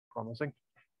promising.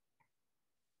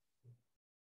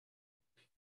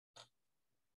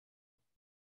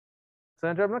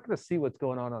 Sandra, I'm not going to see what's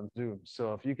going on Zoom.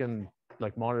 So if you can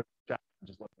like monitor chat,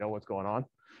 just let me know what's going on.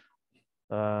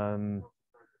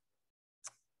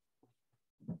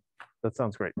 That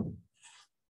sounds great.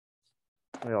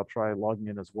 Maybe I'll try logging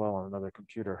in as well on another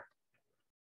computer.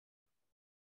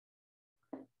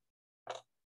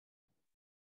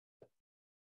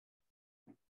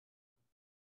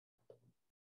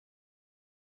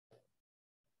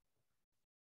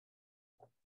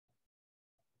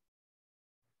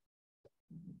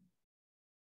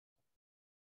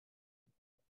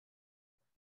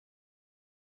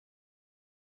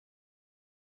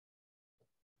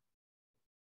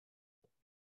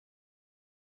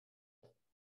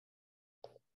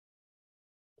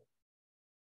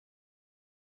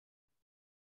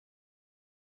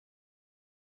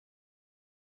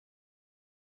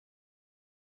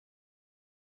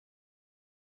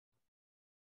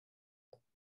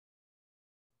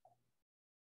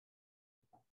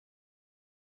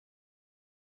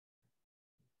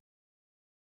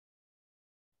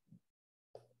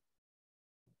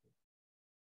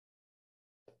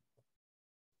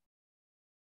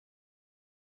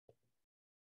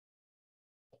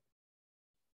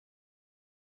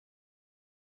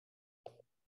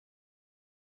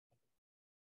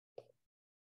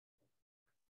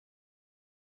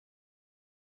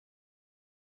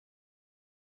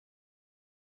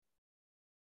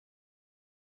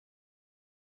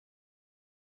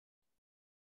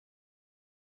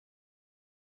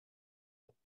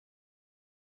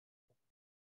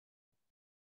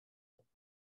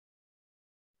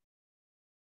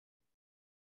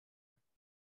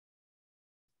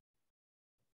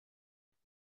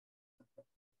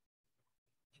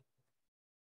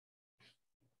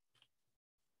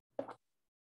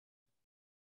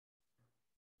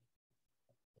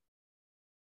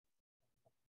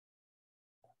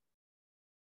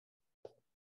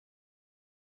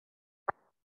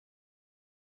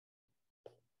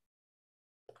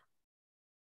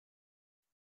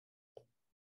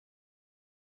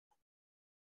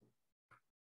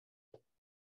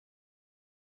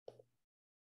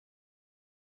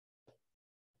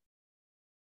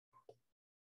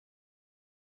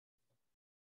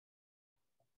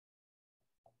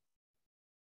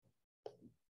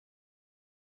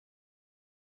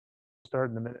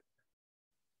 Start in a minute.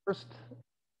 First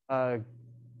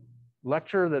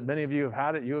lecture that many of you have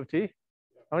had at U of T.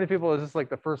 How many people is this like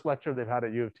the first lecture they've had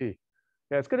at U of T?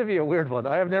 Yeah, it's going to be a weird one.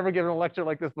 I have never given a lecture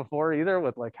like this before either,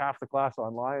 with like half the class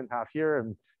online, half here.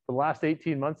 And for the last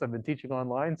 18 months, I've been teaching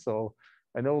online. So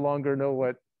I no longer know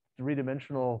what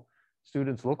three-dimensional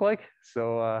students look like.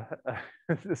 So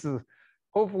this is,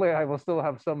 hopefully I will still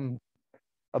have some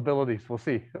abilities. We'll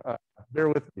see. Bear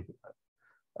with me.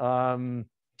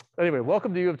 Anyway,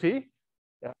 welcome to U of T.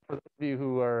 For those of you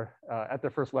who are at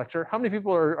their first lecture, how many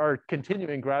people are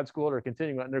continuing grad school or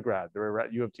continuing undergrad? They were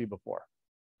at U of T before.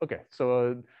 Okay,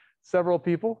 so several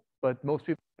people, but most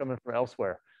people are coming from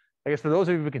elsewhere. I guess for those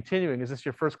of you who are continuing, is this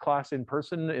your first class in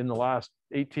person in the last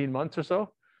 18 months or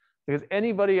so? Has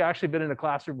anybody actually been in a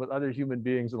classroom with other human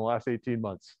beings in the last 18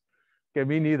 months? Okay,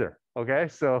 me neither. Okay,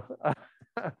 so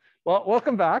well,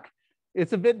 welcome back.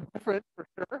 It's a bit different for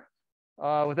sure,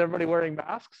 with everybody wearing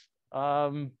masks,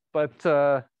 but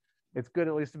it's good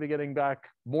at least to be getting back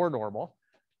more normal.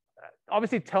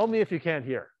 Obviously, tell me if you can't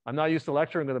hear. I'm not used to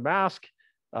lecturing with a mask.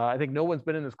 I think no one's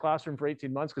been in this classroom for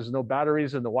 18 months because there's no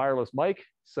batteries in the wireless mic.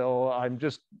 So I'm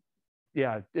just,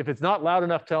 yeah, if it's not loud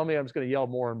enough, tell me. I'm just going to yell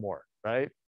more and more, right?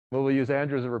 We'll use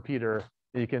Andrew as a repeater.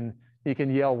 He can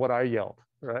yell what I yelled,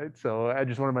 right? So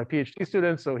Andrew's one of my PhD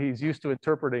students, so he's used to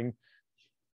interpreting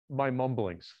my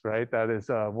mumblings, right? That is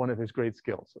one of his great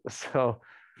skills. So,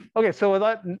 okay, so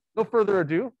without no further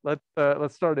ado,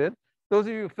 let's start in. Those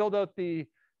of you who filled out the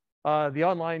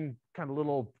online kind of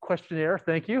little questionnaire,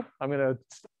 thank you. I'm going to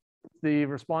the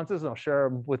responses and I'll share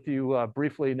them with you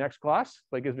briefly next class.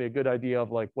 That gives me a good idea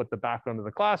of like what the background of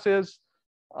the class is,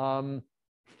 and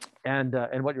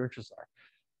what your interests are.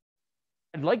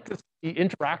 I'd like this to be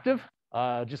interactive,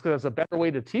 just because it's a better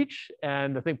way to teach.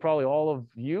 And I think probably all of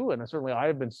you, and certainly I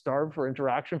have been starved for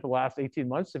interaction for the last 18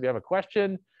 months. If you have a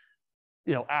question,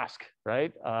 ask,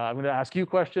 right? I'm going to ask you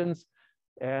questions,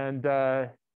 and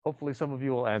hopefully some of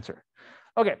you will answer.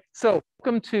 Okay, so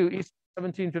welcome to ECE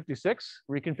 1756,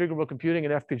 Reconfigurable Computing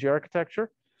and FPGA Architecture.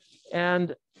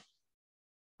 And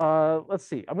let's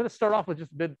see, I'm going to start off with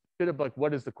just a bit of like,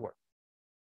 what is the course?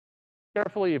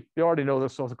 Carefully, you already know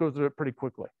this, so I'll go through it pretty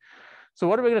quickly. So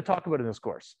what are we going to talk about in this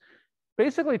course?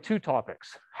 Basically two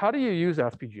topics. How do you use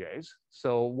FPGAs?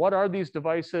 So what are these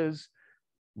devices?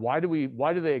 why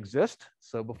do they exist?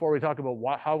 So before we talk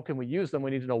about how can we use them,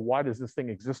 we need to know, why does this thing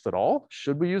exist at all?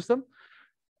 Should we use them?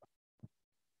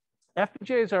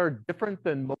 FPGAs are different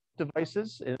than most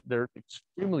devices. They're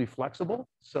extremely flexible.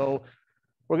 So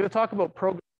we're going to talk about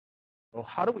programming.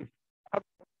 How to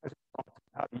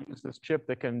use this chip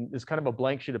that is kind of a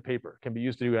blank sheet of paper, can be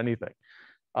used to do anything,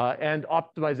 and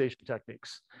optimization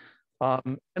techniques.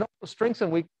 And also strengths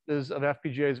and weaknesses of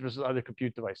FPGAs versus other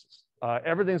compute devices.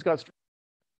 Everything's got strengths.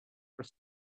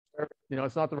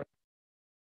 It's not the right.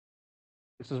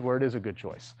 This is where it is a good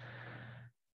choice.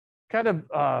 Kind of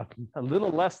a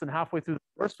little less than halfway through the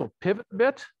course, we'll pivot a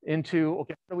bit into,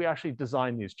 okay, how do we actually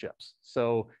design these chips?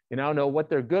 So you now know what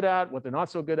they're good at, what they're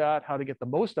not so good at, how to get the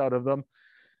most out of them.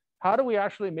 How do we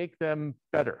actually make them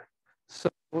better? So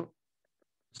some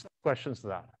questions to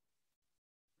that.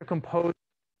 Compose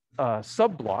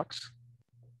sub-blocks,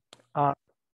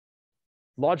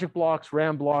 logic blocks,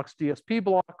 RAM blocks, DSP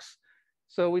blocks.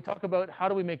 So we talk about how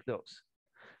do we make those?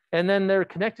 And then they're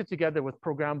connected together with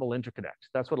programmable interconnect.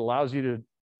 That's what allows you to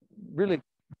really,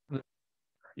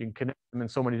 you can connect them in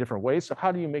so many different ways. So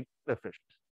how do you make it efficient?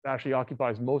 It actually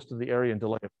occupies most of the area and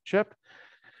delay of the chip.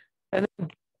 And then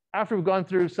after we've gone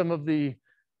through some of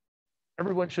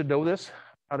everyone should know this,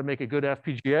 how to make a good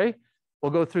FPGA,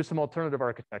 we'll go through some alternative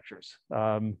architectures.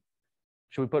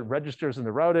 Should we put registers in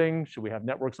the routing? Should we have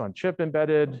networks on chip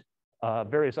embedded?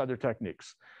 Various other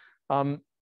techniques.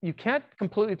 You can't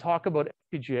completely talk about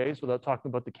FPGAs without talking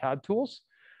about the CAD tools.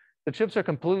 The chips are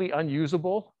completely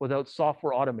unusable without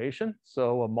software automation.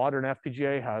 So a modern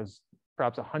FPGA has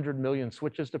perhaps 100 million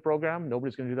switches to program.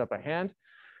 Nobody's going to do that by hand.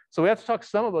 So we have to talk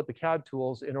some about the CAD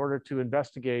tools in order to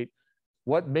investigate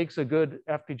what makes a good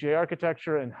FPGA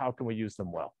architecture and how can we use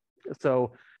them well.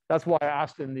 So that's why I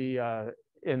asked in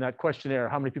that questionnaire,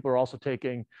 how many people are also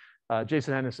taking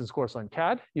Jason Anderson's course on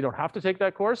CAD. You don't have to take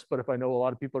that course, but if I know a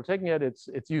lot of people are taking it,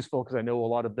 it's useful because I know a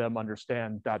lot of them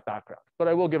understand that background. But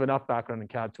I will give enough background in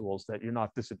CAD tools that you're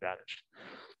not disadvantaged.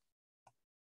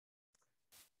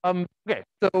 Okay,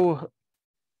 so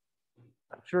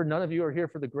I'm sure none of you are here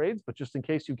for the grades, but just in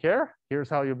case you care, here's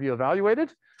how you'll be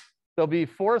evaluated. There'll be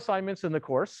 4 assignments in the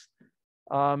course.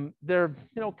 They're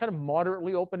kind of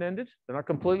moderately open-ended. They're not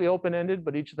completely open-ended,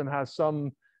 but each of them has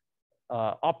some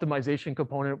optimization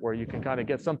component where you can kind of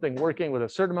get something working with a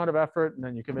certain amount of effort, and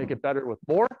then you can make it better with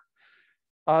more.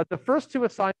 The first 2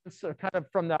 assignments are kind of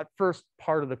from that first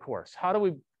part of the course. How do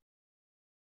we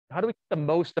get the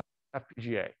most out of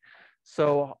FPGA?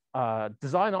 So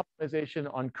design optimization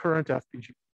on current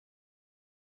FPGA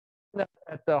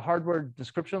at the hardware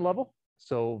description level.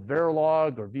 So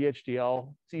Verilog or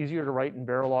VHDL, it's easier to write in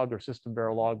Verilog or System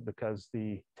Verilog because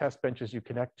the test benches you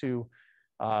connect to,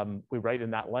 we write in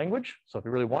that language. So if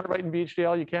you really want to write in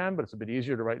VHDL, you can, but it's a bit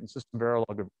easier to write in System Verilog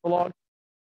or Verilog.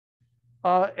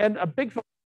 And a big focus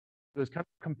is kind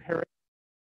of comparing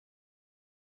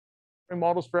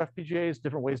models for FPGAs,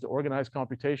 different ways to organize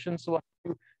computation. So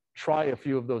I'll try a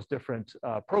few of those different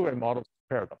programming models to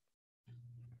compare them.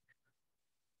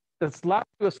 This last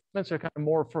 2 assignments are kind of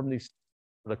more from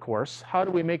the course. How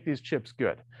do we make these chips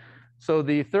good? So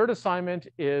the third assignment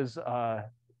is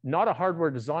not a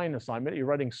hardware design assignment. You're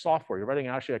writing software. You're writing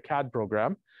actually a CAD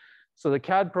program. So the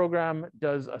CAD program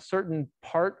does a certain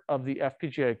part of the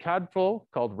FPGA CAD flow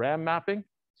called RAM mapping.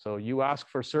 So you ask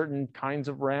for certain kinds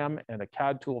of RAM, and a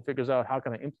CAD tool figures out how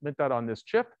can I implement that on this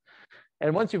chip.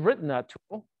 And once you've written that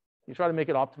tool, you try to make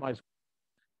it optimized,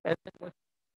 and then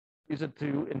use it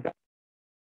to invest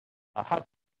how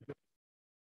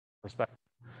perspective.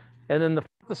 And then the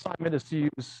fourth assignment is to use,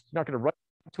 you're not going to write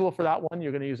a tool for that one.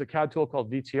 You're going to use a CAD tool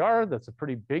called VTR. That's a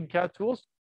pretty big CAD tool.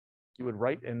 You would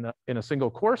write in a single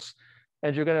course,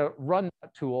 and you're going to run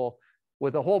that tool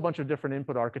with a whole bunch of different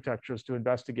input architectures to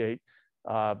investigate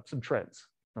some trends.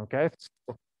 Okay.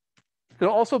 So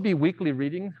there'll also be weekly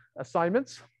reading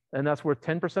assignments, and that's worth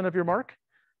 10% of your mark.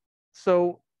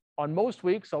 So on most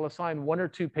weeks, I'll assign 1 or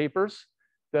 2 papers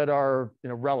that are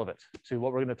relevant to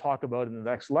what we're going to talk about in the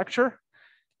next lecture.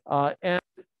 And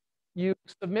you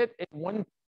submit one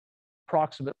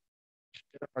approximate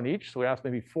on each. So we ask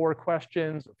maybe 4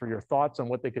 questions for your thoughts on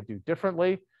what they could do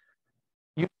differently.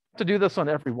 You have to do this on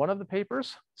every one of the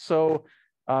papers. So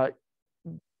we'll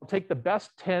take the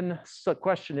best 10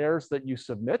 questionnaires that you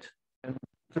submit, and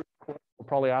we'll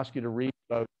probably ask you to read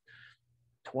about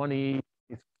 20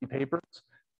 papers.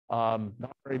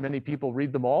 Not very many people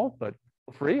read them all, but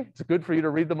feel free. It's good for you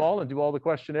to read them all and do all the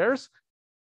questionnaires.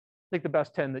 Take the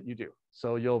best 10 that you do.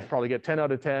 So you'll probably get 10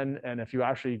 out of 10. And if you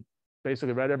actually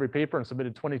basically read every paper and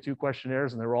submitted 22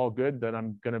 questionnaires and they're all good, then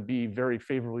I'm going to be very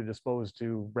favorably disposed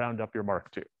to round up your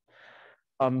mark too.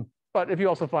 But if you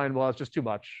also find, well, it's just too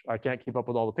much, I can't keep up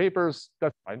with all the papers,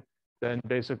 that's fine. Then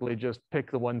basically just pick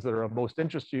the ones that are of most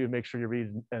interest to you, make sure you read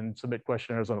and submit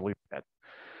questionnaires on at least 10.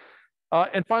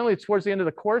 And finally, towards the end of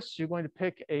the course, you're going to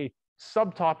pick a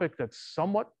subtopic that's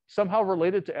somehow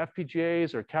related to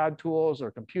FPGAs or CAD tools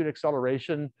or compute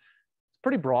acceleration. It's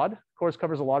pretty broad. The course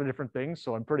covers a lot of different things,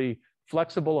 so I'm pretty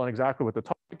flexible on exactly what the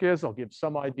topic is. I'll give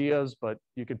some ideas, but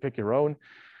you can pick your own.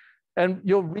 And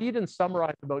you'll read and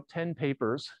summarize about 10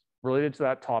 papers related to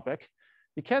that topic.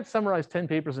 You can't summarize 10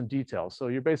 papers in detail. So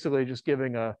you're basically just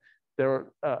giving an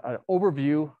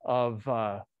overview of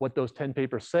what those 10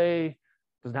 papers say.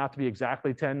 It doesn't have to be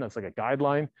exactly 10, that's like a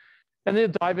guideline. And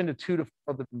then dive into 2 to 4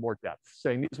 of them in more depth,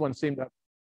 saying these ones seem to have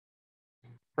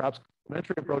perhaps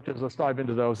complementary approaches. Let's dive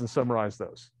into those and summarize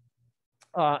those.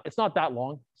 It's not that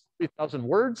long, 3,000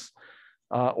 words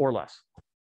or less.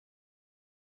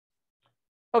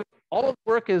 Okay, all of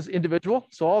the work is individual.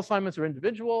 So all assignments are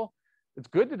individual. It's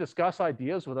good to discuss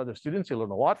ideas with other students. You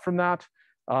learn a lot from that.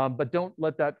 But don't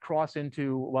let that cross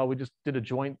into, well, we just did a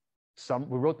joint,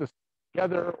 we wrote this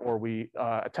together, or we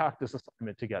attacked this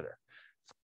assignment together.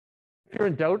 If you're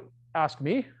in doubt, ask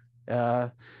me. The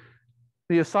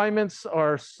assignments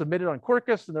are submitted on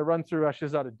Quarkus and they're run through, actually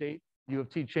is out of date. U of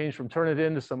T changed from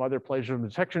Turnitin to some other plagiarism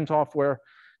detection software.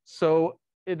 So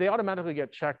they automatically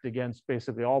get checked against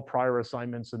basically all prior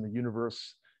assignments in the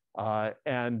universe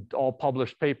and all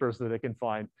published papers that they can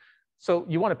find. So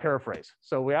you want to paraphrase.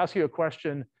 So we ask you a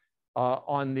question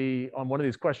on one of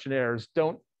these questionnaires.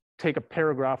 Don't take a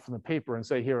paragraph from the paper and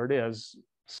say, here it is.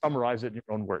 Summarize it in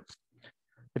your own words.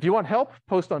 If you want help,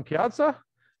 post on Piazza.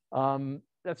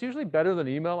 That's usually better than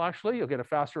email, actually. You'll get a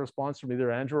faster response from either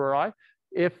Andrew or I.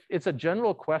 If it's a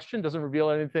general question, doesn't reveal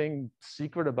anything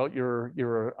secret about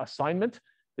your assignment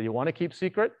that you want to keep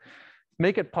secret,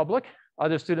 make it public.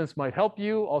 Other students might help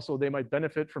you. Also, they might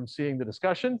benefit from seeing the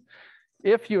discussion.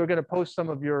 If you are going to post some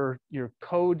of your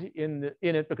code in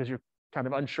it because you're kind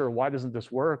of unsure, why doesn't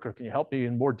this work, or can you help me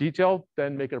in more detail,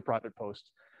 then make it a private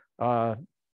post. Email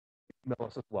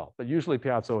us as well. But usually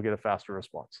Piazza will get a faster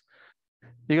response.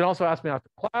 You can also ask me after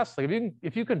class. Like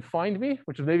if you can find me,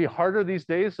 which is maybe harder these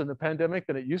days in the pandemic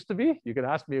than it used to be, you can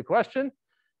ask me a question.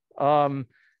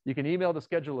 You can email to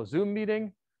schedule a Zoom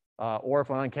meeting, or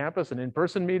if I'm on campus, an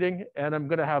in-person meeting. And I'm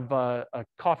going to have a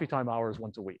coffee time hours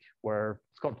once a week, where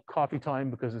it's called coffee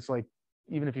time because it's like,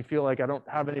 even if you feel like I don't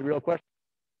have any real questions,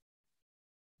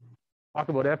 talk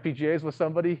about FPGAs with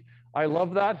somebody. I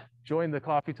love that. Join the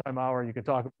coffee time hour. You can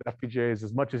talk about FPGAs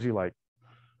as much as you like.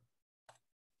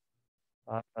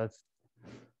 If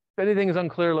anything is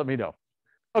unclear, let me know.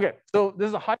 Okay, so this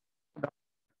is it's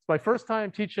my first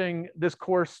time teaching this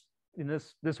course in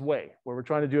this way, where we're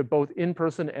trying to do it both in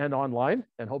person and online,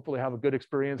 and hopefully have a good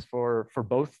experience for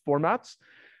both formats.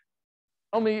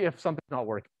 Tell me if something's not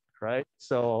working, right?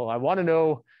 So I want to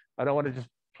know. I don't want to just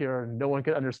hear no one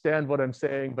can understand what I'm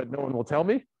saying, but no one will tell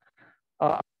me.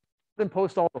 Then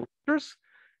post all the lectures.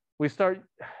 We start,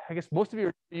 I guess most of you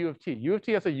are U of T. U of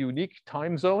T has a unique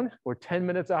time zone. We're 10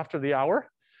 minutes after the hour.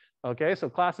 Okay, so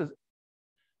classes,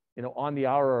 on the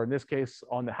hour, or in this case,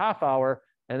 on the half hour.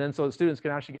 And then so the students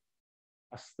can actually get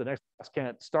the next class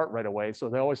can't start right away. So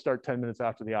they always start 10 minutes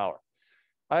after the hour.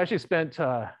 I actually spent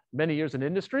many years in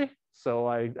industry. So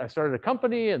I started a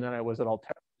company, and then I was at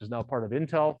Altera, which is now part of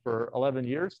Intel, for 11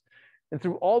 years. And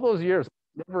through all those years, I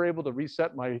was never able to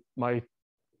reset my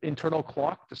internal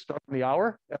clock to start on the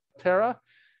hour at Altera.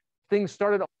 Things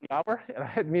started on the hour, and I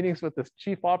had meetings with the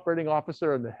chief operating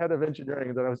officer and the head of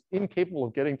engineering that I was incapable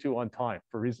of getting to on time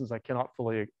for reasons I cannot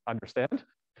fully understand.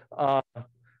 We're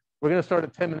going to start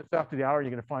at 10 minutes after the hour.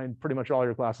 You're going to find pretty much all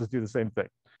your classes do the same thing.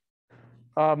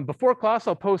 Before class,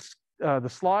 I'll post the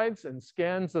slides and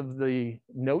scans of the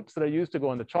notes that I use to go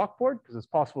on the chalkboard, because it's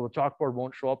possible the chalkboard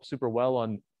won't show up super well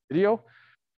on video.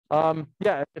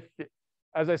 Yeah,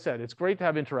 as I said, it's great to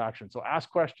have interaction. So ask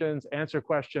questions, answer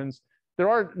questions. There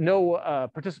are no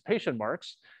participation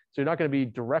marks, so you're not going to be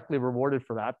directly rewarded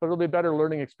for that, but it'll be a better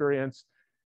learning experience.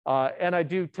 And I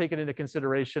do take it into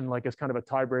consideration, like as kind of a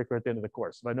tiebreaker at the end of the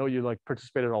course. If I know you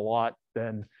participated a lot,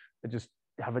 then I just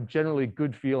have a generally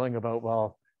good feeling about,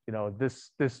 well,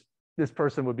 this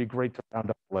person would be great to round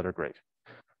up the letter grade.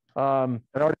 I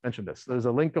already mentioned this. There's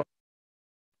a link on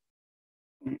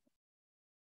the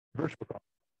virtual call.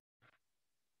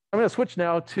 I'm going to switch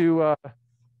now to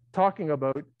talking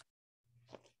about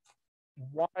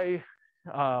why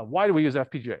do we use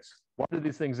FPGAs? Why do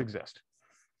these things exist?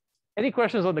 Any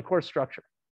questions on the course structure?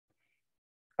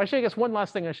 Actually, I guess one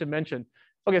last thing I should mention.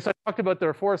 Okay, so I talked about there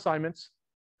are 4 assignments.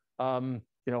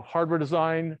 Hardware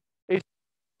design, ASIC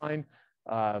design,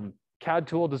 CAD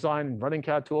tool design, running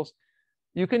CAD tools.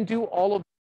 You can do all of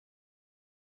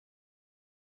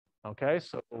Okay,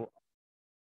 so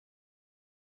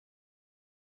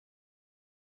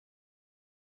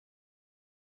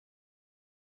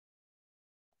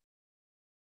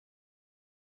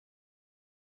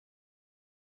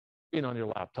on your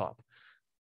laptop.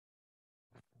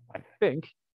 I think,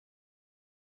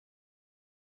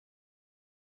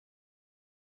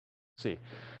 see,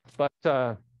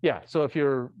 but yeah, so if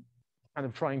you're kind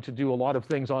of trying to do a lot of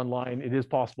things online, it is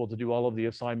possible to do all of the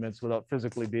assignments without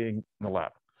physically being in the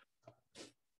lab.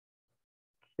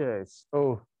 Okay,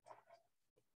 so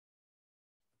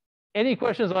any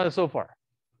questions on it so far?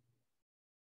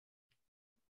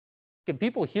 Can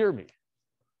people hear me?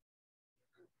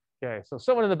 Okay, so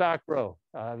someone in the back row.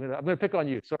 I'm gonna pick on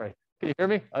you. Sorry. Can you hear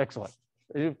me? Excellent.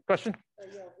 Any question?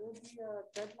 Yeah, will the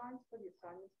deadlines for the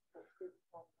assignments posted?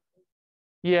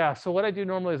 Yeah, so what I do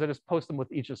normally is I just post them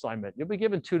with each assignment. You'll be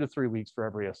given 2 to 3 weeks for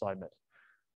every assignment.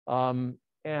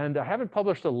 And I haven't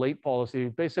published a late policy.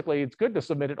 Basically, it's good to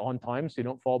submit it on time so you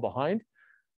don't fall behind.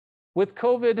 With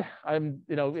COVID,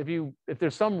 if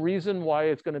there's some reason why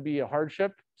it's going to be a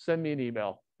hardship, send me an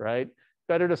email, right?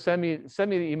 Better to send me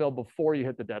the email before you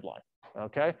hit the deadline,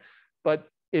 okay? But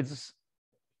it's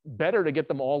better to get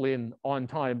them all in on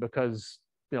time because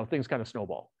things kind of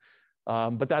snowball.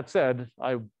 But that said,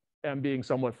 I am being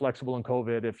somewhat flexible in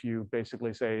COVID. If you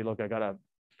basically say, look,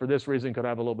 for this reason, could I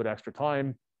have a little bit extra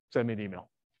time? Send me an email,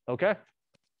 okay?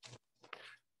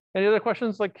 Any other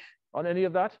questions like on any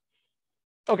of that?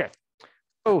 Okay,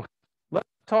 so let's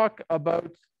talk about,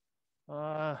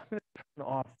 I'm going to turn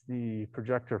off the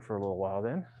projector for a little while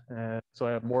then. And so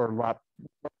I have more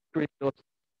screen.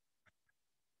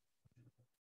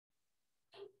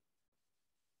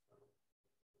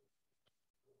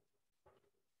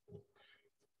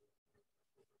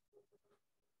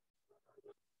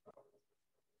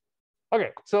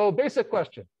 Okay, so basic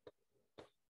question.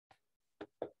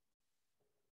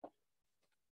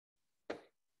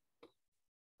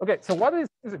 Okay, so why do these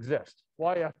things exist?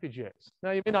 Why FPGAs?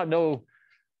 Now you may not know,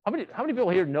 how many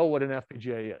people here know what an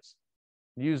FPGA is?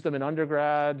 Use them in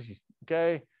undergrad,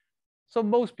 okay? So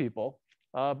most people,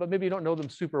 but maybe you don't know them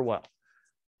super well.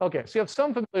 Okay, so you have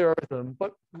some familiarity with them,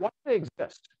 but why do they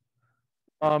exist?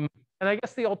 And I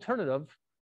guess the alternative,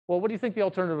 well, what do you think the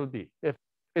alternative would be? If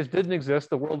it didn't exist,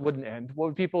 the world wouldn't end. What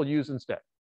would people use instead?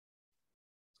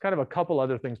 It's kind of a couple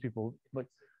other things people like.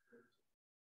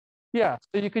 Yeah,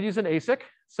 so you could use an ASIC.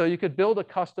 So you could build a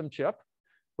custom chip,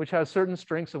 which has certain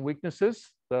strengths and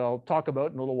weaknesses that I'll talk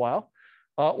about in a little while,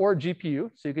 or a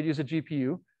GPU. So you could use a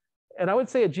GPU. And I would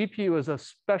say a GPU is a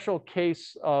special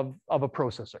case of a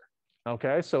processor.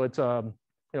 Okay, so it's a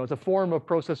form of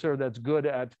processor that's good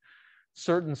at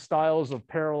certain styles of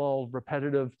parallel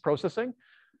repetitive processing.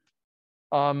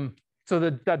 So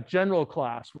that general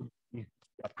class would be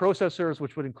processors,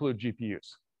 which would include GPUs.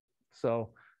 So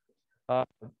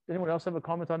anyone else have a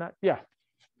comment on that? Yeah.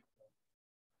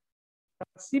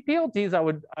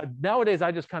 CPLDs, nowadays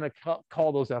I just kind of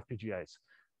call those FPGAs.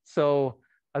 So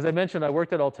as I mentioned, I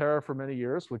worked at Altera for many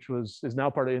years, which is now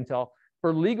part of Intel.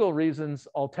 For legal reasons,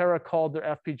 Altera called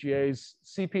their FPGAs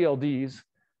CPLDs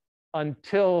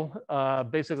until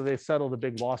basically they settled a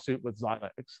big lawsuit with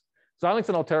Xilinx. Xilinx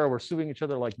and Altera were suing each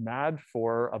other like mad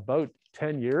for about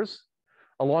 10 years,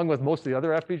 along with most of the other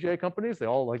FPGA companies. They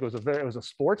all it was a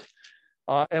sport.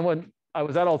 And when I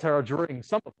was at Altera during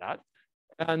some of that,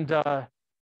 and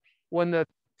when the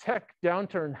tech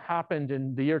downturn happened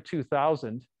in the year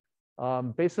 2000,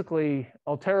 basically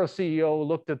Altera CEO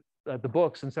looked at the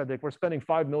books and said, like, we're spending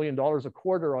 $5 million a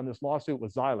quarter on this lawsuit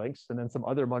with Xilinx, and then some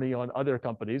other money on other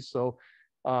companies. So,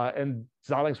 and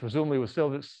Xilinx presumably was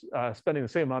still spending the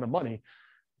same amount of money.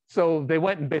 So they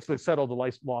went and basically settled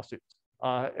the lawsuits.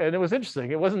 And it was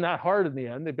interesting. It wasn't that hard in the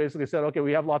end. They basically said, okay,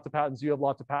 we have lots of patents. You have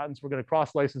lots of patents. We're going to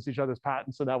cross-license each other's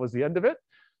patents. So that was the end of it.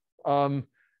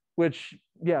 Which,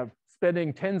 yeah,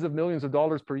 spending tens of millions of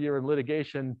dollars per year in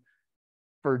litigation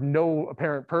for no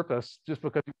apparent purpose, just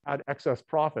because you had excess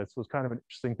profits, was kind of an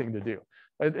interesting thing to do.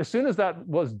 And as soon as that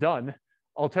was done,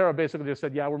 Altera basically just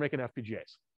said, yeah, we're making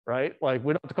FPGAs, right? Like,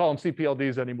 we don't have to call them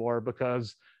CPLDs anymore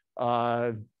because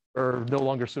we're no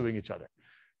longer suing each other.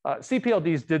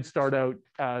 CPLDs did start out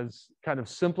as kind of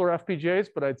simpler FPGAs,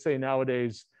 but I'd say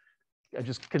nowadays, I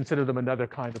just consider them another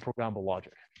kind of programmable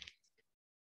logic.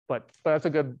 But that's a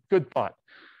good thought.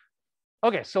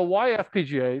 Okay, so why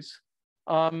FPGAs?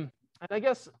 And I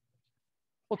guess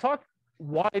we'll talk,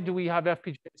 why do we have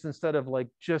FPGAs instead of like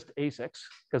just ASICs?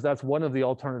 Because that's one of the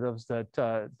alternatives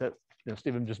that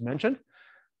Stephen just mentioned.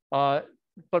 But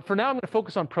for now, I'm going to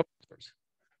focus on processors.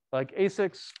 Like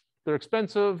ASICs, they're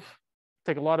expensive,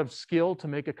 take a lot of skill to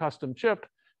make a custom chip.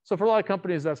 So for a lot of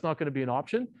companies, that's not going to be an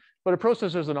option, but a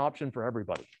processor is an option for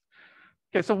everybody.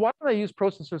 Okay, so why don't I use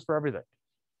processors for everything?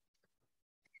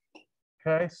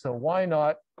 Okay, so why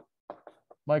not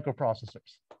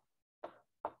microprocessors?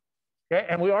 Okay,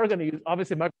 and we are going to use,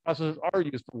 obviously microprocessors are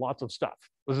used for lots of stuff.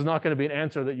 This is not going to be an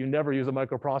answer that you never use a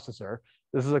microprocessor.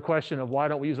 This is a question of why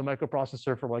don't we use a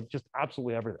microprocessor for like just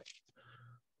absolutely everything.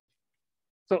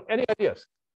 So any ideas?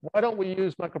 Why don't we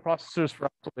use microprocessors for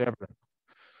absolutely everything?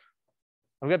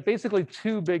 I've got basically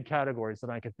two big categories that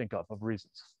I can think of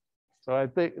reasons. So I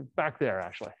think back there,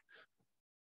 actually.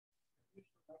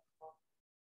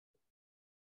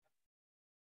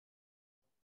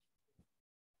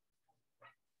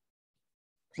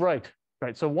 Right,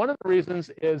 right. So one of the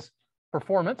reasons is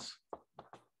performance.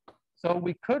 So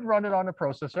we could run it on a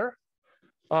processor,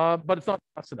 but it's not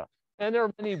fast enough. And there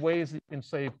are many ways that you can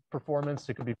say performance.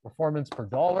 It could be performance per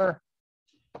dollar.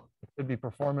 It could be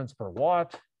performance per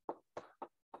watt.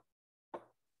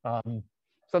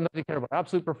 Sometimes you care about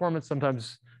absolute performance.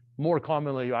 Sometimes more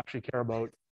commonly, you actually care about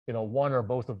one or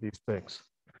both of these things.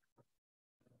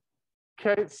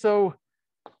 Okay, so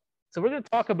we're going to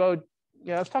talk about,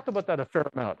 let's talk about that a fair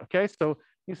amount. Okay, so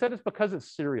you said it's because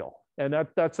it's serial, and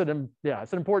it's an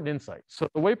important insight. So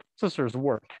the way processors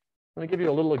work, let me give you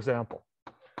a little example.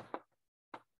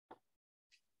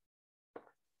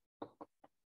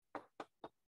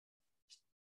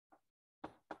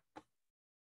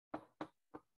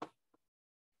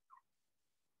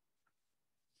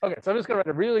 Okay, so I'm just going to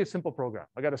write a really simple program.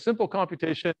 I got a simple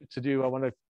computation to do. I want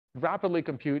to rapidly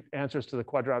compute answers to the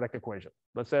quadratic equation.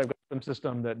 Let's say I've got some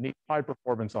system that needs high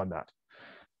performance on that.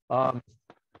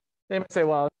 They might say,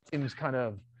 well, it seems kind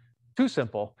of too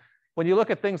simple. When you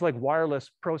look at things like wireless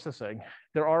processing,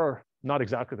 there are not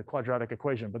exactly the quadratic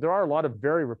equation, but there are a lot of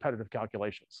very repetitive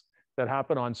calculations that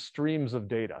happen on streams of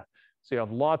data. So you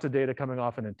have lots of data coming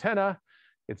off an antenna.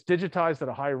 It's digitized at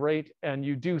a high rate, and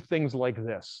you do things like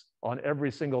this on every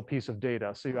single piece of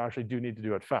data. So you actually do need to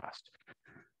do it fast.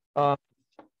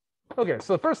 Okay,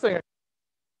 so the first thing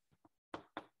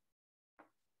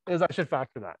is I should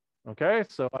factor that. Okay,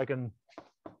 so I can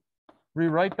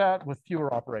rewrite that with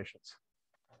fewer operations.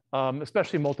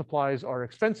 Especially multiplies are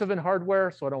expensive in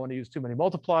hardware, so I don't want to use too many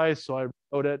multiplies. So I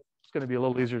wrote it. It's going to be a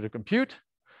little easier to compute.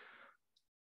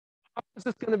 How is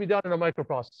this going to be done in a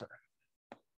microprocessor?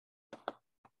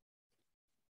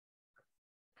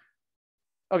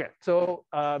 Okay, so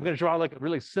I'm going to draw like a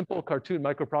really simple cartoon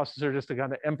microprocessor just to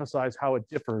kind of emphasize how it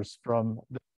differs from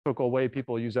the typical way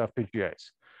people use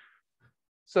FPGAs.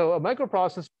 So a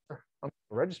microprocessor, I'm going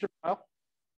to register file.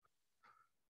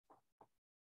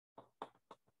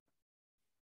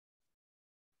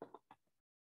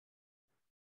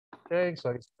 Okay,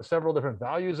 so I have several different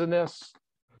values in this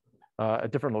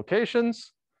at different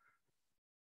locations.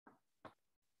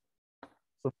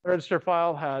 So the register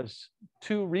file has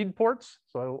 2 read ports.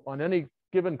 So on any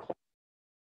given clock,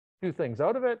 2 things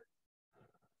out of it.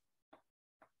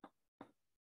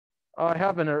 I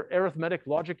have an arithmetic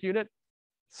logic unit.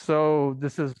 So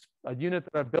this is a unit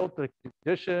that I've built that can do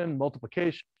addition,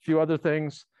 multiplication, a few other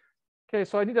things. Okay,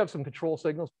 so I need to have some control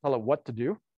signals to tell it what to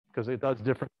do because it does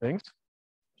different things.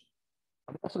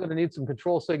 I'm also going to need some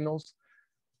control signals,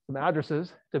 some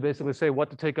addresses to basically say what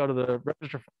to take out of the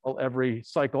register file every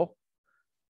cycle.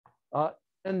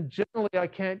 And generally, I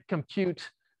can't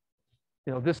compute,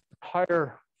 this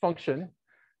entire function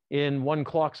in one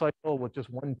clock cycle with just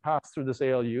one pass through this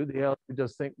ALU. The ALU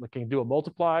does think it can do a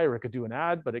multiply or it could do an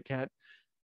add, but it can't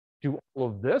do all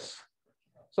of this.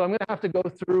 So I'm going to have to go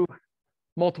through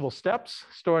multiple steps,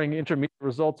 storing intermediate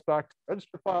results back to the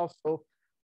register file. So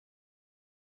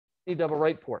I need to have a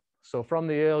write port. So from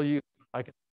the ALU, I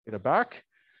can get it back.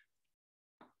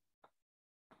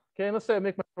 Okay, and let's say I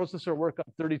make my processor work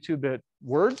on 32-bit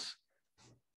words.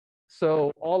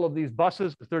 So all of these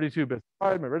buses are 32 bits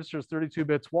wide. My register is 32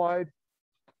 bits wide.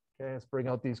 Okay, let's bring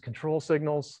out these control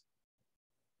signals.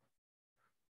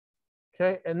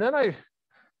 Okay, and then I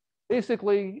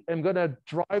basically am going to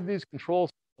drive these control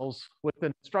signals with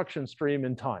an instruction stream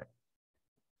in time.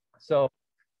 So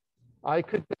I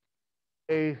could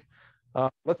say,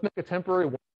 let's make a temporary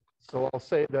 1. So I'll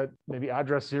say that maybe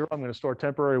address 0, I'm going to store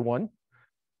temporary 1.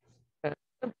 And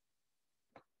I'm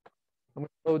going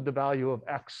to load the value of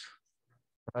X,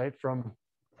 right, from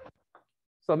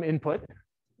some input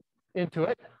into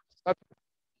it,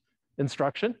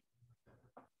 instruction.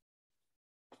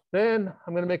 Then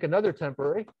I'm going to make another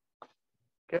temporary.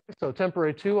 Okay, so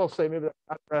temporary 2, I'll say maybe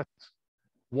address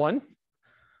 1.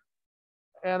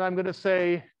 And I'm going to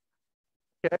say,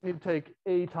 okay, I need to take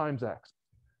A times X.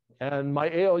 And my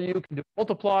ALU can do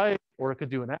multiply, or it could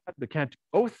do an add, but can't do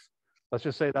both. Let's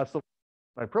just say that's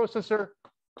my processor.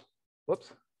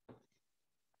 Whoops.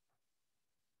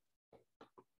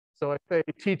 So I say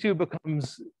T2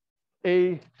 becomes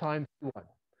A times T1.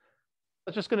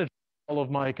 That's just going to all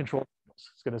of my control signals.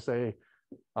 It's going to say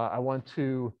I want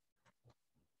the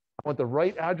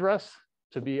write address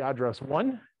to be address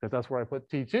 1, because that's where I put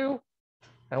T2.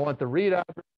 I want the read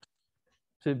address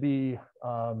to be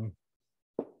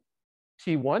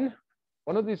T1,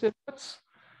 one of these inputs.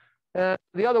 And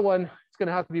the other one is going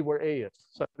to have to be where A is.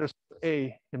 So there's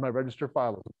A in my register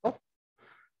file as well.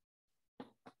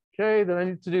 Okay, then I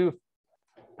need to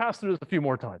pass through this a few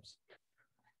more times.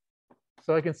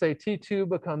 So I can say T2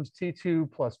 becomes T2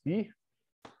 plus B.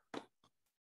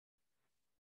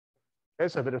 Okay,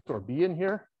 so I better store B in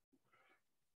here.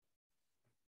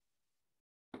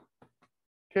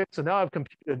 Okay, so now I've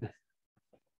computed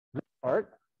this part.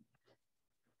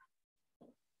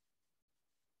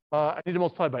 I need to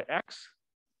multiply by X.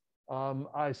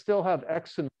 I still have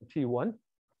X in T1.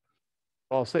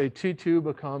 I'll say T2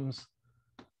 becomes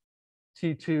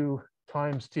T2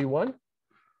 times T1.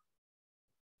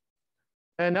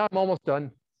 And now I'm almost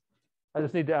done. I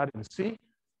just need to add in C.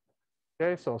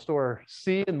 Okay, so I'll store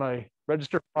C in my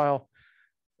register file,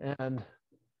 and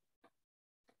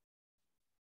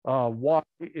Y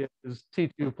is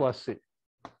T2 plus C.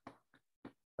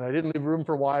 And I didn't leave room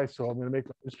for Y, so I'm going to make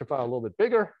the register file a little bit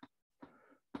bigger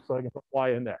so I can put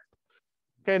Y in there.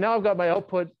 Okay, now I've got my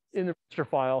output in the register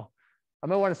file. I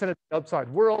might want to send it to the outside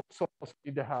world, so I also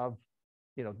need to have,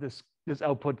 you know, this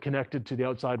output connected to the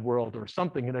outside world or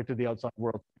something connected to the outside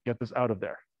world to get this out of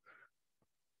there.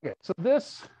 Okay, so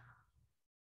this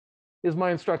is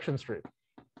my instruction stream.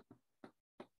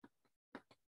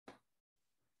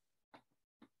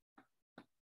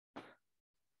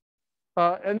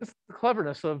 And this is the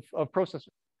cleverness of processors.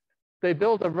 They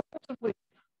build a relatively,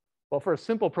 well, for a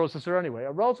simple processor anyway,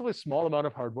 a relatively small amount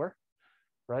of hardware,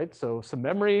 right? So some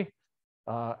memory,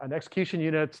 an execution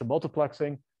unit, some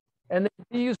multiplexing, and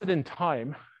they use it in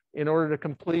time in order to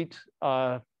complete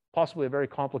possibly a very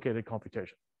complicated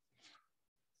computation.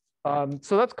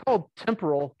 So that's called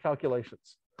temporal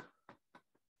calculations.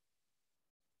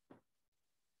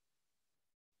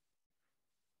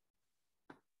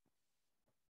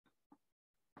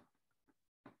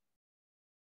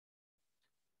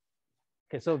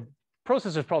 Okay, so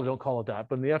processors probably don't call it that,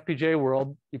 but in the FPGA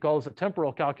world, you call this a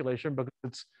temporal calculation because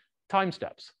it's time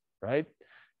steps, right?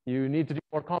 You need to do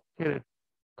more complicated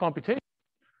computation.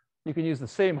 You can use the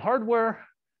same hardware,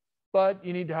 but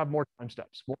you need to have more time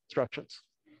steps, more instructions.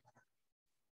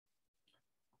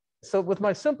 So with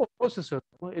my simple processor,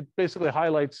 it basically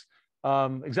highlights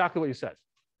exactly what you said,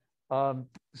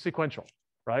 sequential,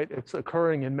 right? It's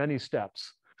occurring in many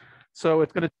steps. So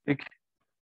it's going to take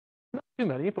not too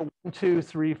many, but 1, 2,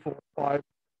 3, 4, 5.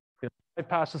 It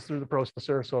passes through the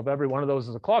processor. So if every one of those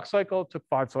is a clock cycle, it took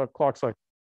 5 clock cycles.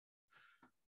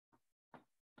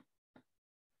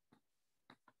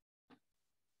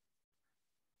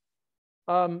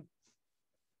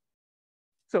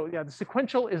 So yeah, the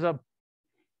sequential is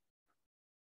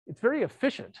it's very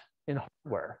efficient in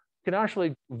hardware. You can actually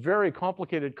do very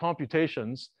complicated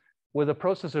computations with a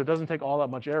processor that doesn't take all that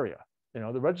much area. You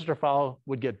know, the register file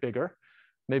would get bigger.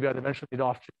 Maybe I'd eventually need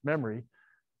off-chip memory,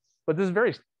 but this is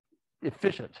very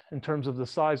efficient in terms of the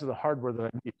size of the hardware that I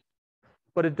need.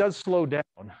 But it does slow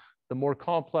down the more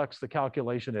complex the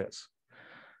calculation is.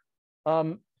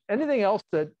 Anything else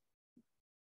that,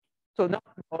 so now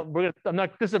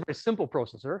this is a very simple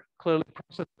processor. Clearly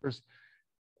processors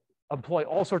employ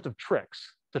all sorts of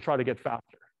tricks to try to get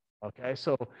faster, okay?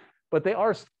 So, but they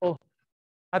are still,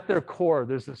 at their core,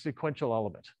 there's a sequential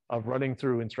element of running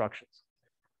through instructions.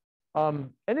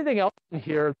 Anything else in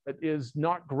here that is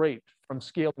not great from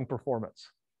scaling performance?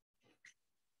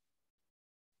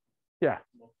 Yeah.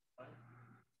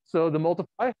 So the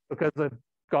multiply, because I've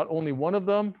got only one of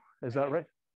them, is that right?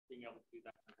 Being able to do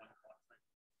that in one clock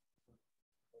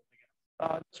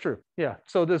cycle. That's true. Yeah.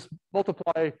 So this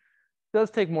multiply does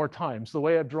take more time. So the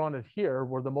way I've drawn it here,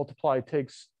 where the multiply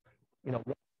takes, you know,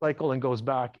 one cycle and goes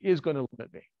back, is going to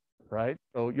limit me, right?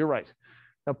 So you're right.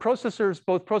 Now processors,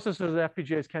 both processors and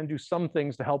FPGAs can do some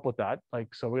things to help with that.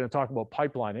 Like, so we're going to talk about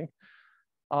pipelining.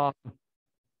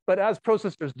 But as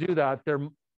processors do that, their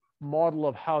model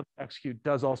of how to execute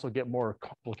does also get more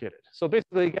complicated. So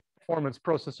basically, performance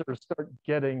processors start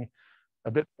getting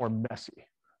a bit more messy.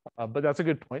 But that's a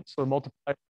good point. So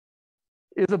multiply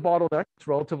is a bottleneck. It's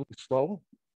relatively slow.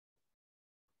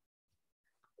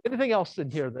 Anything else in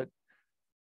here that,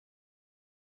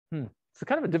 it's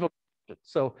kind of a difficult question.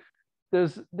 So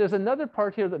there's another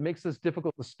part here that makes this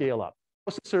difficult to scale up.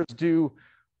 Processors do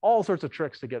all sorts of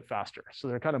tricks to get faster. So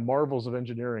they're kind of marvels of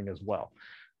engineering as well.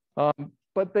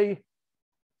 But they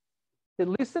at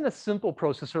least in a simple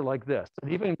processor like this,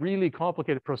 and even really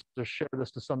complicated processors share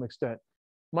this to some extent,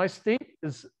 my state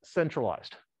is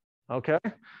centralized, okay?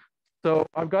 So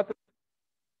I've got the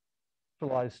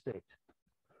centralized state.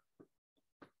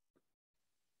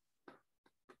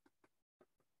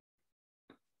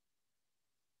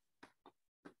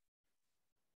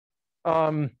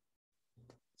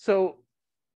 So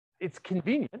it's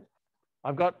convenient.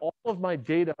 I've got all of my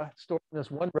data stored in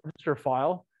this one register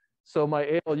file. So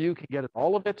my ALU can get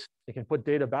all of it. It can put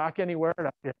data back anywhere.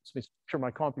 That helps me structure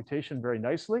my computation very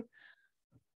nicely.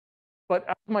 But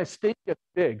as my state gets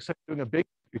big, so I'm doing a big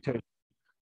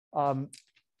computation,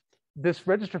 this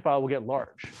register file will get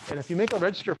large. And if you make a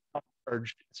register file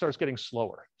large, it starts getting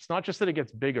slower. It's not just that it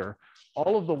gets bigger.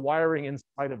 All of the wiring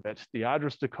inside of it, the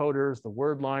address decoders, the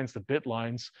word lines, the bit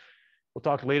lines, we'll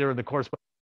talk later in the course about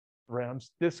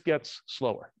RAMs, this gets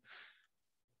slower.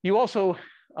 You also,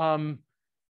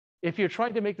 if you're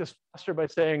trying to make this faster by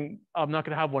saying, I'm not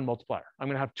going to have one multiplier, I'm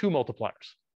going to have two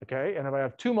multipliers, okay? And if I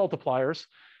have two multipliers,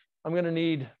 I'm going to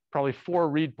need probably 4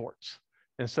 read ports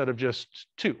instead of just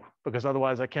 2, because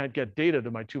otherwise I can't get data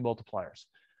to my 2 multipliers.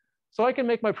 So I can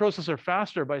make my processor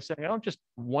faster by saying, I don't just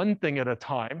one thing at a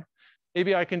time.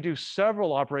 Maybe I can do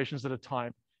several operations at a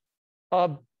time.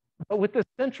 But with the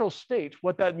central state,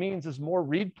 what that means is more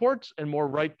read ports and more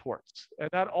write ports. And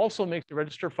that also makes the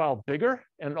register file bigger,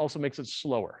 and it also makes it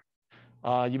slower.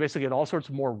 You basically get all sorts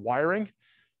of more wiring,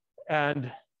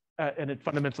 and it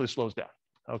fundamentally slows down,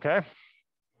 okay?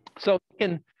 So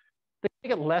they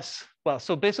make it less, well,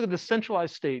 so basically the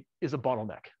centralized state is a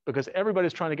bottleneck because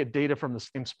everybody's trying to get data from the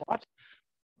same spot.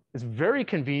 It's very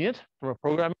convenient from a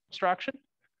programming abstraction.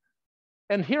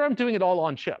 And here I'm doing it all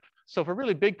on chip. So for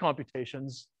really big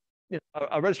computations, you know,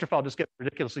 a register file just gets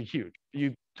ridiculously huge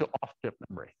to off-chip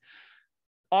memory.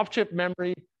 Off-chip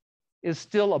memory is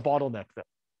still a bottleneck there.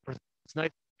 It's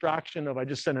nice abstraction of I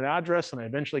just send an address and I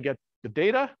eventually get the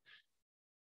data,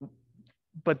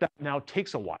 but that now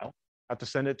takes a while. I have to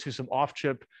send it to some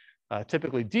off-chip,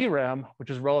 typically DRAM, which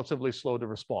is relatively slow to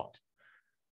respond.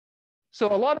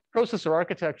 So a lot of processor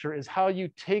architecture is how you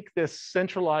take this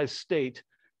centralized state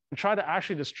and try to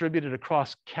actually distribute it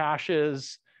across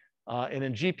caches. And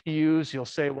in GPUs, you'll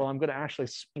say, well, I'm going to actually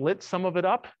split some of it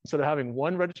up. Instead of having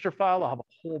one register file, I'll have a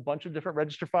whole bunch of different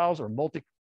register files, or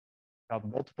have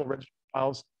multiple register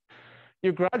files.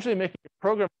 You're gradually making your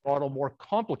program model more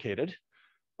complicated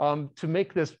to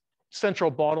make this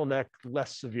central bottleneck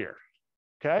less severe,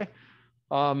 okay?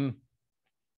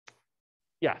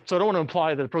 Yeah, so I don't want to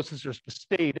imply that the processors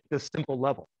stayed at this simple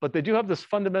level, but they do have this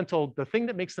fundamental, the thing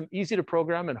that makes them easy to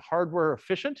program and hardware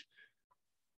efficient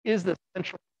is the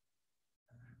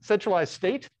centralized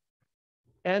state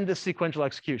and the sequential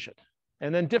execution.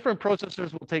 And then different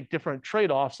processors will take different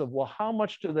trade-offs of, well, how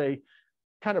much do they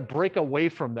kind of break away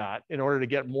from that in order to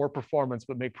get more performance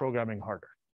but make programming harder?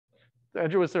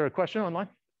 Andrew, was there a question online?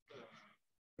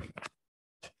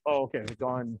 Oh, okay, it's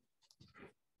gone.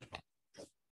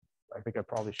 I think I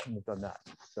probably shouldn't have done that.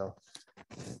 So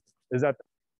is that?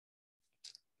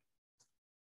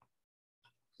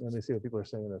 Let me see what people are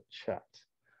saying in the chat.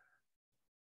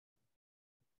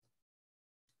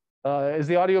 Is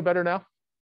the audio better now?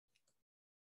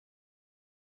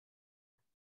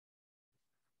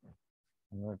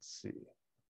 Let's see.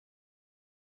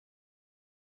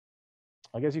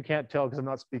 I guess you can't tell because I'm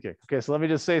not speaking. Okay, so let me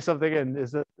just say something. And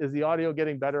is the audio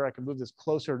getting better? I can move this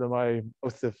closer to my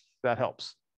mouth if that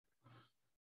helps.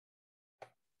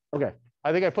 Okay,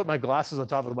 I think I put my glasses on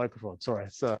top of the microphone. Sorry,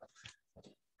 it's a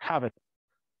habit.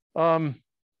 Okay.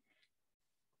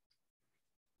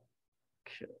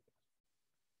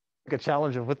 Like a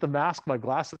challenge of with the mask, my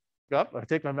glasses up. I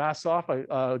take my mask off.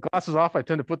 Glasses off. I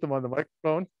tend to put them on the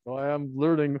microphone. So I am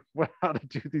learning how to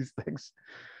do these things.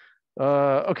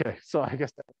 Okay, so I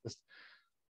guess that's just.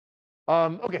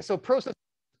 Okay, so process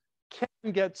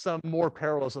can get some more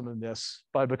parallelism in this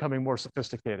by becoming more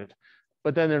sophisticated,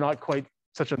 but then they're not quite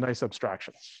such a nice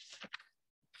abstraction.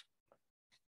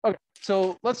 Okay,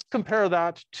 so let's compare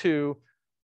that to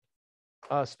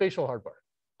spatial hardware.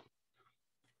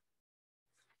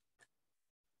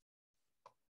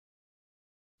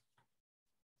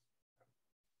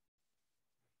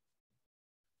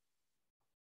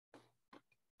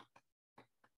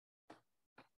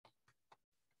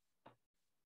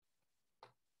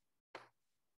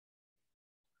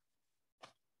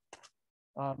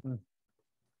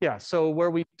 Yeah, so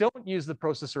where we don't use the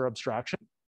processor abstraction,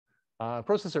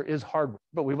 processor is hardware,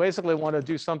 but we basically want to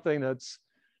do something that's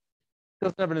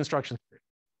doesn't have an instruction tree.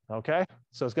 Okay,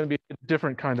 so it's going to be a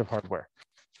different kind of hardware.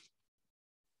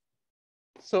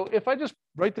 So if I just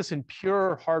write this in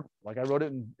pure hardware, like I wrote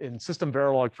it in System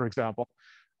Verilog, for example,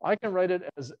 I can write it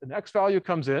as an X value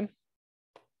comes in.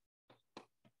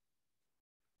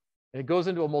 It goes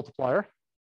into a multiplier.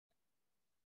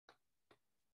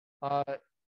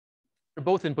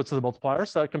 Both inputs of the multiplier,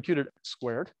 so I computed X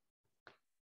squared.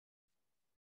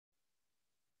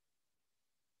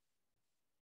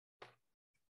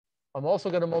 I'm also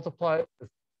going to multiply it with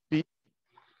B.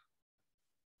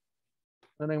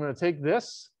 Then I'm going to take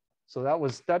this. So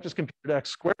that just computed X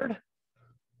squared.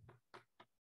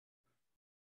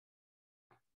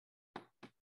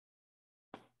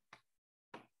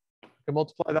 I can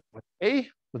multiply that with A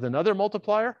with another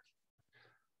multiplier.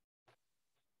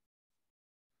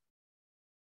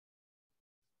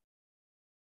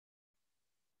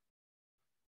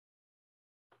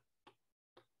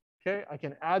 Okay, I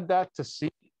can add that to C.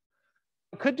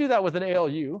 I could do that with an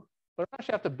ALU, but I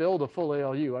actually have to build a full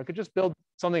ALU. I could just build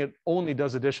something that only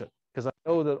does addition, because I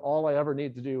know that all I ever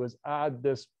need to do is add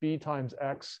this B times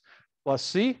X plus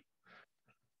C.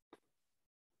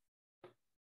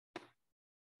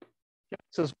 Yeah,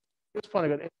 so at this point, I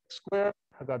got X squared,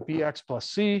 I've got BX plus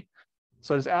C.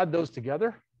 So I just add those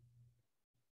together.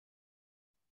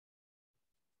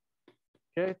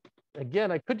 Okay,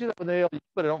 again, I could do that with an ALU,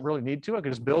 but I don't really need to. I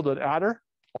could just build an adder.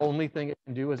 Only thing it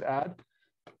can do is add,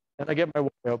 and I get my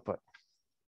output.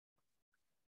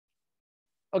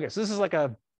 Okay, so this is like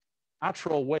a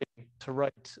natural way to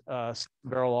write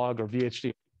Verilog or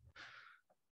VHD.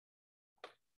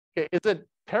 Okay, is it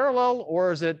parallel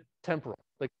or is it temporal?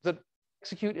 Like, does it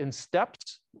execute in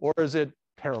steps or is it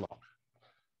parallel?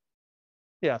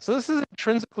 Yeah, so this is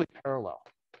intrinsically parallel.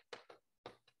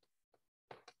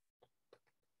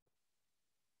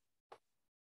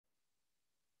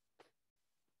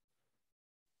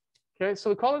 Okay,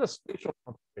 so we call it a spatial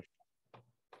computation.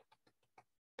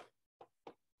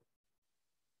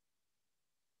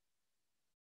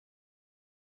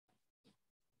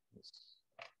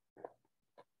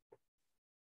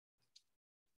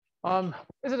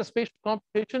 Is it a spatial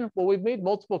computation? Well, we've made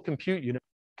multiple compute units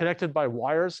connected by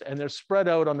wires, and they're spread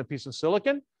out on the piece of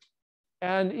silicon.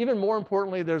 And even more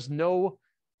importantly, there's no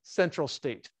central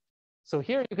state. So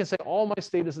here you can say all my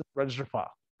state is in the register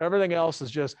file. Everything else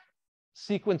is just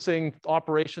sequencing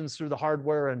operations through the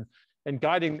hardware and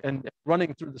guiding and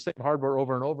running through the same hardware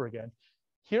over and over again.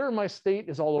 Here, my state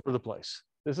is all over the place.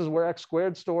 This is where X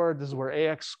squared is stored. This is where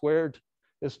AX squared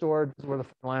is stored. This is where the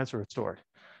final answer is stored.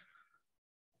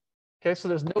 Okay, so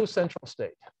there's no central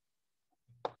state.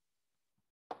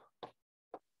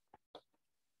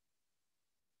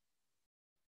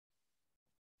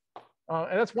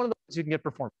 And that's one of the ways you can get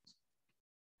performance.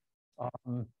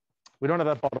 We don't have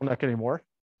that bottleneck anymore.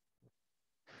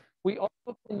 We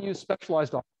also can use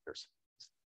specialized operators.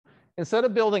 Instead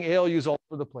of building ALUs all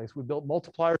over the place, we built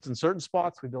multipliers in certain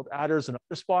spots. We built adders in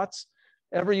other spots.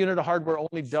 Every unit of hardware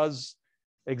only does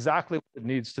exactly what it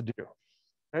needs to do.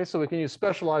 Okay, so we can use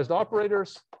specialized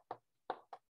operators.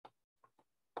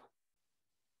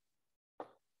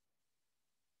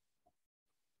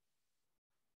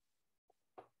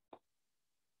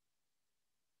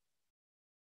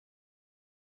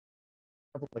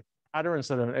 Like adder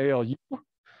instead of an ALU.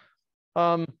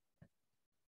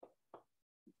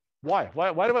 Why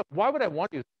would I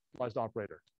want to use a specialized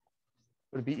operator?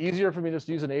 Would it be easier for me just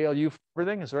to use an ALU for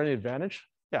everything? Is there any advantage?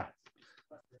 Yeah.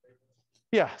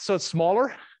 Yeah, so it's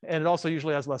smaller and it also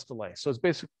usually has less delay. So it's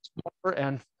basically smaller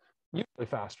and usually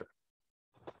faster.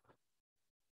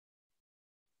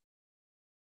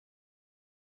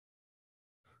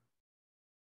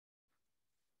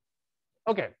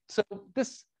 Okay, so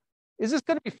is this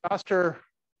going to be faster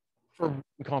for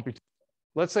computation?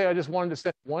 Let's say I just wanted to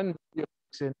send one in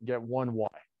and get one Y.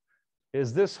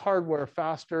 Is this hardware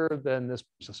faster than this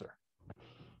processor?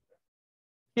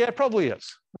 Yeah, it probably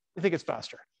is. I think it's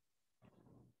faster.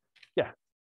 Yeah.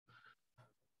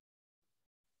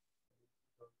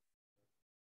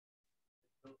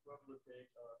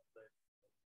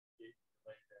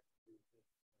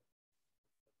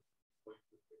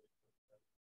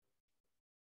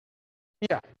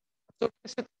 Yeah. So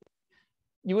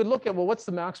you would look at, well, what's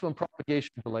the maximum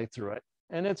propagation delay through it?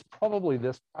 And it's probably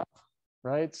this path,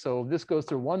 right? So this goes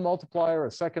through one multiplier,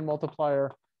 a second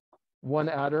multiplier, one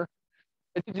adder.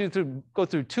 I need to go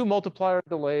through two multiplier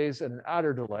delays and an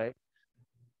adder delay.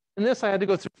 In this, I had to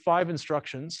go through 5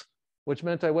 instructions, which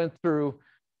meant I went through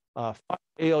 5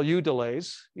 ALU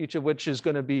delays, each of which is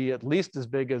going to be at least as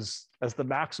big as the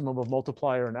maximum of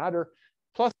multiplier and adder,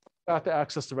 plus I have to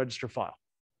access the register file.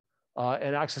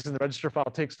 And accessing the register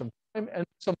file takes some time and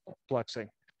some multiplexing.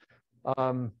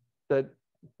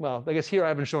 Well, I guess here I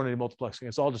haven't shown any multiplexing.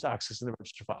 It's all just accessing the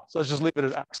register file. So let's just leave it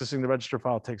at accessing the register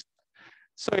file takes.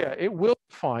 So yeah, it will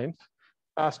find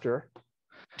faster.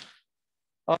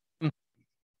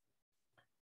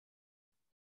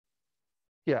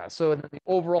 Yeah, so the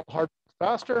overall hardware is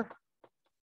faster.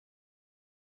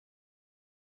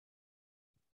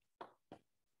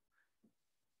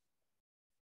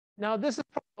 Now this is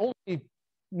only,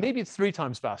 maybe it's 3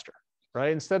 times faster,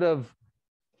 right? Instead of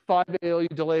 5 ALU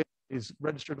delays, these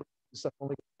registered stuff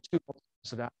only 2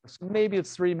 pulses an hour. So maybe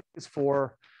it's 3, maybe it's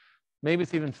 4, maybe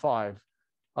it's even 5.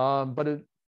 But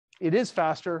it is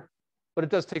faster, but it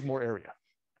does take more area,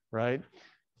 right?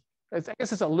 I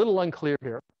guess it's a little unclear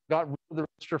here. Got rid of the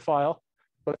register file,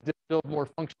 but it did build more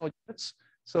functional units.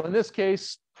 So in this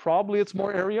case, probably it's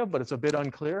more area, but it's a bit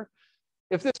unclear.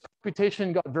 If this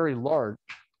computation got very large,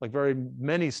 like very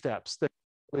many steps, then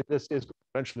this is going to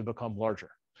eventually become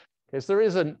larger. Okay, so there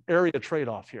is an area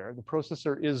trade-off here. The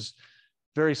processor is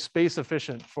very space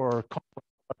efficient for complex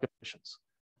calculations.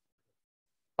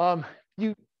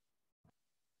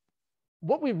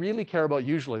 What we really care about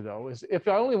usually, though, is if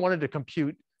I only wanted to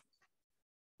compute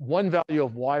one value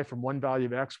of y from one value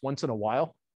of x once in a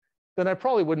while, then I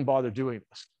probably wouldn't bother doing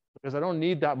this because I don't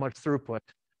need that much throughput.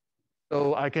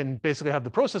 So I can basically have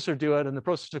the processor do it, and the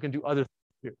processor can do other things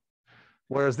too,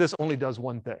 whereas this only does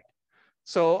one thing.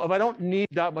 So if I don't need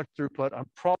that much throughput, I'm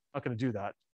probably not going to do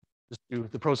that. Just do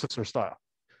the processor style.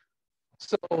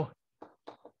 So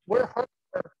where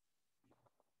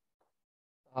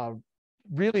hardware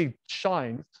really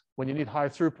shines when you need high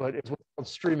throughput is what's called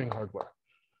streaming hardware.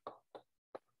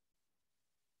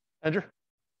 Andrew?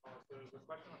 So there's a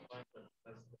question online that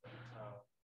says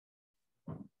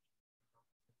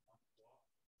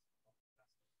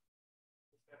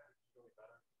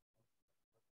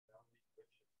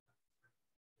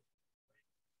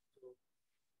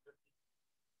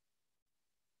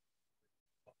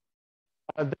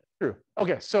That's true.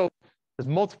 Okay, so there's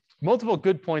multiple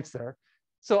good points there.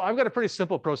 So I've got a pretty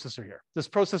simple processor here. This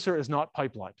processor is not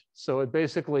pipelined. So it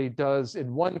basically does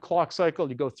in one clock cycle,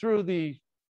 you go through the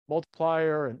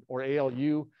multiplier or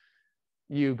ALU,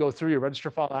 you go through your register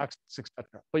file access,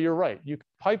 etc. But you're right, you can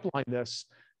pipeline this,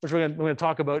 which we're going to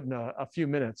talk about in a few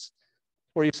minutes,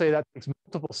 where you say that takes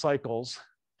multiple cycles,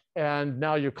 and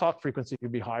now your clock frequency can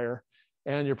be higher,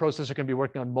 and your processor can be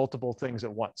working on multiple things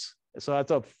at once. So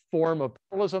that's a form of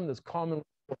parallelism that's common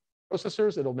with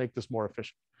processors. It'll make this more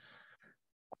efficient.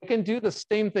 We can do the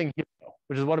same thing here, though,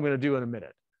 which is what I'm going to do in a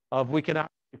minute. We can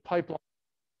actually pipeline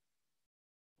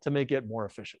to make it more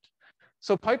efficient.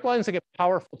 So pipelining is a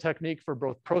powerful technique for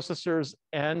both processors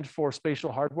and for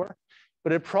spatial hardware,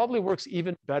 but it probably works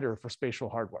even better for spatial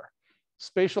hardware.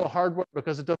 Spatial hardware,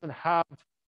 because it doesn't have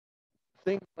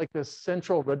things like this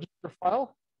central register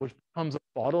file, which becomes a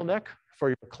bottleneck for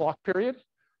your clock period.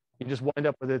 You just wind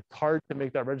up with it hard to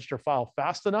make that register file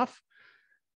fast enough.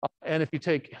 And if you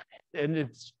take, and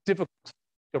it's difficult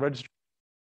to register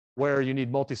where you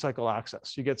need multi-cycle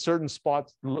access. You get certain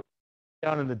spots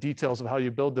down in the details of how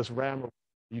you build this RAM,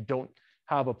 you don't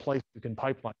have a place you can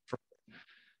pipeline for.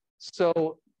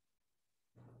 So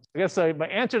I guess my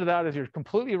answer to that is you're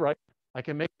completely right. I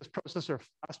can make this processor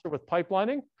faster with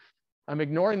pipelining. I'm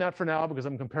ignoring that for now because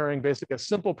I'm comparing basically a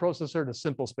simple processor to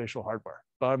simple spatial hardware.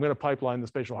 But I'm going to pipeline the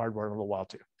spatial hardware in a little while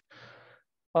too.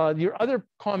 Your other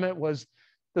comment was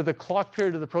that the clock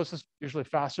period of the processor is usually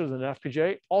faster than an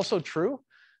FPGA. Also true.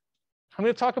 I'm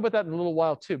going to talk about that in a little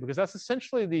while too, because that's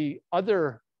essentially the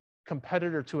other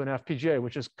competitor to an FPGA,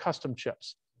 which is custom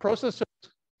chips. Processors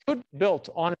could be built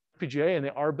on an FPGA, and they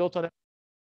are built on it.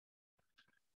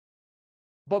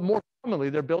 But more commonly,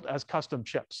 they're built as custom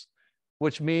chips,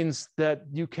 which means that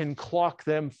you can clock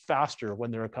them faster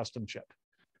when they're a custom chip.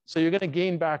 So you're going to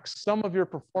gain back some of your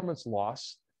performance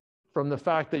loss from the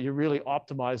fact that you really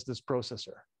optimized this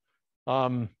processor.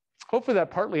 Hopefully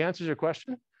that partly answers your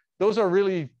question. Those are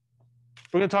really,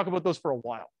 we're going to talk about those for a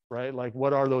while, right? Like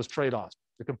what are those trade-offs?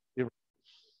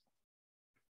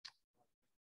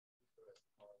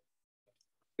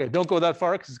 Okay, don't go that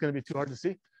far because it's going to be too hard to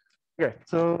see. Okay,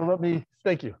 so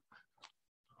thank you.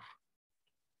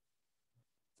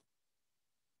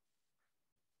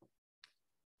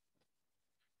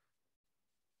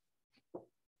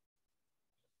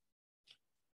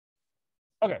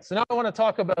 Okay, so now I want to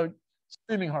talk about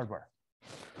streaming hardware.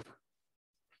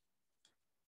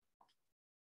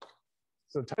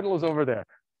 So the title is over there.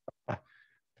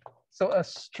 So a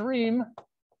stream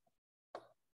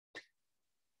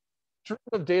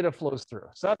of data flows through.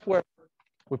 So that's where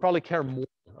we probably care more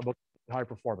about high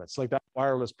performance, like that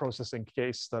wireless processing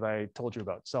case that I told you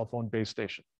about, cell phone base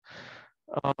station.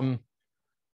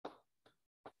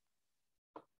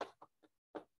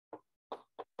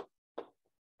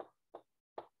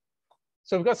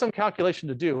 So we've got some calculation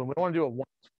to do, and we don't want to do it once.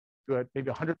 Do it maybe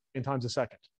 100 million times a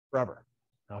second, forever.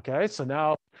 Okay, so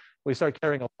now we start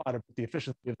caring a lot about the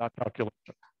efficiency of that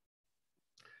calculation.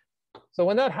 So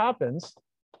when that happens,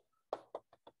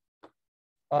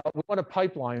 we want a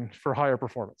pipeline for higher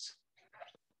performance.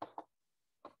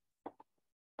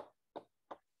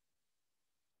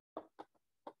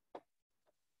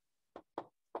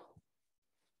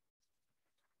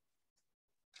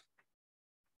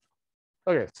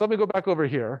 Okay, so let me go back over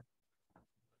here.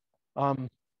 How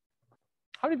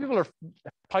many people are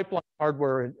pipeline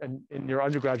hardware in your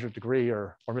undergraduate degree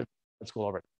or mid school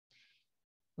already?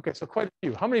 Okay, so quite a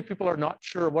few. How many people are not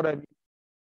sure what I mean?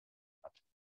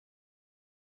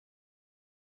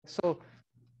 So,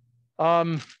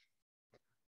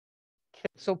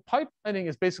 so pipelining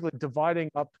is basically dividing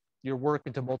up your work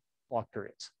into multiple clock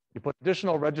periods. You put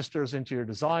additional registers into your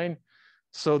design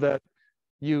so that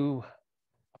you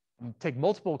take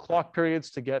multiple clock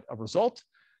periods to get a result,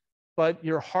 but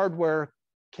your hardware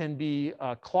can be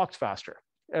clocked faster.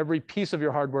 Every piece of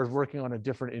your hardware is working on a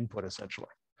different input, essentially.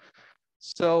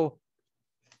 So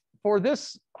for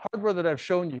this hardware that I've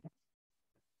shown you,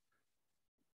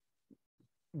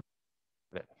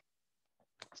 so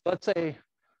let's say,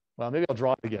 well, maybe I'll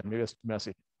draw it again. Maybe it's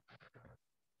messy.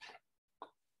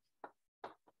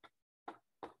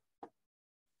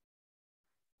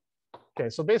 Okay,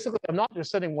 so basically, I'm not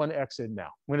just setting one X in now.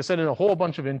 I'm going to set in a whole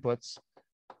bunch of inputs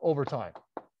over time.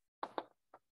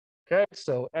 Okay,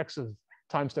 so X of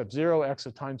time step 0, X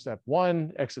of time step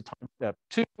 1, X of time step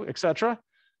 2, etc.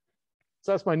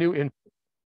 So that's my new input.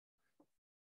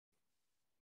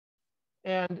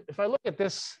 And if I look at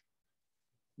this,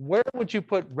 where would you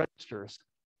put registers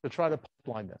to try to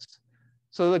pipeline this?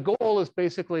 So the goal is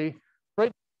basically,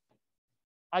 right,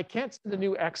 I can't send a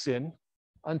new X in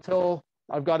until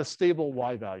I've got a stable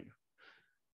Y value.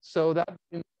 So that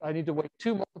means I need to wait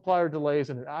 2 multiplier delays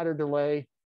and an adder delay,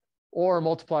 or a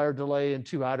multiplier delay and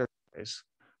 2 adder delays,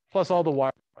 plus all the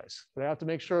wire delays. But I have to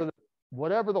make sure that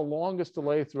whatever the longest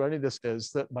delay through any of this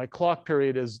is, that my clock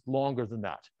period is longer than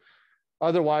that.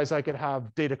 Otherwise, I could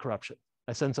have data corruption.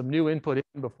 I send some new input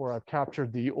in before I've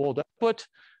captured the old output,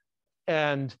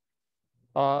 and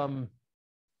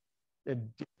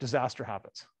disaster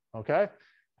happens. Okay,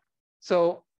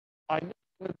 so I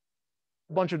put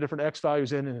a bunch of different X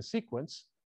values in a sequence.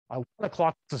 I want to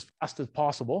clock this as fast as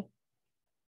possible.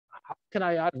 How can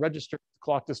I add registers to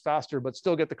clock this faster but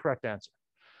still get the correct answer?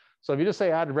 So if you just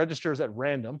say add registers at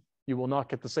random, you will not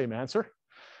get the same answer.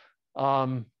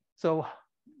 So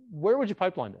where would you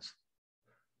pipeline this?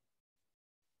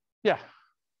 Yeah.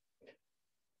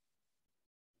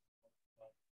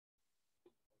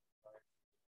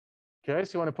 Okay,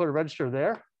 so you want to put a register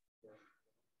there.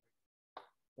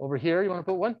 Over here, you want to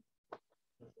put one?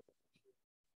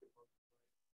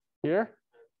 Here?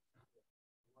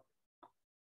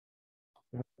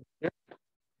 Here?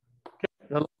 Okay,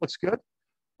 that looks good.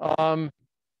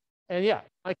 And yeah,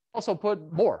 I can also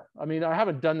put more. I mean, I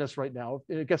haven't done this right now.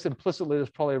 I guess implicitly, there's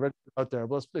probably a register out there,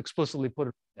 but let's explicitly put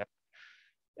it there.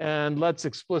 And let's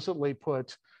explicitly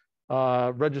put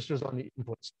registers on the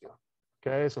inputs too.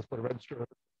 Okay, so let's put a register.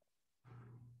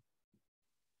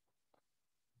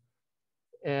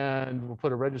 And we'll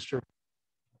put a register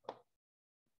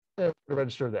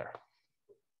there.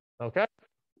 Okay.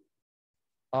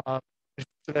 So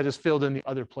I just filled in the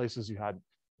other places you had.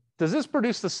 Does this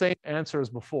produce the same answer as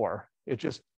before? It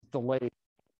just delayed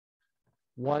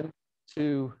 1,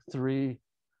 2, 3,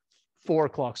 4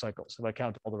 clock cycles if I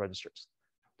count all the registers.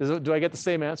 Do I get the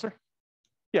same answer?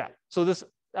 Yeah. So this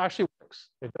actually works.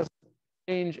 It doesn't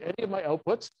change any of my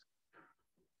outputs.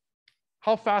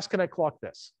 How fast can I clock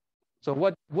this? So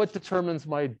what determines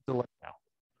my delay now?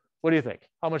 What do you think?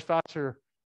 How much faster?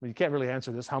 Well, you can't really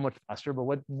answer this, how much faster, but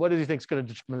what do you think is going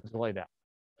to determine the delay now?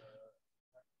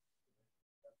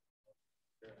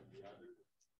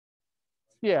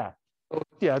 Yeah. So,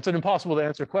 yeah, it's an impossible to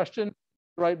answer question,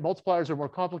 right? Multipliers are more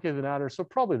complicated than adders, so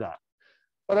probably that.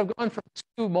 But I've gone from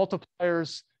 2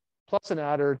 multipliers plus an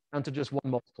adder down to just 1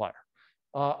 multiplier.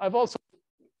 I've also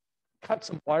cut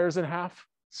some wires in half,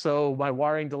 so my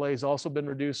wiring delay has also been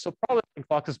reduced. So probably the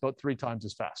clock is about 3 times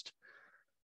as fast.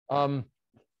 How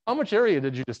much area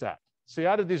did you just add? So you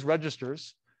added these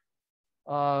registers.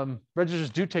 Registers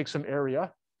do take some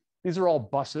area. These are all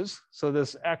buses. So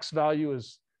this X value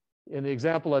is, in the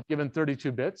example, I've given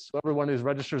 32 bits. So every one of these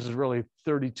registers is really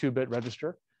 32-bit register.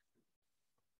 What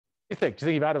do you think? Do you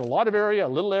think you've added a lot of area, a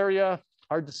little area?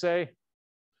 Hard to say.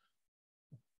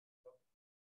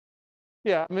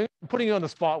 Yeah, I mean, putting you on the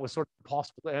spot was sort of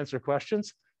impossible to answer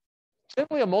questions.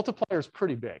 Generally, a multiplier is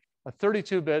pretty big. A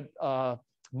 32-bit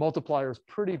multiplier is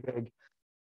pretty big.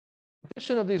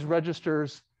 Addition of these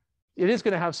registers, it is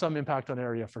going to have some impact on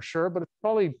area for sure, but it's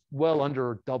probably well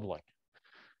under doubling.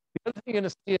 The other thing you're going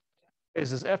to see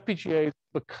is FPGAs,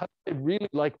 because they really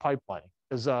like pipelining,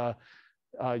 because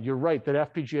you're right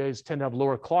that FPGAs tend to have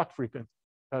lower clock frequency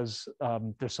because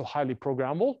they're so highly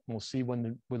programmable. We'll see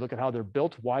when we look at how they're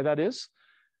built, why that is.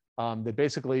 They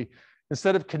basically,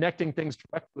 instead of connecting things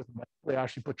directly with metal, they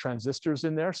actually put transistors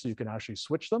in there so you can actually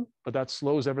switch them, but that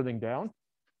slows everything down.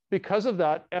 Because of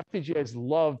that, FPGAs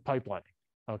love pipelining.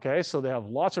 Okay, so they have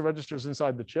lots of registers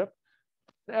inside the chip.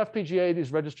 The FPGA,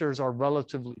 these registers are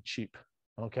relatively cheap.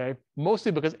 Okay,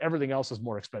 mostly because everything else is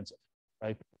more expensive,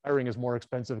 right? Wiring is more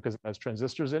expensive because it has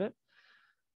transistors in it.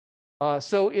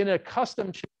 So in a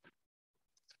custom chip,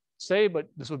 say, but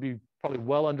this would be probably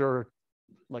well under,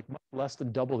 like much less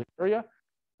than double the area.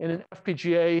 In an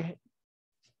FPGA,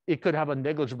 it could have a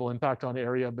negligible impact on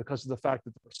area because of the fact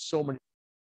that there are so many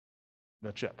in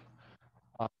the chip,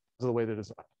 because of the way they're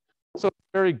designed. So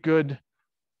very good,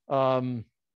 it's a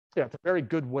very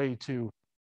good way to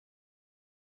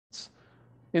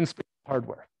in-space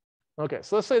hardware. Okay,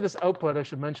 so let's say this output, I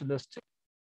should mention this too.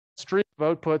 Stream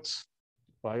of outputs,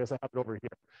 well, I guess I have it over here.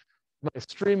 My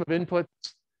stream of inputs,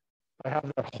 I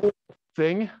have that whole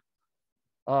thing,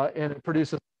 and it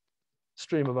produces a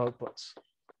stream of outputs.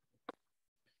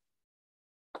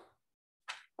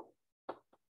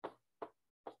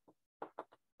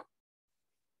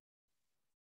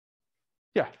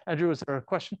 Yeah, Andrew, is there a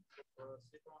question?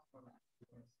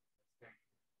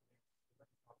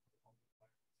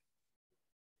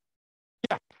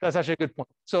 Yeah, that's actually a good point.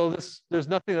 So there's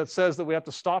nothing that says that we have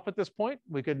to stop at this point.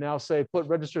 We could now say put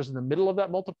registers in the middle of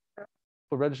that multiplier,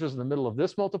 put registers in the middle of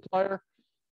this multiplier,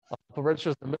 put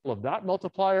registers in the middle of that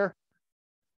multiplier,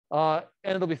 and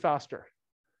it'll be faster.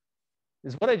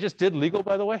 Is what I just did legal,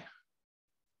 by the way?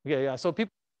 Okay, yeah, so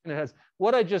people,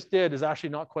 what I just did is actually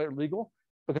not quite legal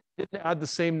because I didn't add the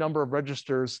same number of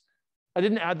registers. I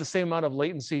didn't add the same amount of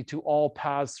latency to all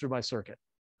paths through my circuit,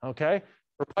 okay?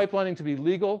 For pipelining to be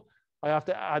legal, I have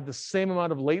to add the same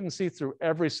amount of latency through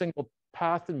every single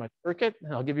path in my circuit.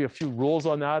 And I'll give you a few rules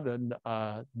on that in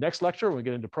next lecture when we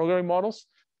get into programming models.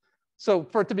 So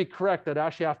for it to be correct, I'd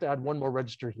actually have to add one more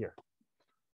register here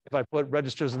if I put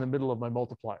registers in the middle of my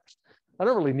multipliers. I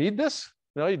don't really need this.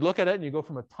 You know, you'd look at it and you go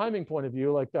from a timing point of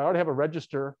view, like I already have a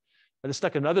register. I just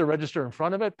stuck another register in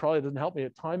front of it. Probably doesn't help me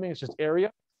at timing. It's just area.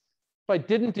 If I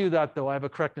didn't do that, though, I have a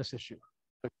correctness issue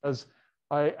because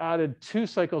I added 2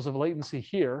 cycles of latency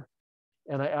here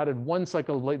and I added 1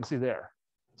 cycle of latency there.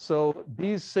 So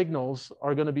these signals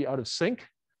are going to be out of sync,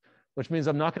 which means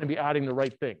I'm not going to be adding the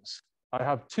right things. I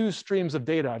have 2 streams of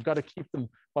data. I've got to keep them.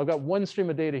 Well, I've got 1 stream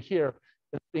of data here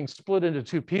that's being split into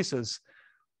 2 pieces.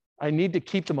 I need to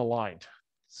keep them aligned.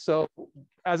 So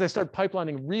as I start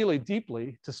pipelining really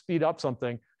deeply to speed up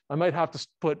something, I might have to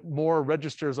put more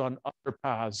registers on other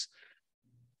paths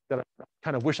that I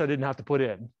kind of wish I didn't have to put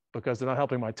in because they're not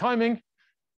helping my timing,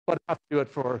 but I have to do it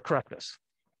for correctness.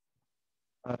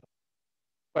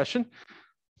 Question?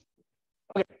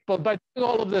 Okay, but by doing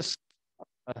all of this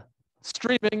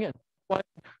streaming and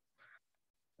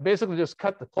basically just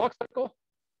cut the clock cycle.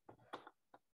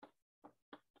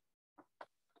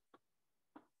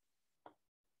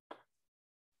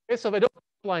 Okay, so if I don't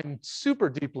pipeline super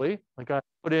deeply, like I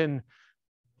put in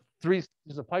 3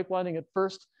 stages of pipelining at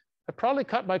first, I probably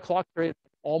cut my clock rate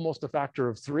almost a factor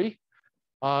of 3.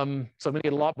 So I'm going to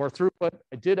get a lot more throughput.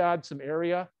 I did add some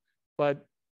area, but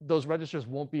those registers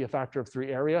won't be a factor of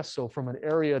 3 area. So from an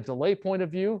area delay point of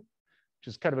view, which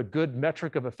is kind of a good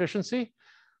metric of efficiency,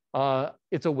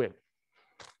 it's a win.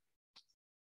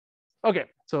 Okay,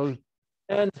 so,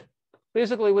 and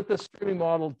basically with this streaming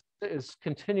model is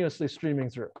continuously streaming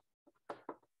through.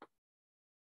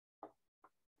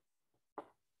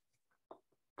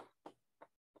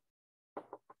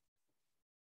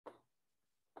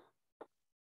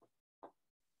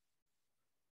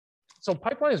 So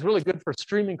pipeline is really good for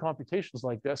streaming computations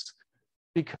like this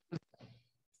because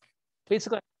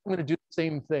basically I'm going to do the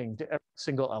same thing to every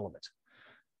single element,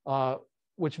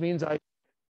 which means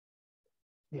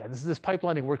this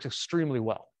pipelining works extremely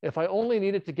well. If I only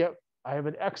needed to get, I have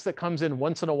an X that comes in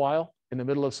once in a while in the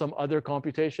middle of some other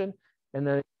computation, and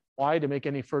then Y to make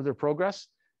any further progress,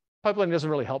 pipelining doesn't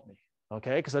really help me,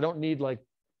 okay? Because I don't need like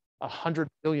 100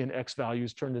 billion X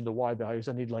values turned into Y values.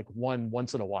 I need like one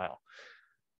once in a while.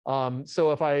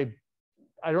 So if I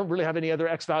don't really have any other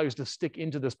X values to stick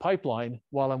into this pipeline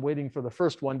while I'm waiting for the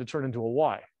first one to turn into a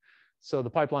Y. So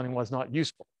the pipelining was not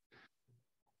useful.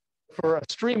 For a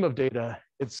stream of data,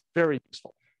 it's very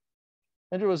useful.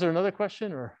 Andrew, was there another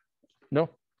question or no?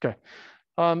 Okay.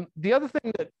 The other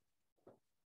thing that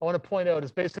I want to point out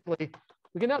is basically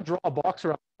we can now draw a box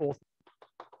around the whole thing.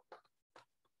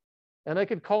 And I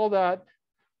could call that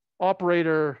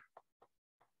operator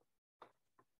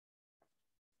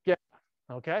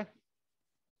Okay.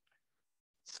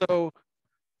 So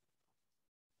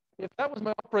if that was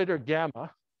my operator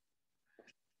gamma,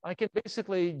 I can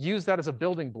basically use that as a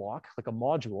building block, like a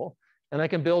module, and I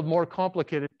can build more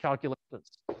complicated calculations.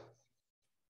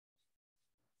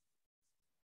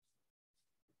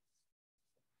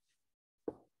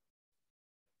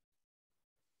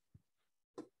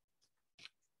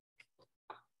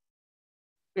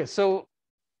 Okay, so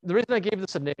the reason I gave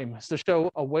this a name is to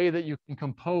show a way that you can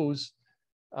compose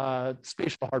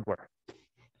spatial hardware.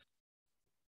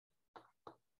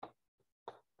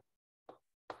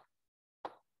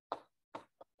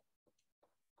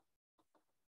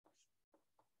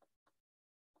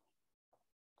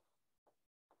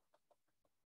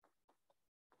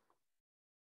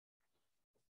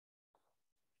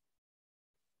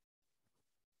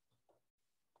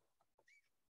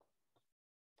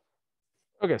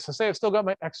 Okay, so say I've still got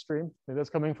my X stream. Maybe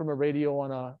that's coming from a radio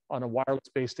on a wireless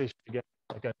base station to get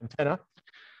like an antenna.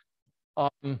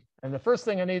 And the first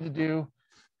thing I need to do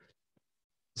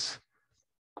is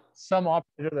some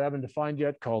operator that I haven't defined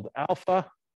yet called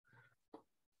alpha,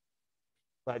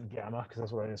 not gamma, because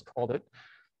that's what I just called it.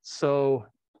 So,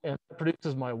 and it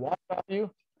produces my Y value,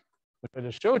 which I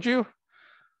just showed you.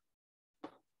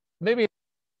 Maybe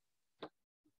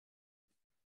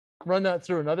run that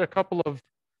through another couple of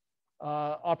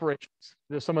operations.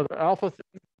 There's some other alpha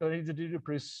things that I need to do to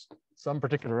produce some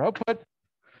particular output.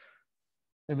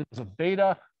 Maybe there's a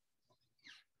beta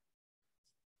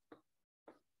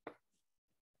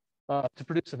to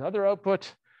produce another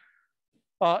output,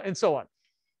 and so on.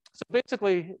 So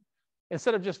basically,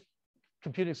 instead of just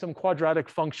computing some quadratic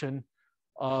function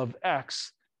of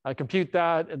x, I compute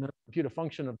that, and then I compute a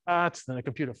function of that, then I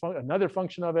compute another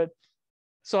function of it.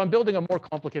 So I'm building a more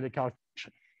complicated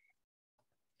calculation.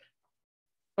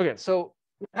 Okay, so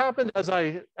what happened as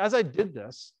I did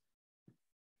this,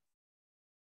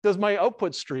 does my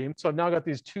output stream, so I've now got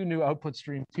these two new output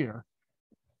streams here,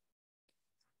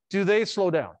 do they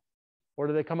slow down? Or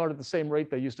do they come out at the same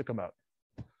rate they used to come out?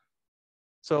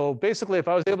 So basically, if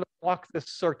I was able to block this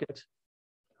circuit,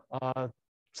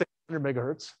 say 100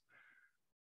 megahertz,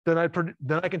 then I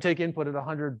can take input at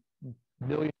 100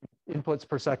 million inputs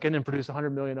per second and produce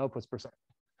 100 million outputs per second.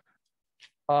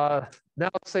 Now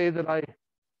let's say that I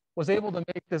was able to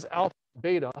make this alpha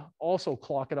beta also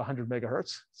clock at 100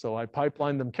 megahertz. So I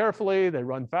pipeline them carefully, they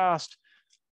run fast.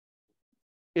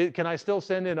 Can I still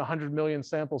send in 100 million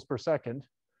samples per second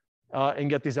and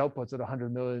get these outputs at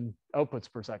 100 million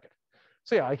outputs per second?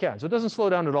 So yeah, I can. So it doesn't slow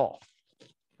down at all.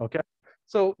 Okay.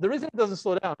 So the reason it doesn't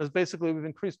slow down is basically we've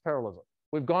increased parallelism.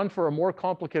 We've gone for a more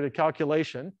complicated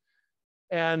calculation,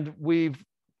 and we've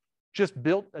just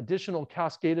built additional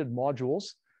cascaded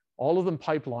modules, all of them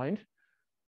pipelined.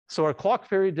 So our clock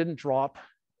period didn't drop,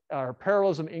 our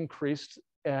parallelism increased,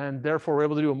 and therefore we're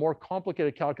able to do a more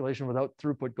complicated calculation without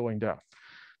throughput going down.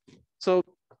 So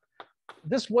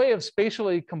this way of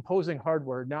spatially composing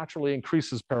hardware naturally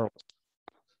increases parallelism.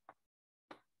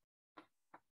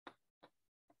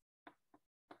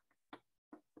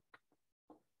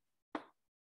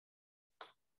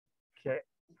 Okay.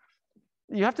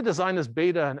 You have to design this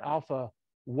beta and alpha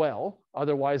well,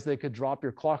 otherwise they could drop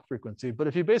your clock frequency. But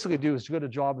if you basically do as good a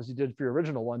job as you did for your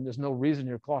original one, there's no reason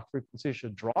your clock frequency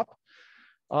should drop.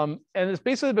 And it's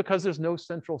basically because there's no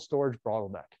central storage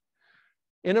bottleneck.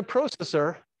 In a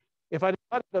processor, if I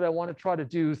decided that I want to try to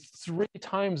do 3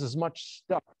 times as much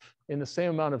stuff in the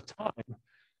same amount of time,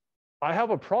 I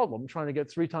have a problem trying to get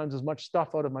 3 times as much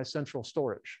stuff out of my central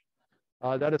storage.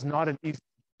 That is not an easy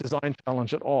design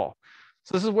challenge at all.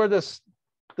 So this is where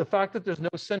the fact that there's no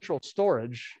central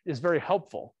storage is very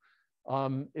helpful.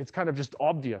 It's kind of just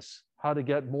obvious how to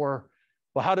get more,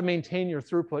 well, how to maintain your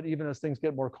throughput even as things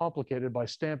get more complicated by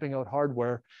stamping out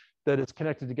hardware that is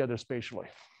connected together spatially.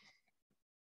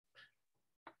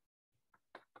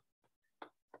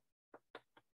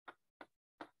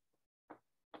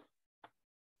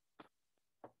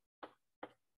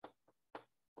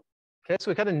 Okay,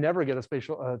 so we kind of never get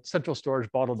a central storage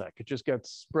bottleneck. It just gets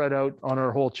spread out on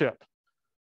our whole chip.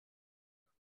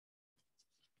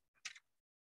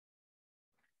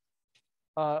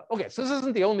 Okay, so this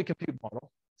isn't the only compute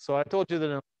model. So I told you that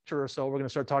in a lecture or so, we're going to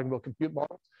start talking about compute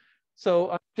models.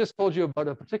 So I just told you about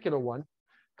a particular one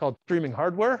called streaming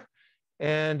hardware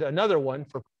and another one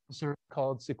for processor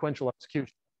called sequential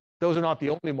execution. Those are not the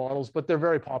only models, but they're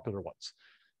very popular ones.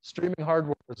 Streaming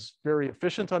hardware is very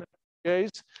efficient on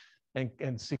FPGAs,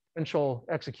 and sequential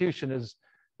execution is,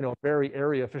 a very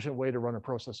area efficient way to run a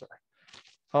processor.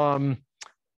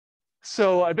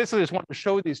 So I basically just wanted to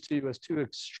show these to you as 2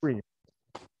 extremes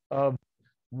of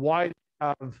why they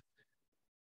have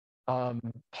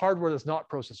hardware that's not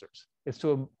processors. is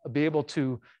to be able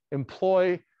to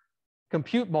employ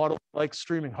compute models like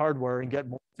streaming hardware and get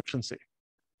more efficiency.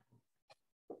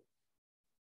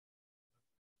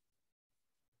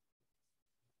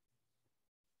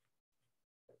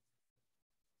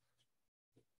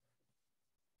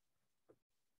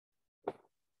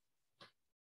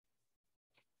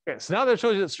 Okay, so now that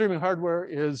shows you that streaming hardware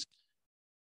is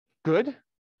good,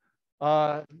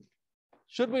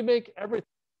 should we make everything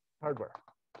hardware?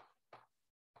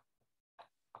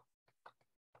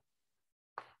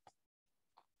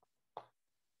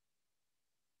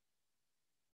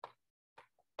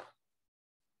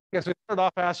 Yes, we started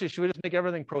off asking, should we just make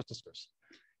everything processors?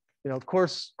 You know,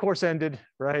 course ended,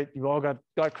 right? You all got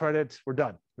credit, we're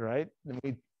done, right? And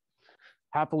we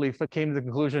happily came to the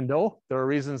conclusion, no, there are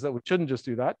reasons that we shouldn't just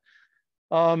do that.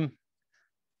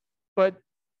 But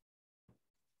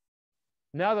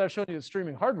now that I've shown you that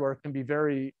streaming hardware can be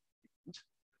very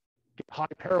high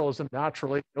parallelism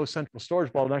naturally, no central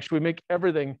storage bottleneck, should we make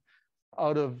everything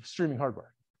out of streaming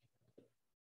hardware?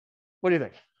 What do you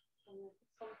think?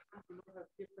 Sometimes you might have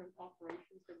different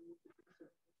operations that you need to do so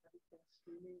everything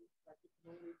streaming, like you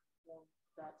can only perform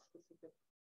that specific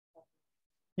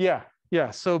operation.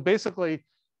 Yeah. So basically,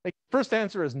 like, first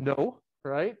answer is no,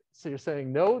 right? So you're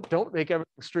saying no, don't make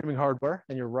everything streaming hardware,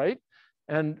 and you're right.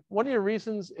 And one of your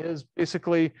reasons is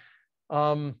basically,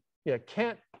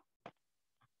 can't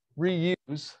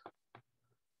reuse,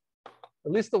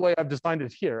 at least the way I've designed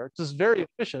it here. It's just very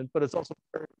efficient, but it's also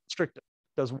very restrictive.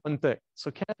 It does one thing. So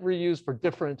can't reuse for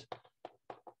different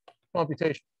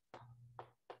computation.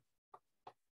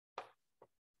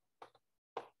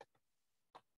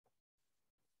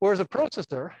 Whereas a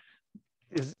processor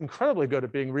is incredibly good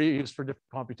at being reused for different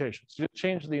computations. You just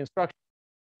change the instructions.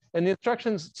 And the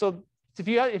instructions, so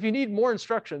if you need more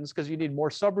instructions because you need more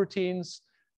subroutines,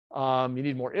 you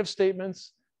need more if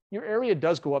statements, your area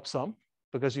does go up some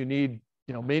because you need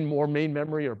more main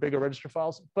memory or bigger register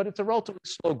files, but it's a relatively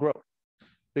slow growth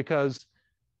because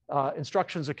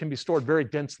instructions that can be stored very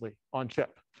densely on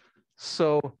chip.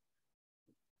 So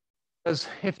as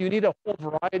if you need a whole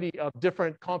variety of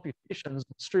different computations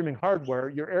streaming hardware,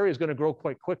 your area is going to grow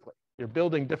quite quickly. You're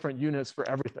building different units for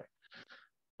everything.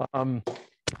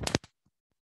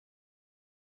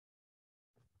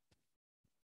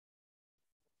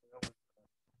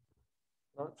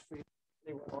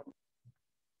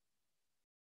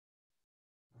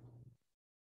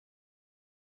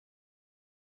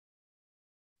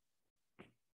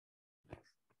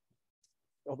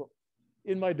 Although,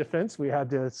 in my defense, we had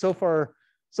to, so far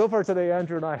today,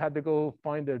 Andrew and I had to go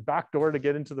find a back door to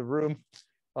get into the room,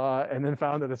 and then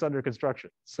found that it's under construction.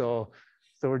 So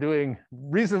we're doing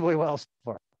reasonably well so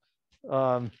far.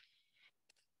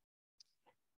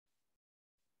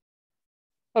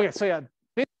 Okay, so yeah,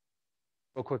 real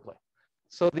quickly.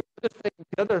 So the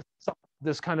other side of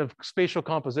this kind of spatial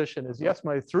composition is, yes,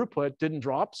 my throughput didn't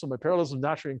drop, so my parallelism is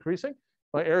naturally increasing.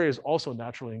 My area is also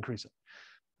naturally increasing.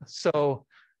 So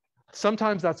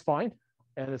sometimes that's fine,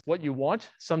 and it's what you want.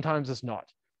 Sometimes it's not.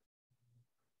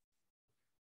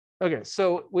 Okay,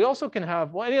 so we also can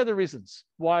have, well, any other reasons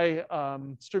why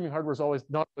streaming hardware is always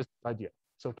not always an idea.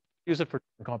 So use it for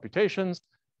computations.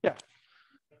 Yeah.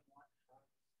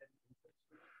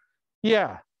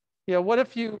 What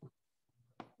if you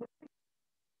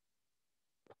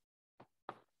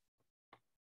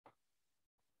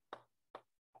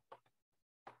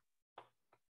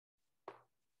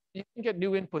can get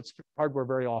new inputs from hardware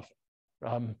very often.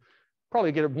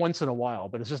 Probably get it once in a while,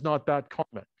 but it's just not that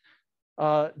common.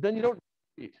 Then you don't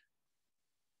need speed.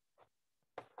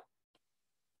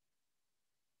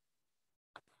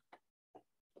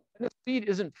 And the speed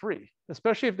isn't free,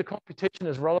 especially if the computation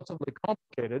is relatively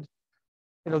complicated.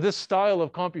 This style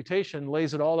of computation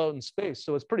lays it all out in space,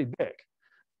 so it's pretty big.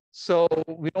 So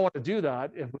we don't want to do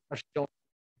that if we actually don't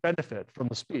benefit from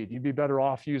the speed. You'd be better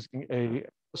off using a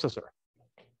processor.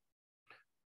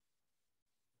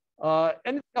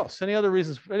 Anything else? Any other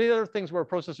reasons? Any other things where a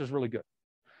processor is really good?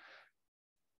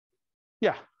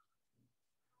 Yeah.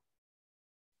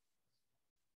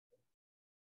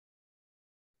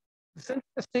 It's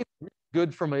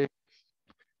good from a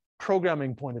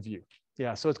programming point of view.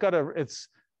 Yeah, so so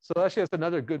actually that's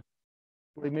another good,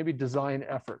 maybe design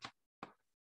effort.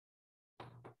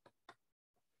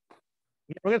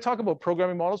 We're going to talk about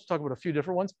programming models. We'll talk about a few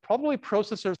different ones. Probably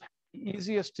processors have the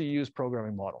easiest to use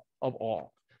programming model of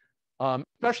all,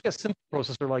 especially a simple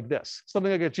processor like this.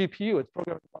 Something like a GPU, it's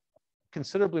programming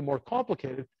considerably more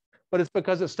complicated, but it's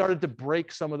because it started to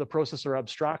break some of the processor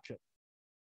abstraction.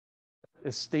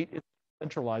 The state isn't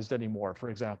centralized anymore, for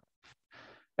example.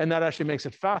 And that actually makes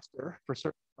it faster for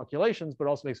certain calculations, but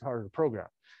also makes it harder to program.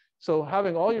 So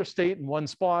having all your state in one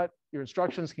spot, your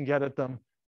instructions can get at them.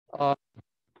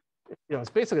 It's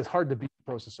basically, it's hard to beat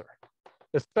the processor,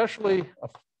 especially a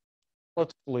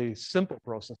relatively simple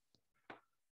processor.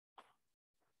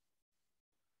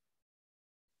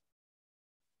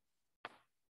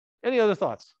 Any other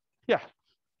thoughts? Yeah.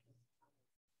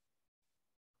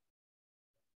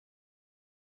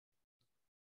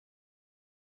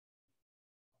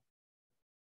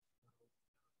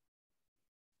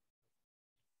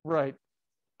 Right.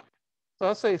 So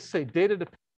I'll say data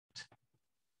dependent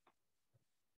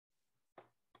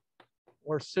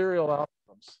or serial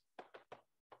algorithms.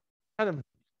 Kind of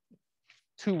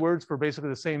two words for basically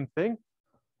the same thing.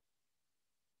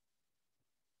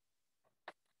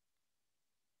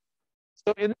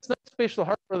 So in this next spatial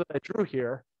hardware that I drew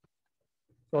here,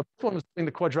 so this one was doing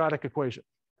the quadratic equation,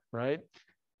 right?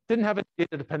 Didn't have any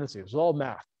data dependency. It was all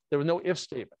math. There was no if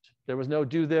statement. There was no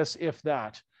do this, if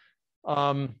that.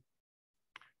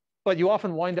 But you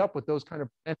often wind up with those kind of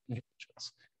branch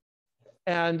injections.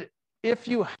 And if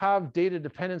you have data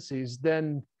dependencies,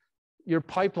 then your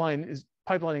pipelining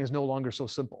is no longer so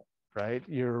simple, right?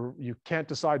 You can't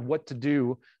decide what to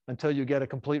do until you get a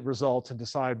complete result and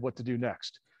decide what to do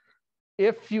next.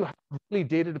 If you have really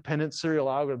data dependent serial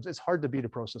algorithms, it's hard to beat a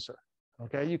processor.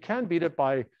 Okay, you can beat it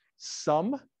by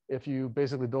some if you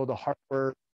basically build a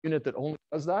hardware unit that only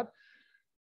does that,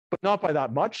 but not by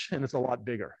that much, and it's a lot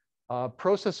bigger.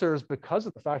 Processors, because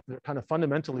of the fact that they're kind of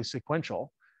fundamentally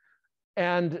sequential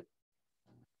and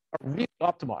are really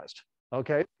optimized.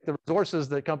 Okay, the resources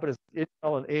that companies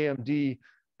Intel and AMD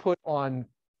put on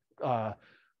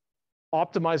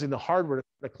optimizing the hardware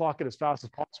to clock it as fast as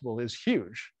possible is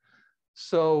huge.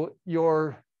 So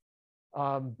you're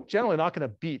generally not going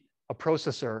to beat a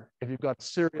processor if you've got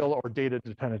serial or data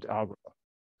dependent algorithm.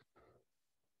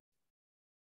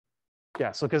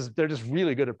 Yeah, so because they're just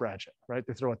really good at branching, right?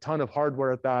 They throw a ton of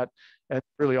hardware at that and it's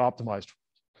really optimized.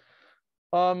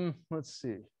 Let's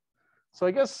see. So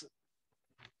I guess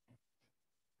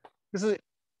this is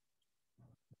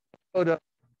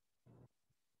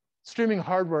streaming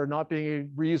hardware not being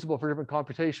reusable for different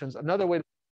computations. Another way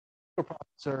to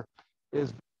processor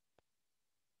is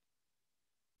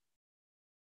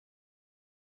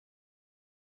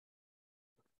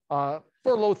for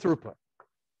low throughput.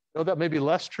 You know, that may be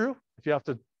less true if you have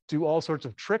to do all sorts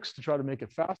of tricks to try to make it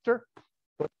faster,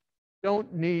 but you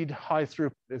don't need high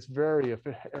throughput. It's very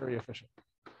efficient.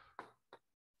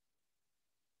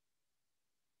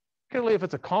 Particularly if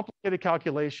it's a complicated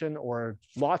calculation or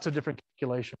lots of different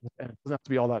calculations, and it doesn't have to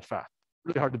be all that fast.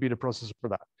 Really hard to beat a processor for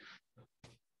that.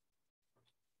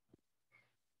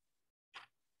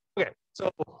 Okay, so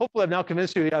hopefully I've now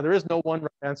convinced you, yeah, there is no one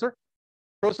right answer.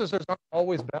 Processors aren't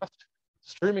always best.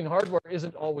 Streaming hardware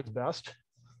isn't always best.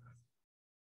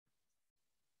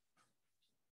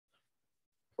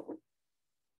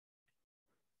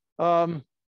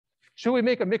 Should we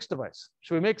make a mixed device?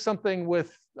 Should we make something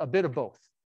with a bit of both?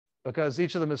 Because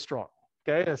each of them is strong.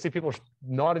 Okay, I see people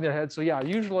nodding their heads. So yeah,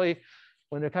 usually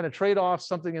when they're kind of trade-offs,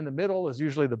 something in the middle is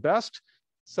usually the best.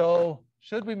 So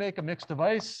should we make a mixed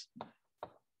device?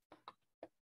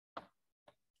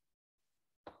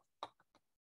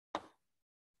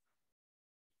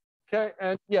 Okay,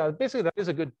 and yeah, basically that is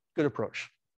a good approach.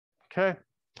 Okay.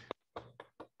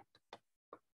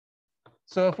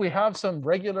 So if we have some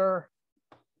regular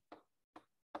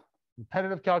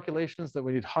repetitive calculations that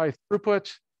we need high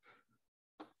throughput,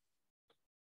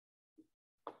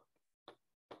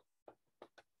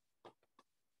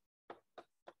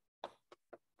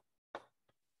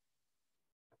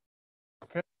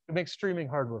 okay, we make streaming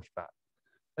hardware for that.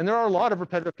 And there are a lot of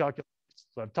repetitive calculations.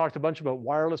 So I've talked a bunch about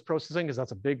wireless processing because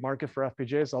that's a big market for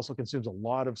FPGAs. It also consumes a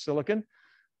lot of silicon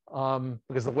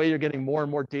because the way you're getting more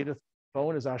and more data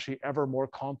phone is actually ever more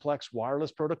complex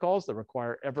wireless protocols that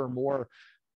require ever more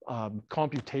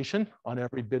computation on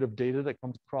every bit of data that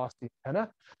comes across the antenna.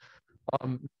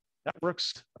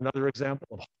 Networks, another example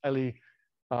of highly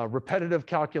repetitive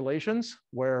calculations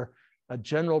where a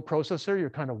general processor, you're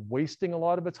kind of wasting a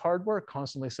lot of its hardware,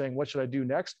 constantly saying, what should I do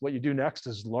next? What you do next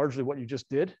is largely what you just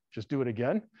did, just do it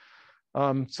again.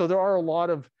 So there are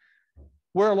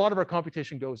where a lot of our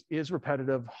computation goes is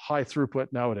repetitive, high throughput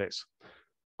nowadays.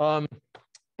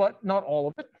 But not all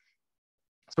of it.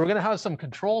 So we're going to have some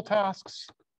control tasks,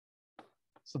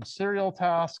 some serial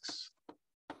tasks,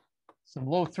 some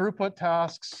low throughput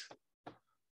tasks.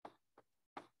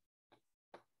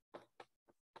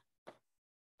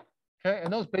 Okay,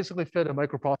 and those basically fit a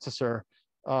microprocessor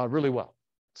really well.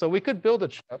 So we could build a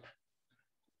chip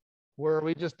where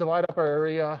we just divide up our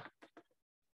area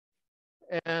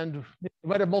and we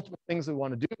might have multiple things we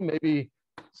want to do, maybe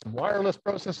some wireless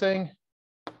processing,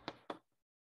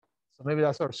 So maybe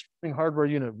that's our streaming hardware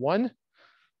unit 1.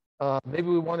 Maybe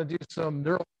we want to do some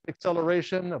neural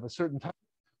acceleration of a certain type.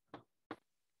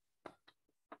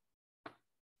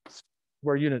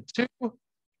 Hardware unit 2.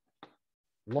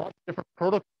 Lots of different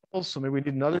protocols, so maybe we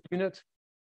need another unit.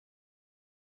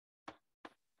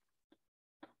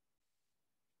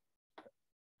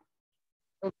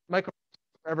 Micro,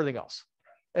 everything else.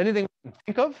 Anything we can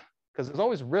think of, because there's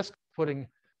always risk putting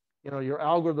your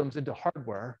algorithms into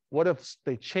hardware. What if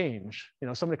they change?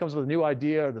 Somebody comes with a new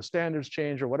idea, or the standards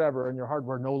change, or whatever, and your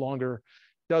hardware no longer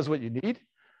does what you need.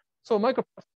 So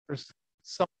microprocessors,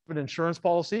 some of an insurance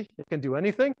policy. It can do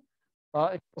anything.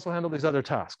 It can also handle these other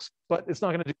tasks, but it's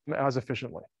not going to do them as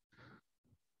efficiently.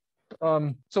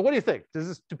 So what do you think?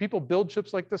 Do people build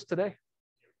chips like this today?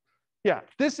 Yeah,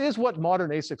 this is what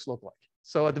modern ASICs look like.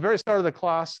 So at the very start of the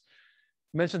class,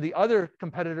 I mentioned the other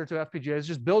competitor to FPGA is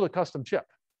just build a custom chip,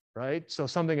 right? So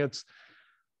something that's,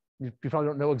 you probably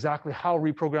don't know exactly how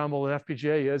reprogrammable an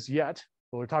FPGA is yet,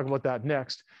 but we'll talk about that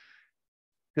next.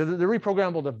 They're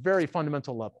reprogrammable at a very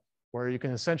fundamental level, where you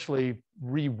can essentially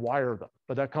rewire them,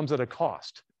 but that comes at a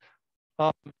cost.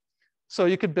 So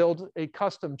you could build a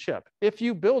custom chip. If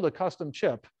you build a custom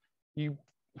chip, you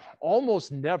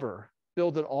almost never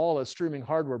build it all as streaming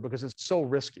hardware because it's so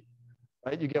risky,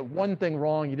 right? You get one thing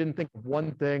wrong, you didn't think of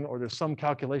one thing, or there's some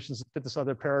calculations that fit this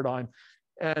other paradigm,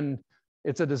 and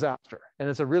it's a disaster, and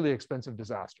it's a really expensive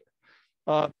disaster.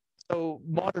 So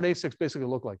modern ASICs basically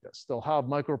look like this. They'll have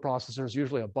microprocessors,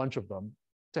 usually a bunch of them,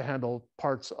 to handle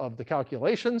parts of the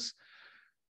calculations,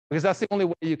 because that's the only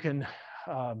way you can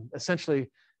essentially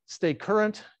stay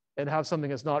current and have something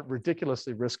that's not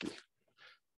ridiculously risky.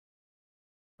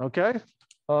 Okay,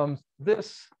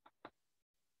 this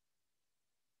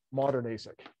modern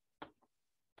ASIC.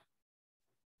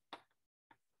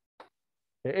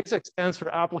 Okay, ASIC stands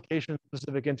for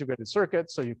application-specific integrated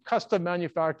circuit. So you custom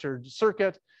manufactured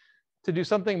circuit to do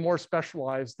something more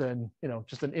specialized than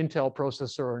just an Intel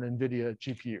processor or an NVIDIA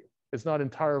GPU. It's not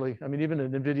entirely, I mean, even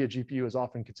an NVIDIA GPU is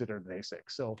often considered an ASIC.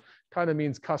 So kind of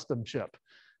means custom chip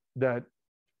that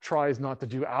tries not to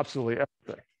do absolutely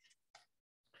everything.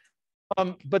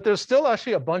 But there's still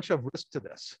actually a bunch of risk to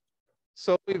this.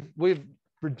 So we've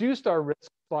reduced our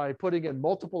risk by putting in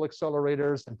multiple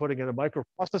accelerators and putting in a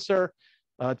microprocessor,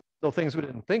 the things we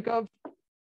didn't think of.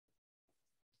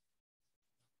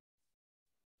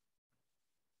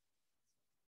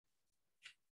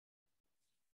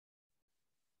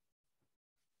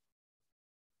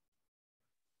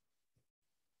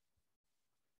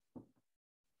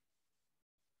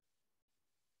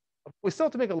 We still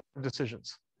have to make a lot of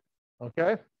decisions.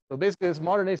 Okay, so basically it's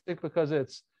modern ASIC because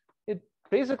it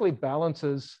basically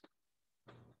balances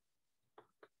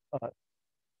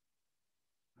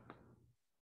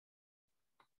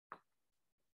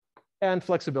and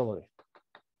flexibility.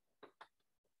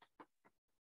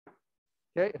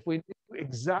 Okay, if we knew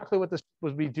exactly what this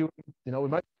would be doing, we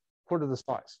might quarter the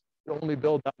size. We only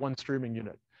build that one streaming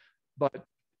unit, but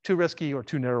too risky or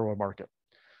too narrow a market.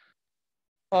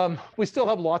 We still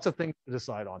have lots of things to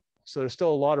decide on. So there's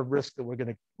still a lot of risk that we're going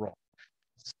to get wrong.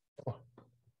 So,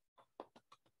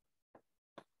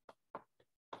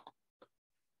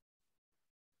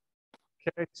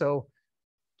 okay, so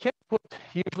can't put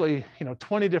usually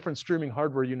 20 different streaming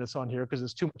hardware units on here because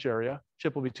it's too much area.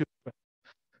 Chip will be too big.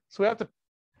 So we have to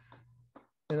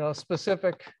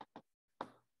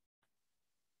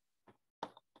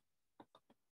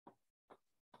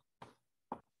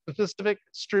specific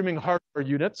streaming hardware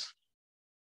units.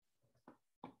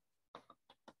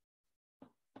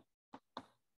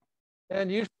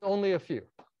 And usually only a few.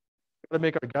 We're going to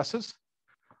make our guesses.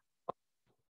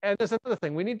 And there's another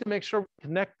thing. We need to make sure we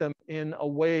connect them in a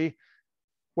way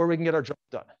where we can get our job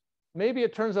done. Maybe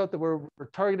it turns out that we're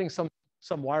targeting some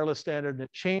wireless standard and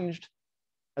it changed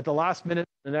at the last minute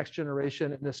in the next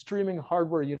generation, and the streaming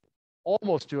hardware unit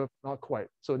almost do it, but not quite.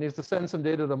 So it needs to send some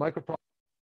data to the microprocessor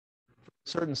for a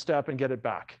certain step and get it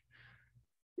back.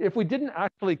 If we didn't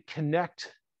actually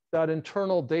connect that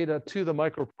internal data to the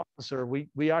microprocessor,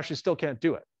 we actually still can't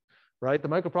do it, right? The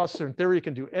microprocessor in theory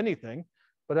can do anything,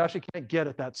 but actually can't get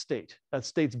at that state. That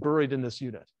state's buried in this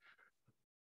unit.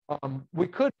 We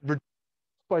could reduce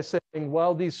by saying,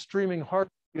 well, these streaming hardware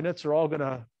units are all going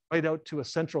to write out to a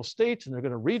central state, and they're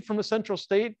going to read from a central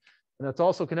state, and that's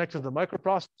also connected to the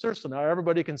microprocessor. So now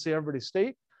everybody can see everybody's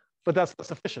state, but that's not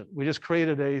sufficient. We just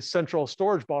created a central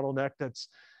storage bottleneck that's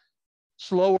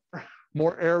slower,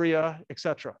 more area,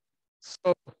 etc.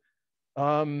 So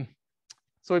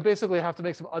we basically have to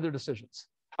make some other decisions.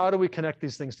 How do we connect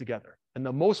these things together? And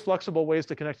the most flexible ways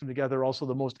to connect them together are also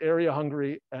the most area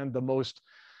hungry and the most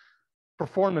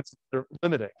performance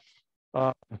limiting.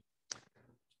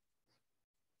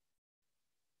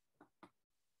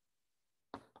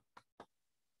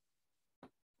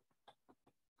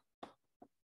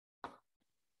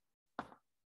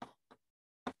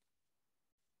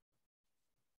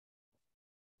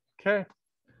 Okay.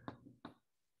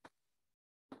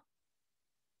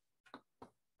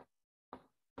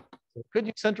 So could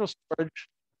use central storage.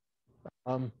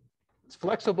 It's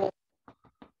flexible,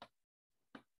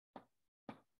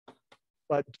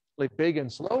 but like big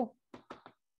and slow.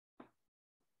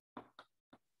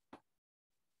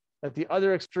 At the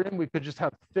other extreme, we could just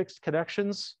have fixed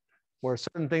connections where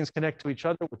certain things connect to each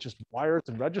other with just wires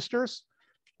and registers.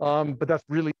 But that's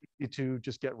really easy to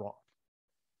just get wrong.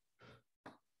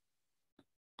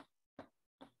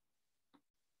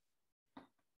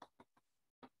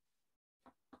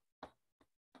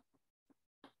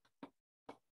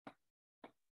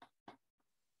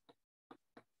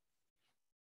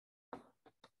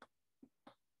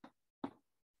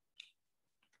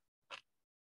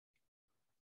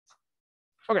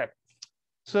 Okay,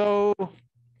 so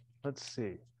let's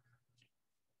see.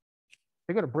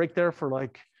 I'm going to break there for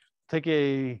like, take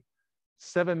a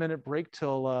 7-minute break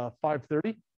till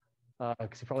 5:30,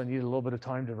 because you probably need a little bit of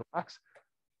time to relax.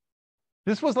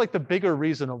 This was like the bigger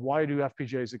reason of why do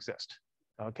FPGAs exist,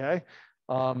 okay?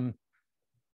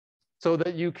 So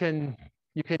that you can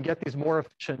get these more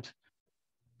efficient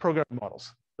programming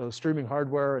models. So streaming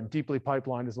hardware and deeply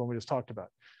pipelined is the one we just talked about.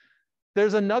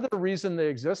 There's another reason they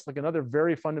exist, like another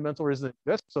very fundamental reason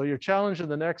they exist. So your challenge in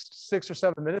the next 6 or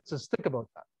 7 minutes is think about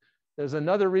that. There's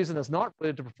another reason that's not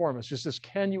related to performance, just this,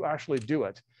 can you actually do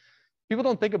it? People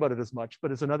don't think about it as much, but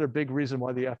it's another big reason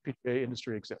why the FPGA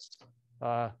industry exists.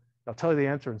 I'll tell you the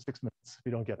answer in 6 minutes if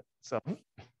you don't get it. So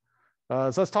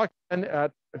let's talk again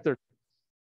at 5:30.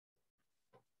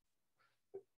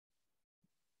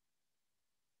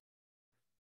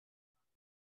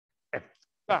 Okay,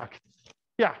 back.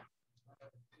 Yeah.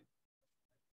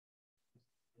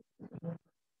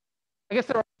 I guess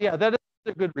there are, yeah, that is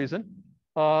a good reason,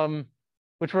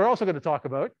 which we're also going to talk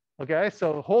about. Okay,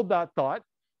 so hold that thought,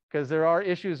 because there are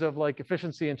issues of like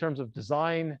efficiency in terms of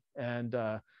design and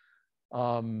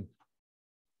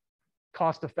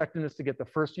cost effectiveness to get the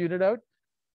first unit out,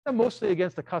 and mostly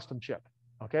against the custom chip.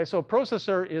 Okay, so a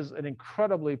processor is an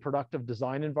incredibly productive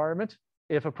design environment.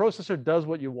 If a processor does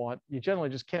what you want, you generally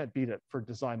just can't beat it for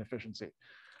design efficiency.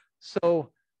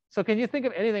 So can you think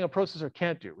of anything a processor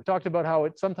can't do? We talked about how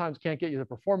it sometimes can't get you the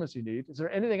performance you need. Is there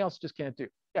anything else it just can't do?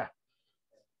 Yeah.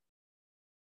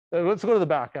 Let's go to the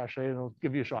back, actually, and I'll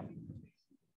give you a shot.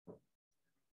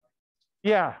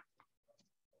 Yeah.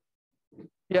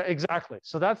 Yeah, exactly.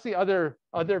 So that's the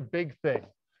other big thing.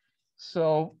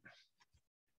 So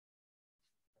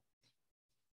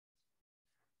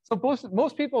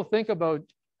most people think about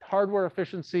hardware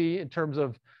efficiency in terms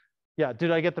of, yeah,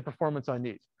 did I get the performance I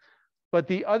need? But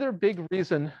the other big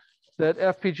reason that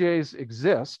FPGAs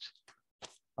exist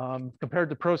compared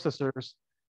to processors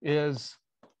is,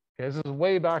 okay, this is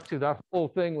way back to that whole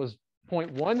thing was point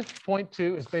 1. Point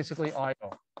 2 is basically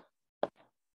I/O.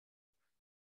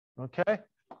 Okay,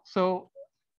 so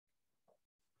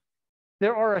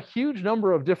there are a huge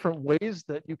number of different ways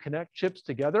that you connect chips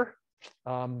together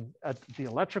at the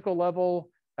electrical level,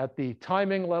 at the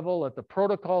timing level, at the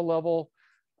protocol level.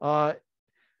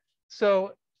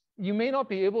 So you may not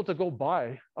be able to go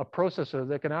buy a processor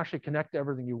that can actually connect to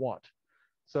everything you want.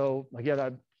 So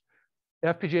again, the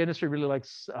FPGA industry really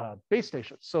likes base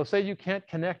stations. So say you can't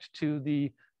connect to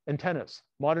the antennas.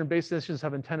 Modern base stations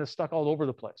have antennas stuck all over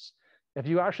the place. If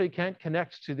you actually can't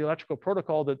connect to the electrical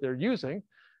protocol that they're using,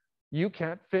 you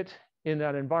can't fit in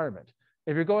that environment.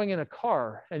 If you're going in a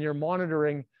car and you're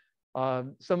monitoring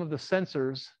some of the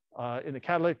sensors in the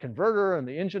catalytic converter and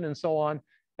the engine and so on,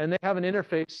 and they have an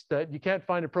interface that you can't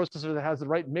find a processor that has the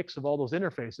right mix of all those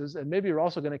interfaces, and maybe you're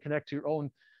also going to connect to your own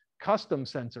custom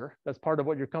sensor, that's part of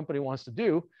what your company wants to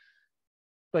do,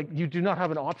 like you do not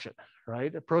have an option,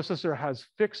 right? A processor has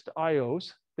fixed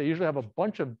IOs. They usually have a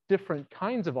bunch of different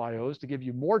kinds of IOs to give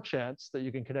you more chance that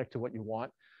you can connect to what you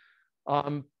want.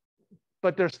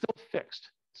 But they're still fixed.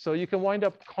 So you can wind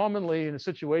up commonly in a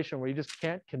situation where you just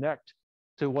can't connect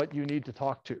to what you need to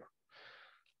talk to.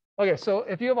 Okay, so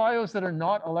if you have IOs that are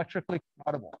not electrically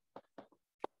compatible,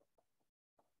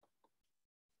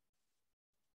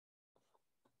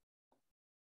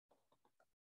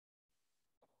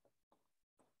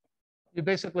 you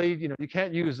basically, you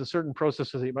can't use a certain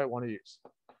processor that you might want to use.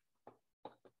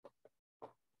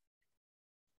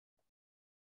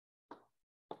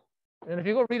 And if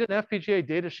you go read an FPGA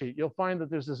datasheet, you'll find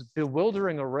that there's this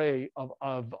bewildering array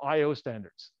of IO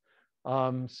standards.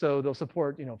 So they'll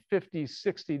support 50,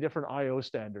 60 different IO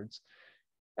standards.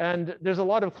 And there's a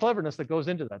lot of cleverness that goes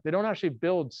into that. They don't actually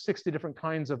build 60 different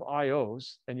kinds of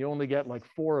IOs, and you only get like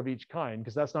 4 of each kind,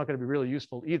 because that's not going to be really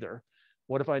useful either.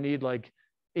 What if I need like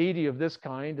 80 of this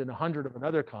kind and 100 of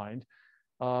another kind?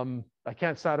 I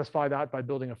can't satisfy that by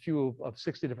building a few of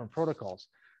 60 different protocols.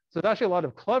 So there's actually a lot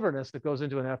of cleverness that goes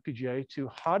into an FPGA to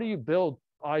how do you build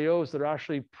IOs that are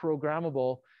actually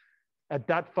programmable at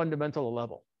that fundamental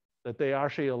level, that they are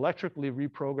actually electrically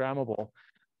reprogrammable,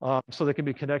 so they can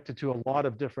be connected to a lot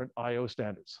of different IO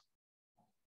standards.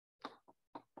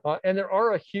 And there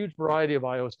are a huge variety of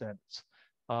IO standards.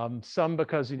 Some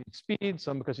because you need speed,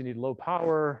 some because you need low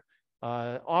power.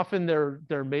 Often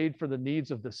they're made for the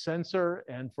needs of the sensor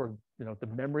and for the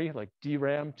memory, like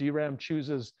DRAM. DRAM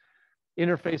chooses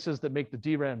interfaces that make the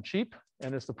DRAM cheap,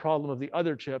 and it's the problem of the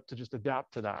other chip to just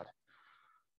adapt to that.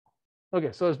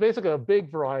 Okay, so there's basically a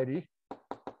big variety.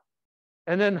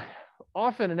 And then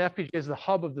often an FPGA is the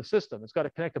hub of the system. It's got to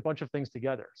connect a bunch of things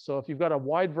together. So if you've got a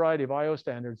wide variety of IO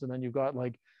standards, and then you've got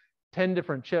like 10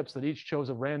 different chips that each chose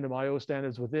a random IO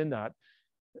standards within that,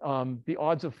 the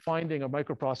odds of finding a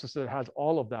microprocessor that has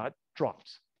all of that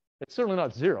drops. It's certainly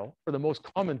not zero. For the most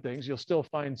common things, you'll still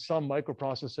find some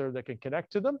microprocessor that can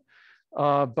connect to them.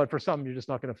 But for some, you're just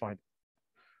not going to find it.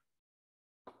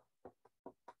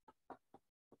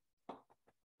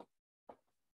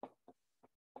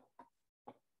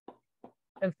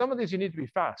 And some of these you need to be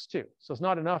fast too. So it's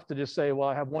not enough to just say, well,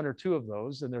 I have one or two of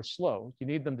those and they're slow. You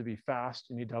need them to be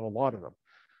fast. You need to have a lot of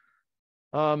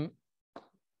them.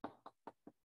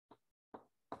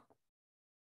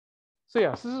 So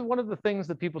yes, this is one of the things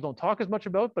that people don't talk as much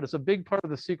about, but it's a big part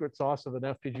of the secret sauce of an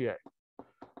FPGA.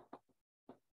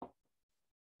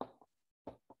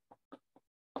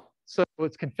 So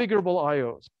it's configurable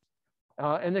IOs,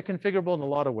 and they're configurable in a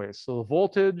lot of ways. So the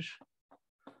voltage,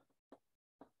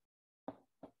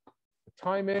 the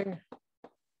timing,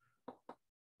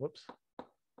 whoops,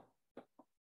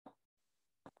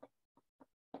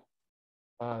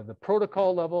 the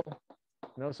protocol level,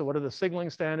 so what are the signaling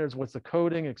standards, what's the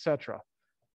coding, etc.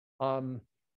 And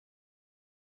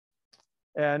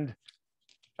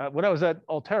when I was at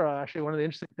Altera, actually, one of the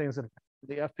interesting things that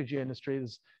the FPGA industry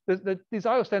is that these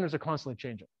IO standards are constantly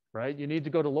changing, right? You need to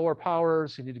go to lower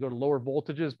powers, you need to go to lower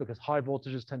voltages because high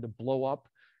voltages tend to blow up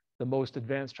the most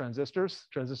advanced transistors.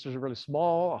 Transistors are really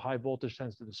small, a high voltage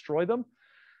tends to destroy them.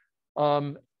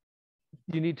 You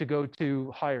need to go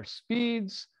to higher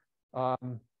speeds.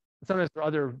 Sometimes there are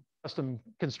other custom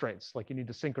constraints, like you need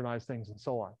to synchronize things and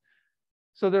so on.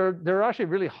 So there are actually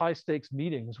really high stakes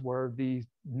meetings where the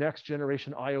next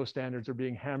generation IO standards are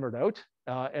being hammered out.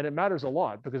 And it matters a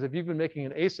lot because if you've been making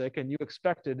an ASIC and you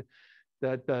expected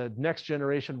that the next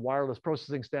generation wireless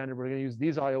processing standard, we're going to use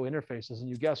these IO interfaces, and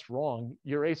you guessed wrong,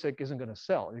 your ASIC isn't going to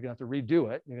sell. You're going to have to redo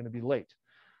it. You're going to be late.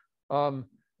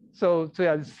 So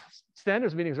yeah, these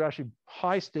standards meetings are actually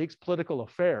high stakes political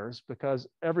affairs because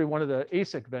every one of the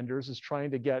ASIC vendors is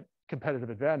trying to get competitive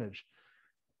advantage.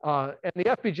 And the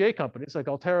FPGA companies like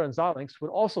Altera and Xilinx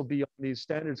would also be on these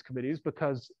standards committees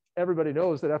because everybody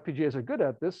knows that FPGAs are good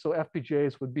at this. So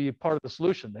FPGAs would be part of the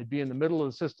solution. They'd be in the middle of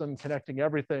the system connecting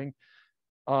everything.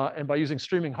 And by using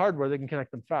streaming hardware, they can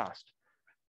connect them fast.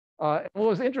 And what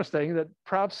was interesting that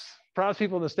perhaps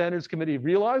people in the standards committee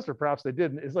realized, or perhaps they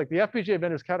didn't, is like the FPGA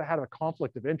vendors kind of had a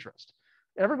conflict of interest.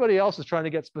 Everybody else is trying to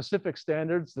get specific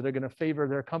standards that are going to favor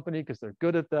their company because they're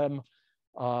good at them.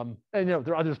 And there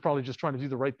are others probably just trying to do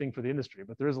the right thing for the industry,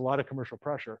 but there is a lot of commercial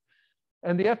pressure.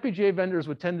 And the FPGA vendors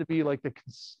would tend to be like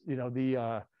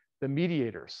the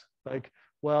mediators. Like,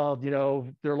 well,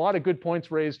 there are a lot of good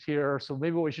points raised here, so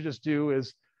maybe what we should just do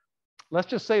is let's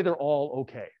just say they're all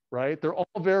okay, right? They're all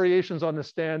variations on the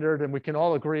standard, and we can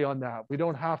all agree on that. We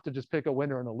don't have to just pick a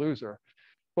winner and a loser.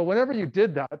 But whenever you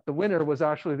did that, the winner was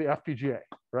actually the FPGA,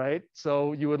 right?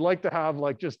 So you would like to have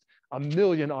like just a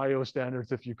million IO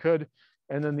standards if you could.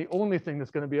 And then the only thing that's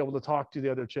going to be able to talk to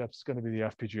the other chips is going to be the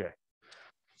FPGA.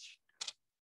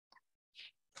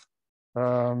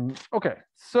 Okay,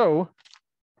 so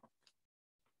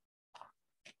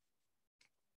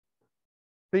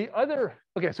so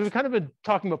we've kind of been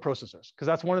talking about processors because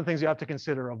that's one of the things you have to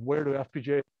consider of where do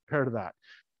FPGA compare to that.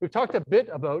 We've talked a bit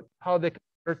about how they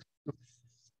compare to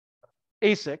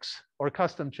ASICs or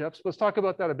custom chips. Let's talk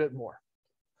about that a bit more.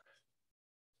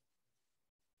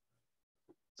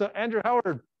 So Andrew, how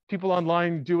are people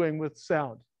online doing with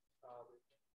sound?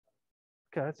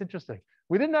 Okay, that's interesting.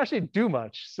 We didn't actually do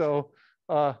much. So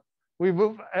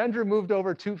Andrew moved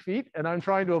over 2 feet and I'm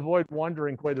trying to avoid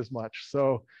wandering quite as much.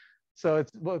 So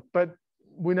but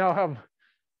we now have,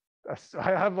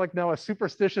 I have like now a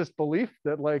superstitious belief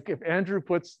that like if Andrew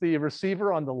puts the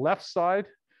receiver on the left side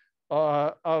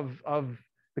of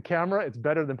the camera, it's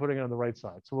better than putting it on the right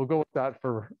side. So we'll go with that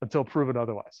until proven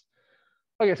otherwise.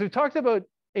 Okay, so we talked about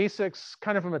ASICs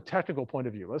kind of from a technical point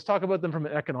of view. Let's talk about them from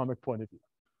an economic point of view.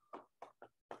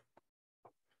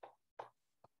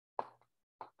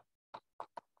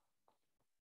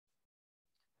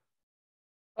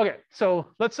 Okay, so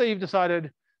let's say you've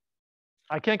decided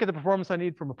I can't get the performance I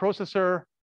need from a processor,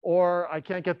 or I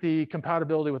can't get the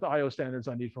compatibility with IO standards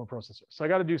I need from a processor. So I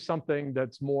got to do something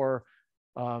that's more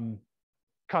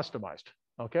customized.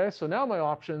 Okay, so now my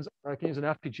options are I can use an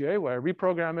FPGA where I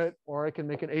reprogram it, or I can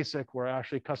make an ASIC where I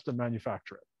actually custom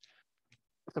manufacture it.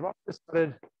 So I've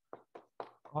decided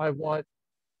I want,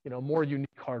 more unique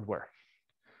hardware.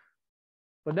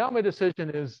 But now my decision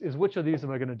is which of these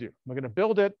am I going to do? Am I going to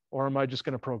build it, or am I just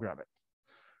going to program it?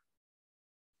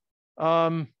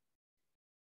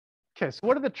 Okay, so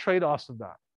what are the trade-offs of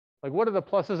that? Like, what are the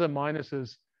pluses and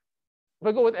minuses? If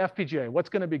I go with FPGA, what's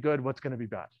going to be good? What's going to be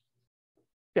bad?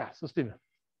 Yeah, so Stephen.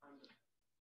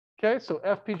 Okay, so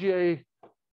FPGA,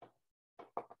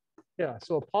 yeah,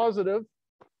 so a positive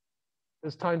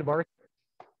is time to market.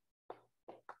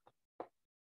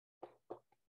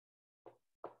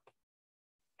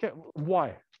 Okay,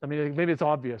 why? I mean, maybe it's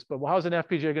obvious, but how's an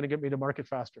FPGA going to get me to market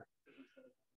faster?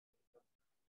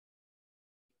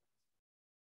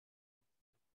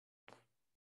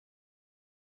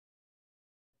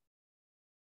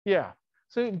 Yeah.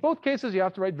 So in both cases, you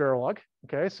have to write Verilog.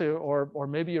 Okay. So, or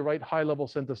maybe you write high-level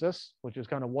synthesis, which is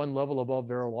kind of one level above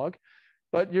Verilog,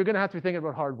 but you're going to have to be thinking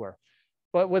about hardware.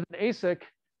 But with an ASIC,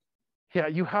 yeah,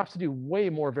 you have to do way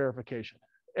more verification.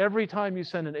 Every time you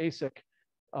send an ASIC,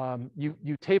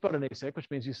 you tape out an ASIC, which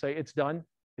means you say it's done,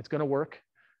 it's going to work,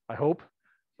 I hope.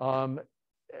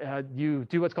 You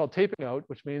do what's called taping out,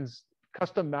 which means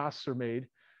custom masks are made.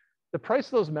 The price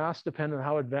of those masks depend on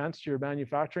how advanced your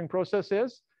manufacturing process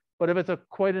is. But if it's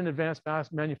quite an advanced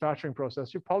mass manufacturing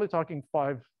process, you're probably talking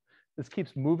this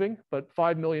keeps moving, but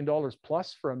 $5 million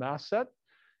plus for a mask set.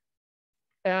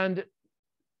 And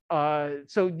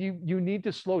so you need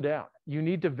to slow down. You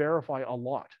need to verify a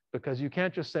lot, because you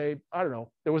can't just say, I don't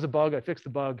know, there was a bug, I fixed the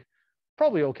bug,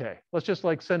 probably okay. Let's just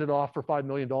like send it off for $5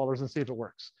 million and see if it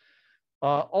works.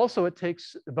 Also, it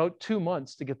takes about 2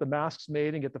 months to get the masks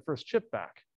made and get the first chip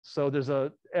back.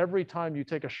 So every time you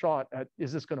take a shot at,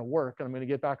 is this going to work? And I'm going to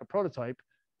get back a prototype.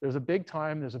 There's a big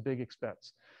time, there's a big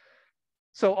expense.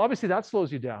 So obviously that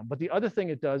slows you down. But the other thing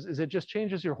it does is it just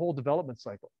changes your whole development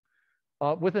cycle.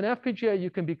 With an FPGA, you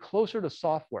can be closer to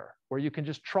software, where you can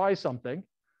just try something,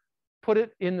 put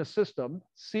it in the system,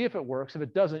 see if it works. If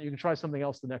it doesn't, you can try something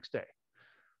else the next day.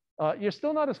 You're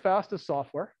still not as fast as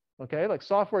software. Okay, like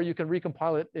software, you can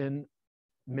recompile it in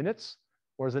minutes.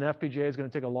 Whereas an FPGA is going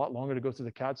to take a lot longer to go through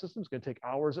the CAD system. It's going to take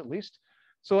hours at least.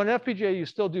 So in FPGA, you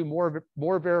still do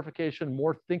more verification,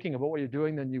 more thinking about what you're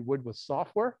doing than you would with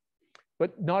software,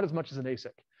 but not as much as an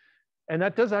ASIC. And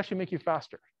that does actually make you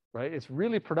faster, right? It's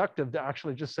really productive to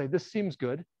actually just say, this seems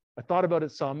good. I thought about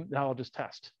it some, now I'll just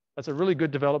test. That's a really good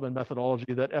development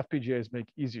methodology that FPGAs make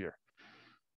easier.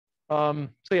 So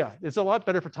yeah, it's a lot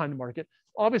better for time to market.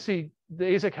 Obviously, the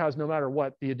ASIC has, no matter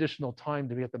what, the additional time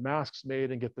to get the masks made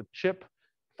and get the chip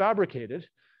fabricated,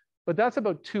 but that's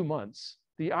about 2 months.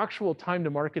 The actual time to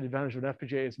market advantage of an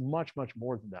FPGA is much, much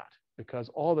more than that, because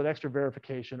all that extra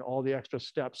verification, all the extra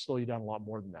steps slow you down a lot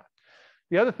more than that.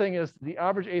 The other thing is the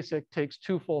average ASIC takes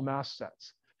 2 full mask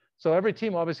sets. So every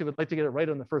team obviously would like to get it right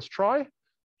on the first try,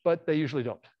 but they usually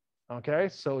don't. Okay,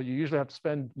 so you usually have to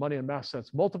spend money on mask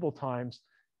sets multiple times,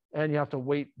 and you have to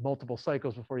wait multiple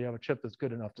cycles before you have a chip that's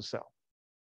good enough to sell.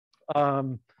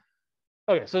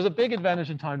 Okay, so there's a big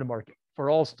advantage in time to market for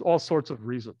all sorts of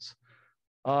reasons.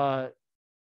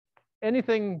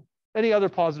 Any other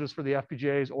positives for the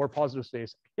FPGAs or positives to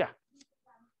ASIC? Yeah.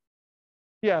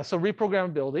 Yeah, so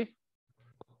reprogrammability.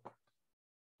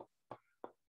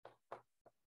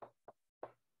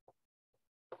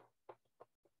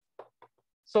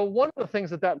 So one of the things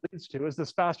that leads to is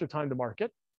this faster time to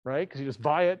market, right? Because you just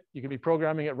buy it, you can be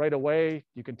programming it right away,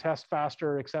 you can test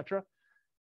faster, et cetera.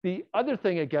 The other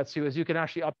thing it gets you is you can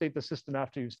actually update the system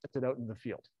after you've sent it out in the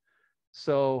field.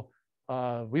 So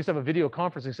we used to have a video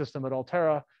conferencing system at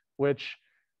Altera, which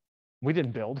we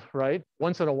didn't build, right?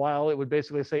 Once in a while, it would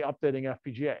basically say updating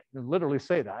FPGA. It would literally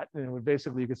say that, and it would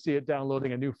basically, you could see it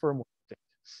downloading a new firmware update.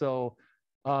 So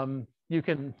you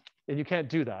can't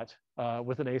do that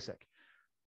with an ASIC.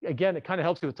 Again, it kind of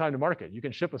helps you with time to market. You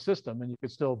can ship a system and you can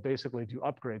still basically do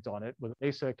upgrades on it. With an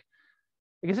ASIC,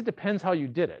 I guess it depends how you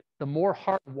did it. The more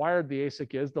hardwired the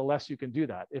ASIC is, the less you can do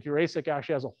that. If your ASIC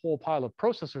actually has a whole pile of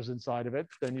processors inside of it,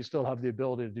 then you still have the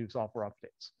ability to do software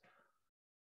updates.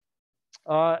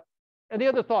 Any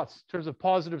other thoughts in terms of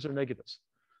positives or negatives?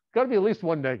 Got to be at least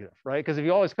one negative, right? Because if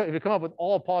you come up with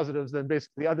all positives, then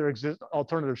basically the other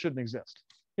alternatives shouldn't exist.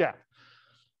 Yeah.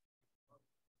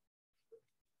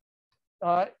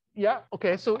 Yeah.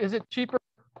 Okay. So is it cheaper?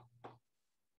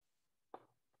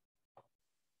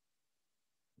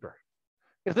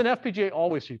 Is an FPGA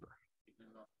always cheaper?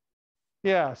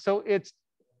 Yeah, so it's,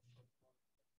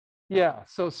 yeah,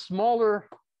 so smaller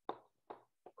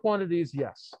quantities,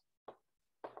 yes.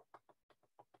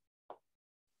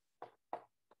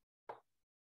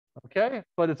 Okay,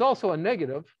 but it's also a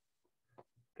negative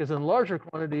because in larger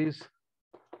quantities,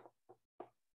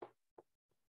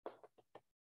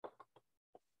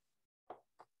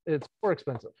 it's more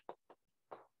expensive.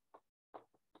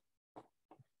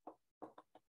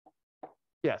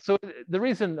 Yeah, so the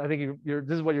reason I think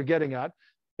this is what you're getting at,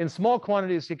 in small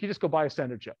quantities, you can just go buy a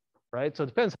standard chip, right? So it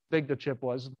depends how big the chip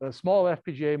was. A small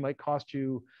FPGA might cost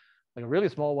you, like a really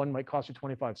small one might cost you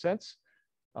 25 cents.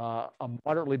 A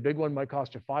moderately big one might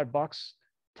cost you $5,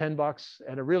 $10,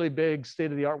 and a really big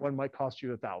state-of-the-art one might cost you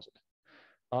 1,000.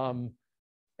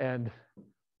 And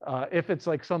if it's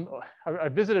like I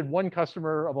visited one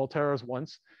customer of Altera's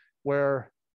once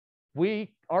where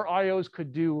our IOs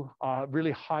could do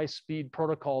really high speed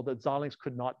protocol that Xilinx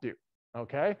could not do,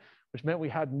 okay? Which meant we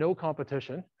had no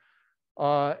competition.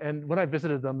 And when I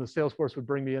visited them, the sales force would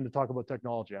bring me in to talk about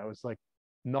technology. I was like,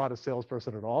 not a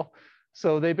salesperson at all.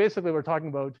 So they basically were talking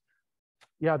about,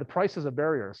 yeah, the price is a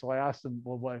barrier. So I asked them,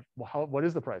 well, what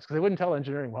is the price? Because they wouldn't tell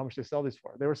engineering how much they sell these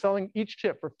for. They were selling each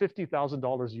chip for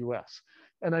 $50,000 US.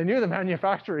 And I knew the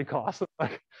manufacturing costs.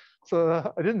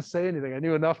 So I didn't say anything. I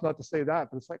knew enough not to say that,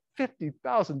 but it's like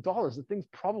 $50,000. The thing's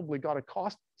probably got a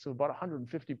cost of about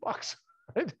 150 bucks,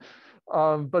 right?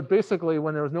 But basically,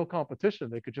 when there was no competition,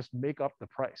 they could just make up the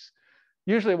price.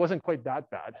 Usually, it wasn't quite that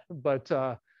bad, but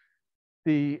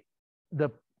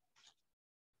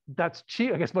that's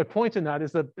cheap. I guess my point in that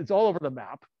is that it's all over the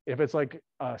map. If it's like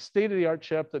a state-of-the-art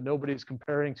chip that nobody's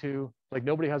comparing to, like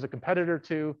nobody has a competitor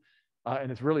to,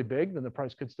 and it's really big, then the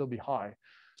price could still be high.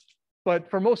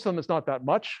 But for most of them, it's not that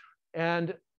much.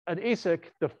 And an ASIC,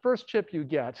 the first chip you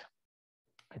get,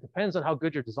 it depends on how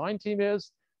good your design team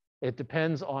is. It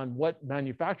depends on what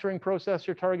manufacturing process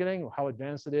you're targeting, how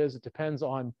advanced it is. It depends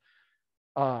on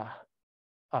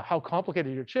how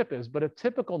complicated your chip is. But a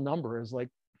typical number is like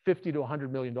 $50 to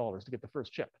 $100 million to get the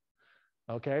first chip.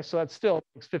 Okay, so that still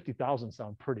makes 50,000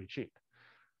 sound pretty cheap.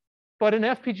 But an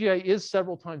FPGA is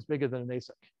several times bigger than an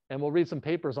ASIC. And we'll read some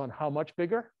papers on how much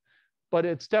bigger. But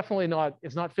it's definitely not,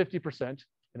 it's not 50%.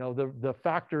 You know, the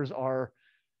factors are,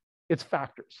 it's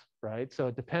factors, right? So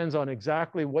it depends on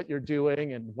exactly what you're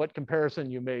doing and what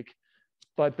comparison you make.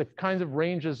 But the kinds of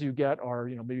ranges you get are,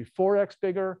 you know, maybe 4x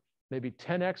bigger, maybe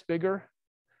 10x bigger.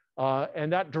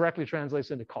 And that directly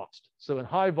translates into cost. So in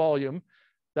high volume,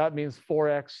 that means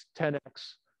 4x, 10x,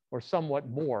 or somewhat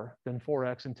more than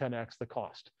 4x and 10x the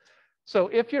cost. So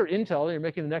if you're Intel and you're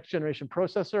making the next generation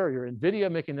processor, or you're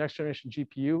NVIDIA making the next generation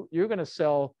GPU, you're going to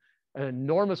sell an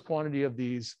enormous quantity of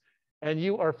these, and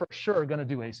you are for sure going to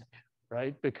do ASIC,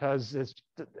 right? Because it's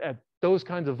at those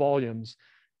kinds of volumes,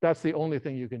 that's the only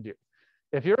thing you can do.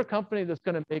 If you're a company that's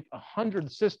going to make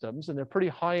 100 systems, and they're pretty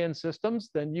high-end systems,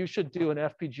 then you should do an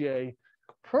FPGA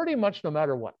pretty much no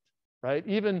matter what, right?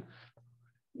 Even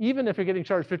if you're getting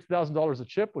charged $50,000 a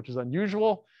chip, which is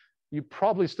unusual, you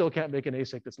probably still can't make an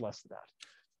ASIC that's less than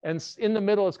that. And in the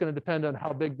middle, it's going to depend on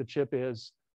how big the chip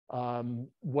is.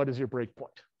 What is your breakpoint?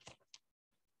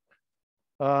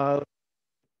 Does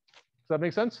that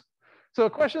make sense? So a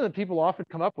question that people often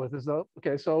come up with is,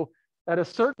 okay, so at a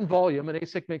certain volume, an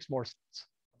ASIC makes more sense.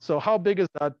 So how big is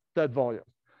that volume?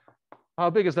 How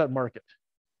big is that market?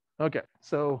 Okay,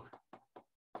 so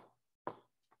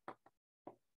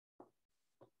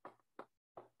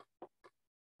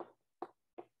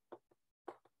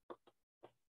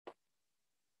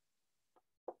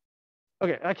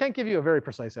okay, I can't give you a very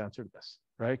precise answer to this,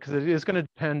 right? Because it is going to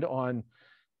depend on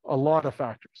a lot of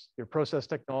factors: your process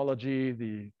technology,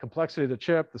 the complexity of the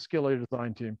chip, the skill of your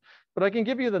design team. But I can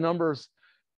give you the numbers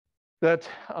that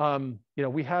you know,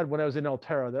 we had when I was in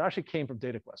Altera that actually came from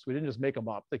DataQuest. We didn't just make them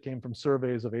up; they came from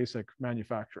surveys of ASIC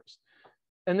manufacturers,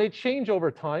 and they change over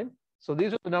time. So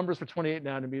these are the numbers for 28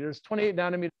 nanometers. 28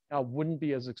 nanometers now wouldn't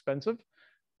be as expensive,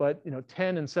 but you know,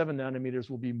 10 and 7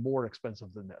 nanometers will be more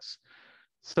expensive than this.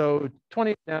 So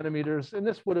 28 nanometers, and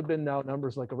this would have been now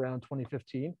numbers like around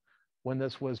 2015, when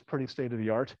this was pretty state of the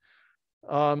art.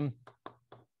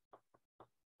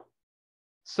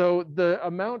 So the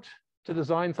amount to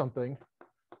design something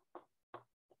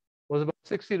was about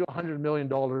 $60 to $100 million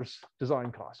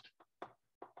design cost.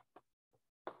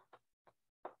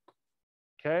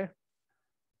 Okay.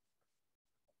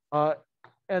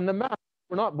 And the math,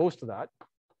 we're not most of that.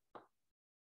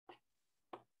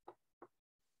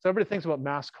 So everybody thinks about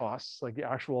mask costs, like the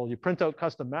actual, you print out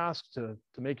custom masks to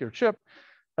make your chip.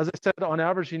 As I said, on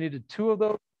average, you needed 2 of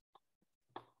those.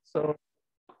 So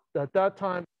at that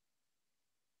time,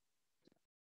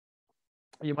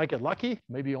 you might get lucky.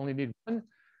 Maybe you only need 1.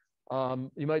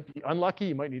 You might be unlucky,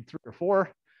 you might need 3 or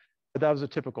 4, but that was a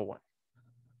typical one.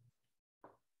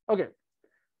 Okay,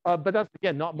 but that's,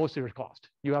 again, not most of your cost.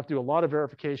 You have to do a lot of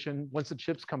verification. Once the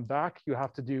chips come back, you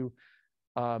have to do,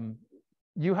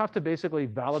 you have to basically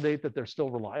validate that they're still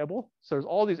reliable. So there's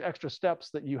all these extra steps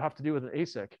that you have to do with an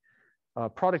ASIC,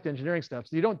 product engineering steps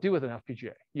that you don't do with an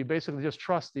FPGA. You basically just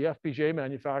trust the FPGA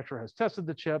manufacturer has tested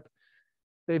the chip.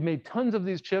 They've made tons of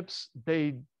these chips.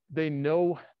 They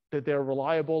know that they're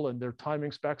reliable and their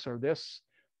timing specs are this,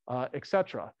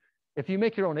 etc. If you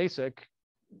make your own ASIC,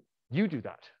 you do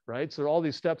that, right? So there are all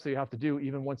these steps that you have to do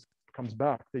even once it comes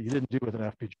back that you didn't do with an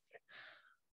FPGA.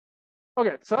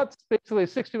 Okay, so that's basically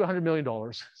 $60 to $100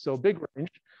 million, so big range.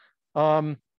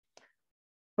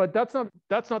 But that's not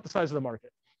the size of the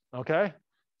market, okay?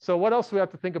 So what else do we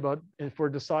have to think about if we're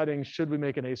deciding should we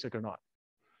make an ASIC or not?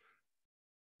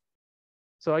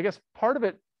 So I guess part of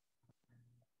it,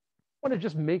 I want to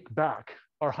just make back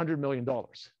our $100 million,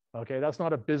 okay? That's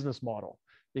not a business model.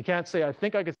 You can't say, I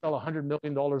think I could sell $100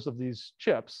 million of these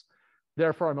chips,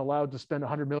 therefore I'm allowed to spend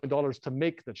 $100 million to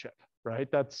make the chip, right?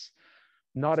 That's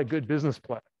not a good business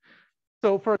plan.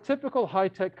 So for a typical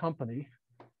high-tech company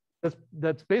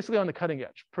that's basically on the cutting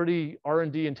edge, pretty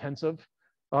R&D intensive,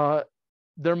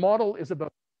 their model is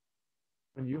about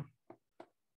revenue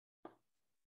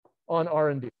on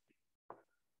R&D.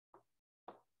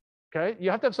 Okay,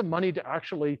 you have to have some money to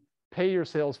actually pay your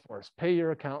sales force, pay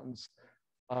your accountants,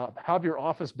 have your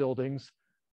office buildings,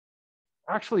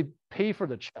 actually pay for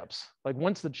the chips. Like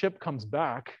once the chip comes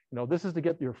back, you know, this is to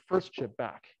get your first chip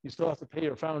back. You still have to pay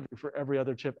your foundry for every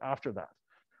other chip after that.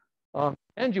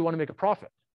 And you want to make a profit,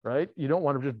 right? You don't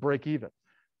want to just break even.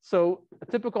 So a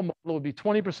typical model would be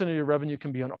 20% of your revenue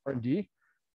can be on R&D.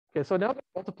 Okay, so now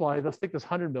multiply, let's take this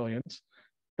 100 million.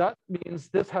 That means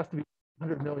this has to be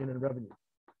 100 million in revenue.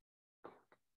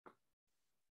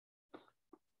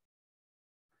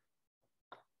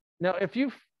 Now, if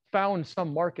you've found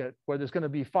some market where there's going to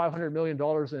be $500 million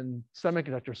in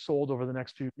semiconductors sold over the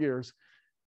next few years,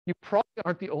 you probably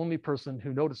aren't the only person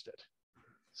who noticed it.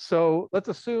 So let's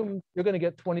assume you're going to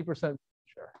get 20%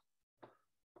 share.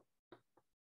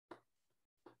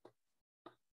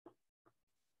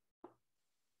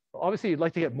 Obviously, you'd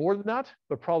like to get more than that,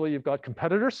 but probably you've got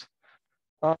competitors.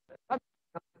 That would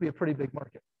be a pretty big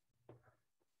market.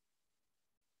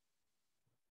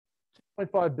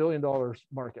 $2.5 billion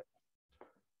market.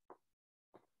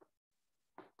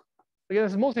 Again,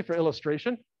 this is mostly for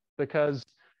illustration because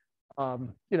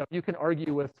you know, you can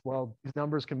argue with, well, these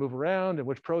numbers can move around and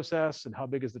which process and how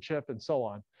big is the chip and so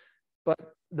on. But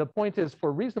the point is,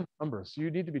 for reasonable numbers,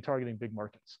 you need to be targeting big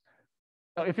markets.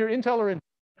 Now, if you're Intel or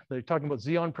they're talking about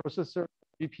Xeon processor,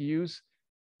 GPUs,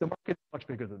 the market is much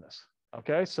bigger than this.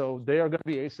 Okay, so they are going to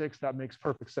be ASICs. That makes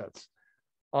perfect sense.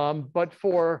 But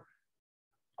for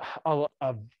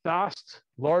a vast,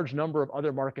 large number of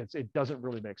other markets, it doesn't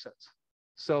really make sense.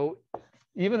 So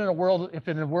even in a world, if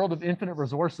in a world of infinite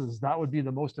resources, that would be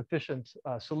the most efficient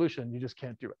solution, you just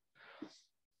can't do it.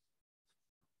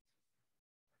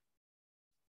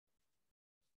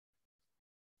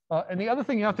 And the other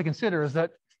thing you have to consider is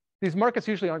that these markets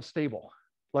usually aren't stable.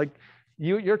 Like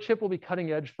your chip will be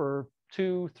cutting edge for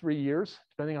 2-3 years,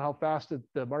 depending on how fast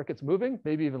the market's moving,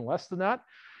 maybe even less than that.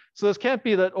 So this can't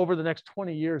be that over the next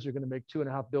 20 years, you're going to make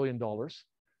 $2.5 billion.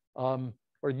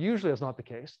 Or usually that's not the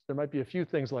case. There might be a few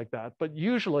things like that, but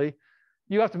usually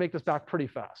you have to make this back pretty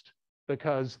fast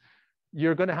because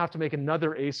you're going to have to make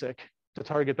another ASIC to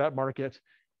target that market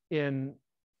in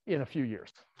a few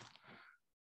years.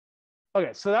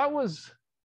 Okay, so that was,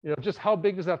 you know, just how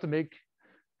big does it have to make?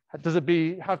 Does it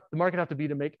have the market have to be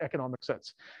to make economic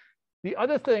sense? The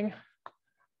other thing,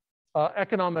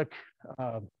 economic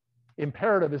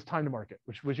imperative is time to market,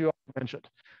 which you mentioned.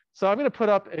 So I'm going to put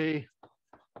up a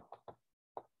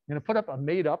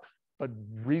made up but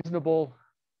reasonable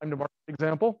time to market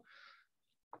example.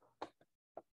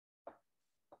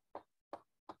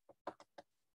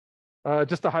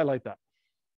 Just to highlight that.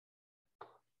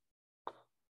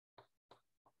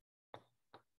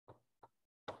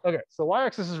 Okay, so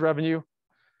y-axis is revenue.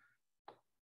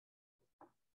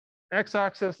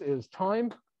 X-axis is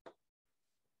time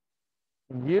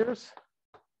in years.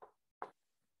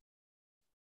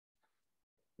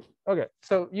 Okay,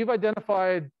 so you've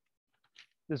identified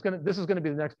this is going to be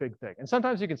the next big thing. And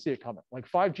sometimes you can see it coming, like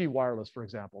 5G wireless, for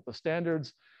example. The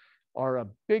standards are a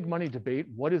big money debate.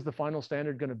 What is the final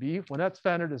standard going to be? When that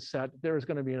standard is set, there is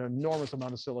going to be an enormous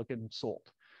amount of silicon sold.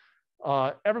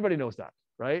 Everybody knows that,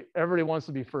 right? Everybody wants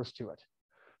to be first to it.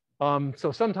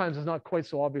 So sometimes it's not quite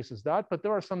so obvious as that, but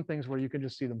there are some things where you can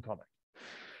just see them coming.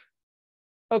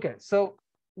 Okay, so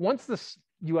once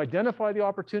you identify the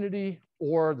opportunity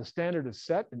or the standard is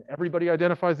set and everybody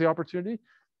identifies the opportunity,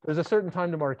 there's a certain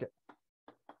time to market.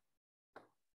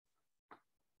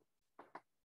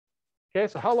 Okay,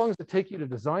 so how long does it take you to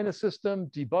design a system,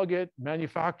 debug it,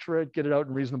 manufacture it, get it out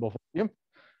in reasonable volume?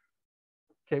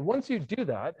 Okay, once you do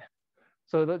that,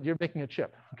 so that you're making a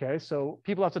chip, okay? So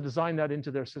people have to design that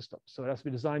into their system. So it has to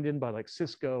be designed in by like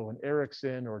Cisco and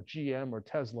Ericsson or GM or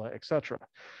Tesla, et cetera.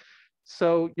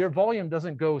 So your volume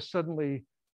doesn't go suddenly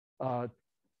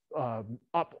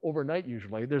up overnight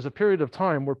usually. There's a period of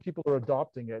time where people are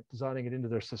adopting it, designing it into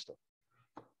their system.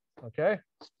 Okay,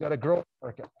 so you got to grow the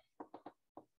market.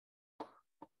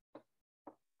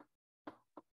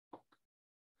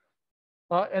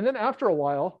 And then after a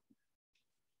while,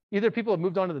 either people have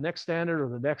moved on to the next standard or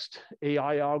the next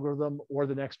AI algorithm or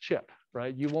the next chip,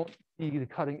 right? You won't be the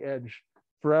cutting edge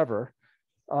forever.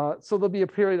 So there'll be a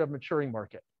period of maturing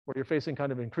market where you're facing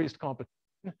kind of increased competition.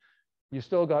 You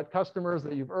still got customers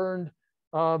that you've earned,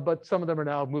 but some of them are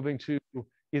now moving to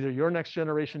either your next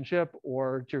generation chip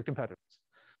or to your competitors.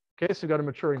 Okay, so you've got a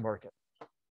maturing market.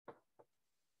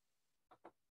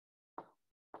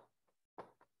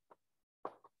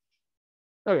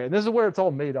 Okay, this is where it's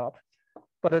all made up.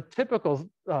 But a typical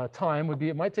time would be,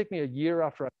 it might take me a year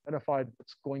after I identified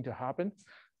what's going to happen,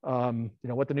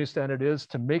 what the new standard is,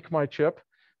 to make my chip.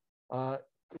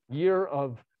 Year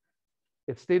of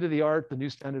it's state of the art, the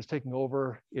new standard's taking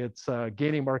over, it's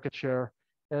gaining market share,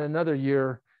 and another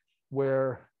year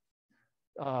where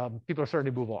people are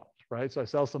starting to move on, right? So I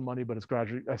sell some money, but it's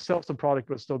gradually, I sell some product,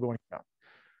 but it's still going down.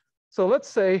 So let's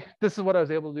say this is what I was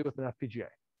able to do with an FPGA.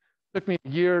 It took me a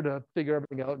year to figure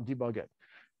everything out and debug it.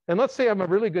 And let's say I'm a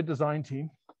really good design team,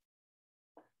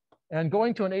 and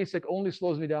going to an ASIC only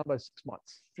slows me down by 6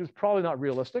 months, which is probably not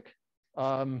realistic.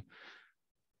 But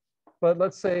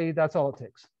let's say that's all it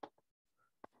takes.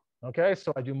 Okay,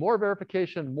 so I do more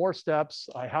verification, more steps.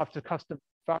 I have to custom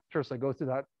manufacture, so I go through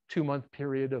that 2-month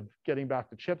period of getting back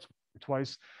to chips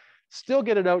twice. Still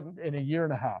get it out in a year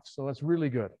and a half, so that's really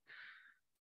good.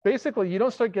 Basically, you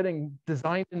don't start getting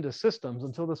designed into systems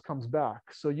until this comes back.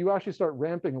 So you actually start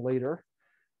ramping later,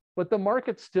 but the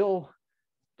market still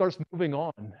starts moving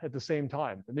on at the same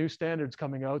time. The new standards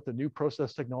coming out, the new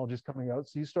process technologies coming out,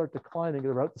 so you start declining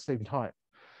at about the same time.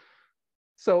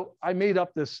 So I made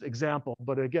up this example,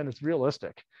 but again, it's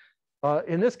realistic.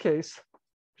 In this case,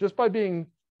 just by being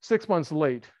 6 months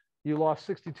late, you lost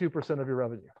 62% of your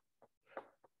revenue.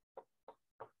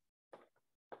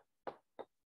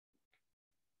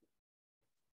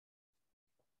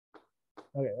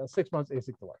 Okay, that's 6 months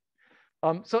ASIC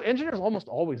delay. So engineers almost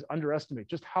always underestimate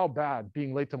just how bad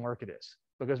being late to market is,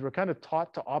 because we're kind of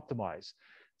taught to optimize.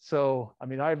 So, I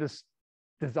mean, I have this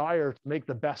desire to make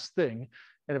the best thing.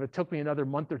 And if it took me another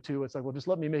month or two, it's like, well, just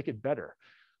let me make it better.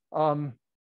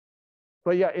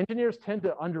 But yeah, engineers tend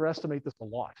to underestimate this a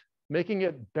lot. Making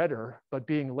it better, but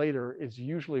being later is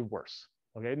usually worse.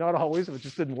 Okay, not always. If it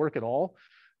just didn't work at all,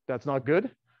 that's not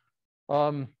good.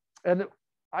 And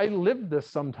I lived this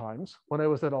sometimes when I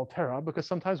was at Altera, because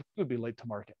sometimes we would be late to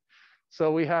market.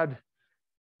 So we had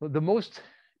the most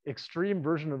extreme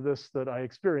version of this that I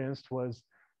experienced was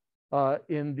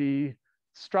in the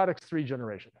Stratix 3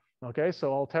 generation. Okay,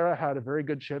 so Altera had a very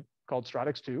good chip called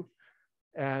Stratix 2,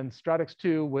 and Stratix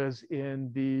 2 was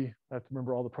in the, I have to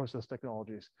remember all the process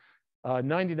technologies,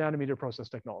 90 nanometer process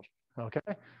technology. Okay,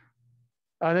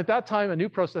 and at that time, a new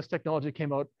process technology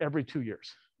came out every 2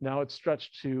 years. Now it's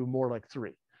stretched to more like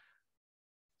 3.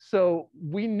 So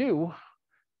we knew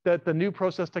that the new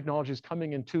process technology is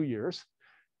coming in 2 years,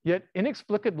 yet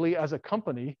inexplicably as a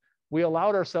company, we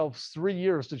allowed ourselves 3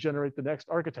 years to generate the next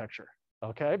architecture.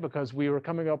 Okay, because we were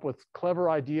coming up with clever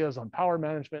ideas on power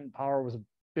management, and power was a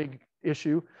big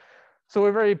issue. So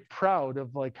we're very proud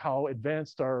of like how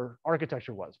advanced our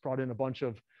architecture was. Brought in a bunch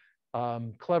of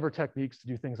clever techniques to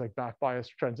do things like back bias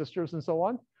transistors and so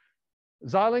on.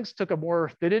 Xilinx took a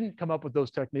more, they didn't come up with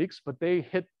those techniques, but they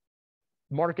hit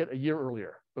market a year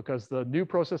earlier because the new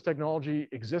process technology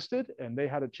existed and they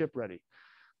had a chip ready.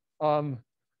 So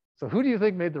who do you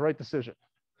think made the right decision,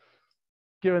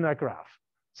 given that graph?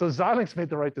 So Xilinx made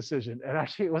the right decision. And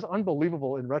actually, it was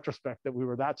unbelievable in retrospect that we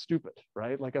were that stupid,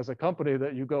 right? Like as a company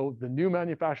that you go, the new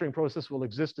manufacturing process will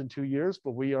exist in 2 years,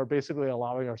 but we are basically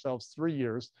allowing ourselves 3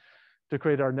 years to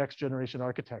create our next generation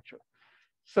architecture.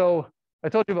 So I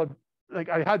told you about, like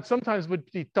I had sometimes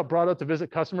would be brought out to visit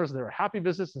customers and they were happy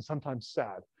visits and sometimes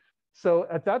sad. So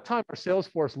at that time, our sales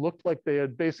force looked like they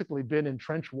had basically been in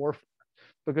trench warfare,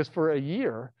 because for a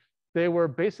year, they were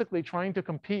basically trying to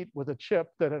compete with a chip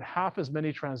that had half as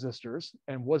many transistors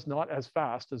and was not as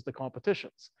fast as the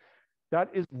competition's. That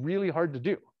is really hard to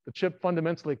do. The chip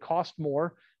fundamentally cost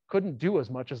more, couldn't do as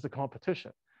much as the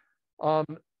competition.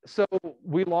 So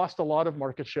we lost a lot of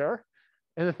market share.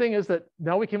 And the thing is that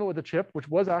now we came up with a chip which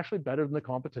was actually better than the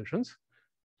competition's.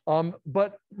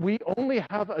 But we only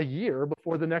have a year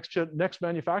before the next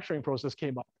manufacturing process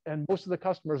came up, and most of the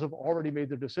customers have already made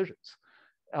their decisions.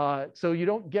 So you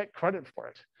don't get credit for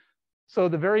it. So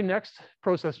the very next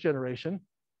process generation,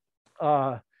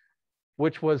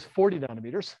 which was 40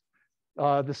 nanometers,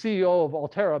 the CEO of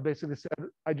Altera basically said,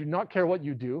 I do not care what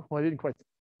you do. Well, I didn't quite,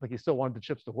 like he still wanted the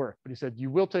chips to work, but he said, you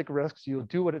will take risks.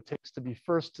 You'll do what it takes to be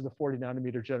first to the 40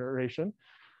 nanometer generation.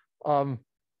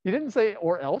 He didn't say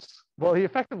or else. Well, he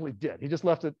effectively did. He just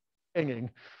left it hanging.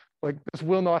 Like, this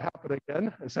will not happen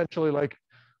again. Essentially, like,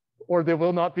 or there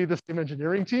will not be the same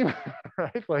engineering team,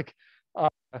 right? Like,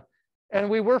 and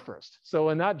we were first. So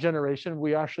in that generation,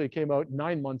 we actually came out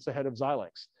 9 months ahead of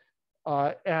Xilinx.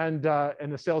 And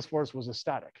the sales force was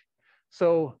ecstatic.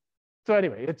 So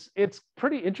anyway, it's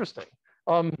pretty interesting.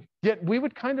 Yet we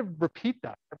would kind of repeat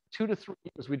that for 2 to 3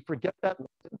 years. We'd forget that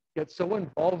lesson, get so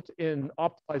involved in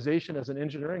optimization as an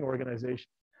engineering organization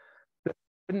that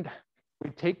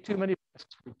we'd take too many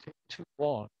risks, we'd take too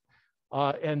long.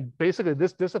 And basically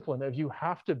this discipline of you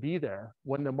have to be there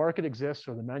when the market exists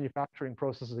or the manufacturing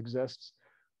process exists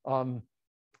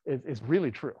is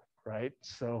really true, right?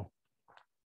 So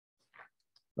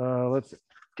let's see.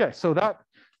 Okay, so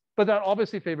but that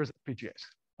obviously favors FPGAs.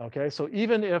 Okay, so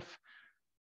even if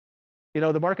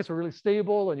the markets were really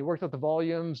stable and you worked out the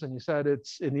volumes and you said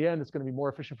in the end it's going to be more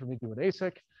efficient for me to do an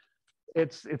ASIC,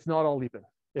 it's not all even.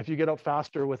 If you get up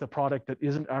faster with a product that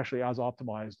isn't actually as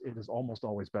optimized, it is almost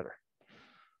always better.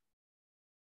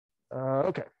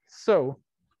 Okay, so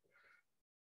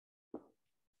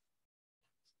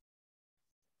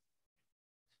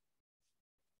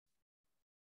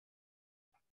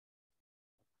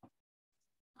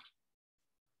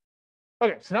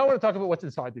okay, so now I want to talk about what's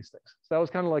inside these things. So that was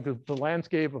kind of like the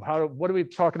landscape of what are we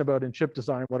talking about in chip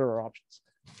design? What are our options?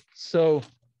 So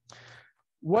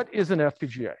what is an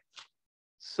FPGA?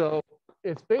 So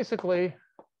it's basically,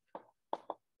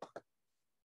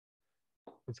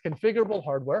 it's configurable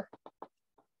hardware.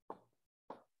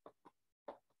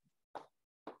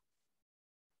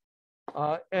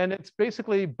 And it's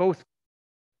basically both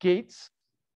gates,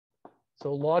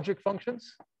 so logic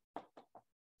functions,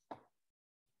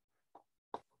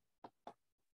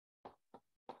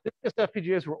 Previous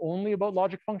FPGAs were only about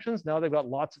logic functions. Now they've got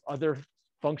lots of other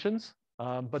functions,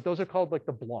 but those are called like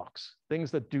the blocks,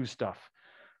 things that do stuff.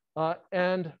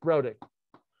 And routing.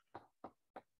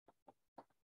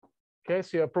 Okay,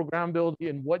 so you have programmability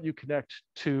in what you connect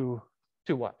to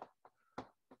what?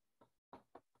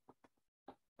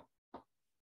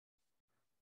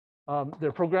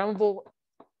 They're programmable.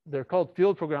 They're called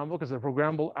field programmable because they're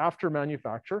programmable after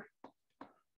manufacture.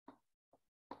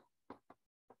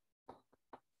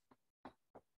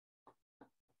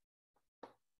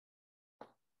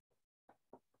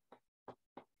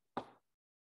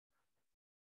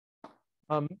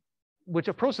 Which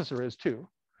a processor is too,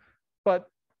 but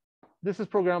this is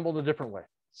programmable in a different way.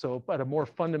 So at a more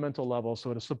fundamental level,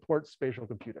 so to support spatial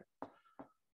computing.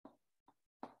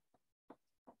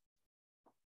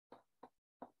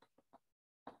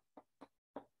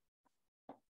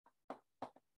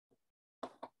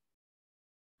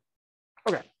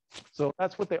 Okay, so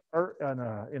that's what they are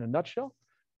in a nutshell.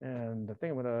 And I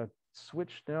think I'm going to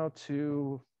switch now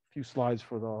to a few slides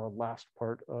for the last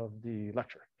part of the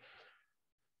lecture.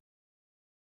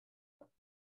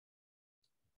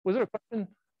 Was there a question?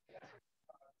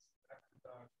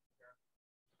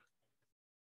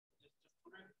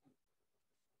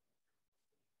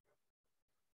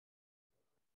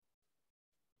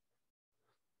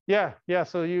 Yeah.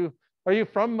 So are you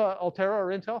from Altera or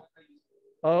Intel?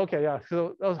 Oh, okay, yeah.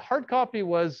 So hard copy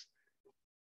was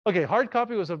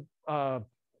a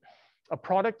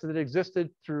product that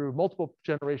existed through multiple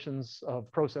generations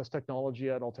of process technology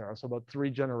at Altera, so about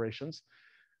 3 generations.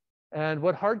 And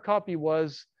what hard copy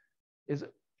was is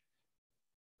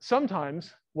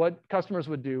sometimes what customers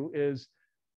would do is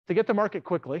to get to market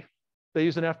quickly, they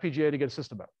use an FPGA to get a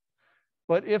system out.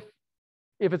 But if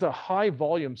it's a high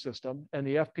volume system and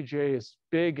the FPGA is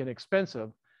big and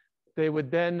expensive, they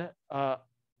would then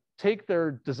take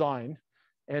their design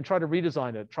and try to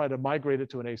redesign it, try to migrate it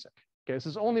to an ASIC. Okay, this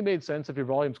has only made sense if your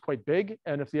volume is quite big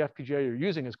and if the FPGA you're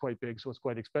using is quite big, so it's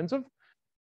quite expensive,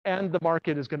 and the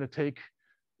market is going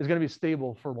to be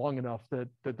stable for long enough that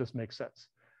this makes sense.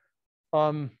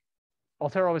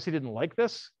 Altera obviously didn't like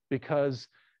this because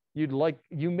you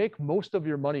make most of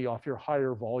your money off your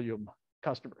higher volume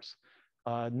customers,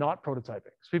 not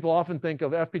prototyping. So people often think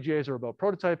of FPGAs are about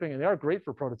prototyping, and they are great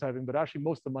for prototyping, but actually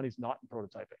most of the money's not in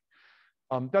prototyping.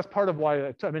 That's part of why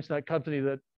I mentioned that company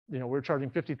that we're charging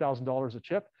 $50,000 a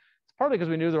chip. It's partly because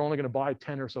we knew they're only going to buy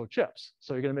 10 or so chips,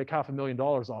 so you're going to make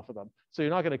 $500,000 off of them. So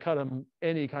you're not going to cut them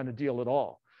any kind of deal at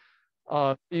all.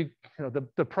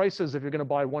 The prices, if you're going to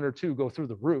buy one or two, go through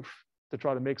the roof to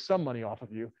try to make some money off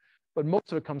of you, but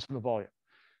most of it comes from the volume.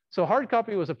 So hard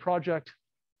copy was a project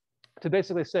to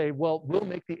basically say, well, we'll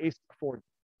make the ASIC for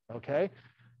you, okay?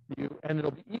 And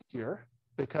it'll be easier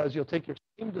because you'll take your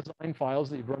same design files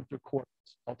that you've run through Quartus,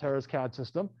 Altera's CAD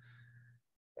system,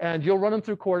 and you'll run them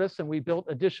through Quartus, and we built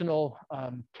additional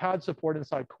CAD support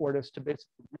inside Quartus to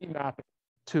basically remap it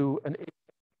to an ASIC.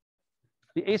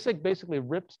 The ASIC basically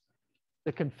rips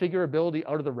the configurability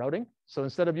out of the routing. So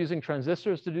instead of using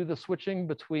transistors to do the switching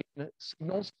between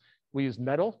signals, we use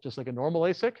metal, just like a normal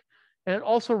ASIC. And it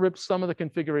also rips some of the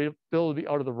configurability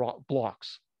out of the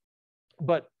blocks.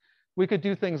 But we could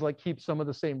do things like keep some of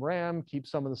the same RAM, keep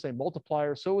some of the same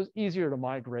multipliers. So it was easier to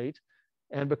migrate.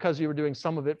 And because you were doing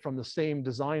some of it from the same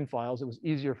design files, it was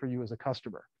easier for you as a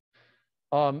customer.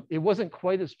 It wasn't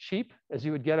quite as cheap as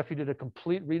you would get if you did a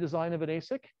complete redesign of an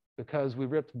ASIC, because we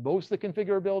ripped most of the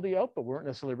configurability out, but weren't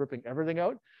necessarily ripping everything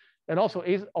out. And also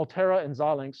Altera and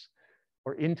Xilinx,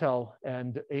 or Intel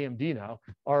and AMD now,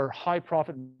 are high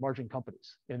profit margin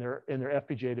companies in their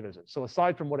FPGA division. So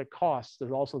aside from what it costs,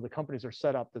 there's also the companies are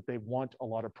set up that they want a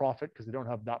lot of profit because they don't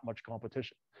have that much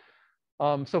competition.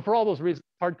 So for all those reasons,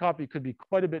 hard copy could be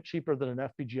quite a bit cheaper than an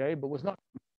FPGA, but was not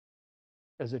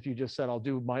as if you just said, I'll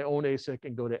do my own ASIC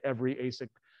and go to every ASIC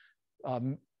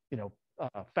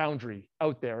foundry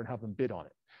out there and have them bid on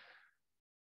it.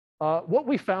 What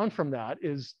we found from that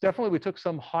is definitely we took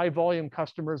some high volume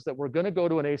customers that were going to go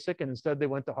to an ASIC and instead they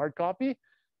went to hard copy.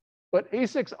 But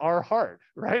ASICs are hard,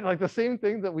 right? Like the same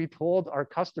thing that we told our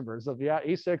customers of, yeah,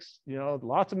 ASICs,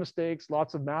 lots of mistakes,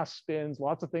 lots of mass spins,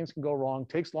 lots of things can go wrong,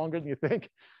 takes longer than you think.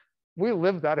 We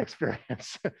lived that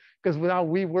experience because now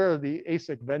we were the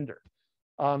ASIC vendor.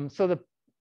 So the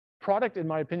product, in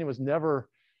my opinion, was never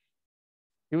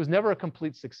a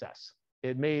complete success.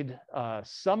 It made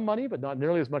some money, but not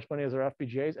nearly as much money as our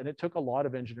FPGAs, and it took a lot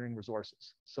of engineering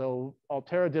resources. So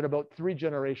Altera did about 3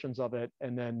 generations of it,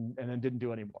 and then didn't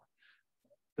do any more.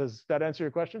 Does that answer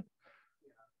your question?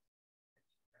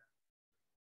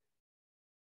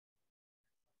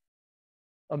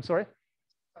 I'm sorry?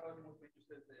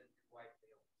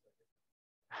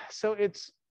 So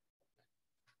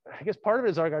I guess part of it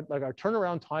is our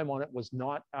turnaround time on it was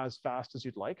not as fast as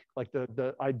you'd like. Like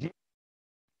the idea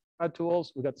had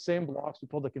tools, we got the same blocks, we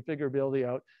pulled the configurability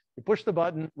out, we push the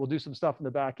button, we'll do some stuff in the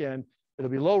back end.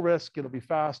 It'll be low risk, it'll be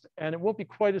fast, and it won't be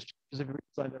quite as cheap as if you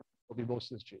redesigned it, it'll be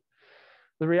most as cheap.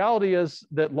 The reality is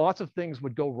that lots of things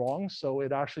would go wrong, so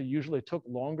it actually usually took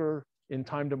longer in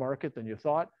time to market than you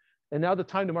thought. And now the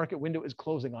time to market window is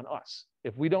closing on us.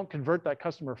 If we don't convert that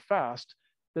customer fast,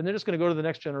 then they're just going to go to the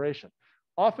next generation.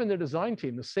 Often the design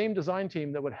team, the same design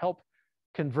team that would help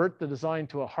convert the design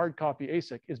to a hard copy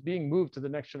ASIC, is being moved to the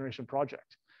next generation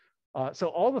project. So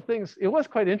all the things, it was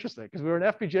quite interesting because we were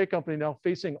an FPGA company now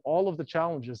facing all of the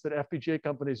challenges that FPGA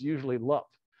companies usually love.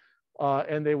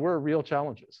 And they were real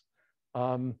challenges.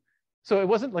 So it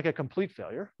wasn't like a complete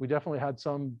failure. We definitely had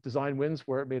some design wins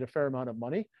where it made a fair amount of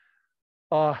money.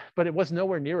 But it was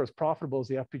nowhere near as profitable as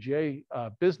the FPGA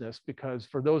business, because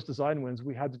for those design wins,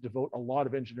 we had to devote a lot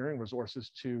of engineering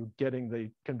resources to getting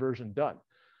the conversion done.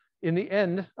 In the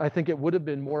end, I think it would have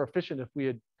been more efficient if we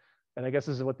had, and I guess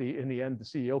this is what in the end, the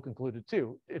CEO concluded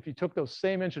too, if you took those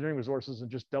same engineering resources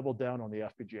and just doubled down on the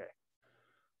FPGA.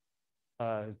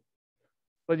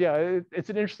 But yeah, it's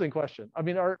an interesting question. I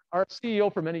mean, our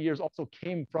CEO for many years also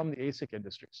came from the ASIC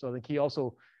industry. So I think he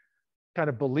also kind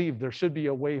of believed there should be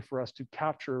a way for us to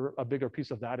capture a bigger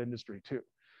piece of that industry too.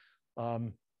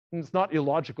 And it's not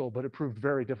illogical, but it proved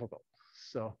very difficult.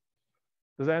 So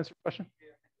does that answer your question?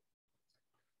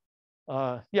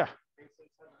 Yeah.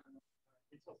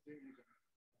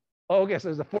 Oh, okay, so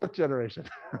there's a 4th generation.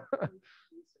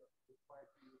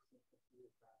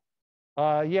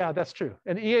 Yeah, that's true.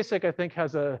 And EASIC, I think,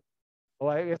 has I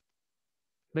guess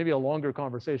maybe a longer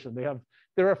conversation.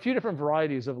 There are a few different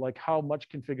varieties of like how much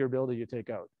configurability you take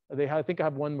out. I think I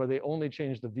have one where they only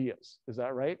change the vias. Is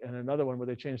that right? And another one where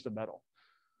they change the metal.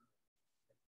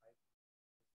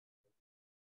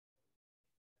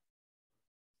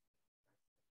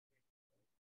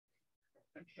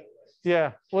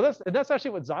 Yeah, well, that's actually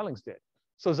what Xilinx did.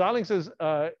 So Xilinx is,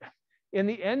 in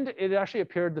the end, it actually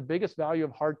appeared the biggest value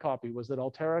of hard copy was that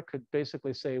Altera could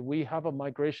basically say, we have a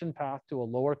migration path to a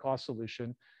lower cost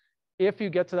solution. If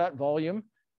you get to that volume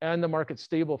and the market's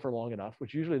stable for long enough,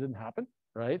 which usually didn't happen,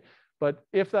 right? But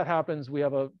if that happens, we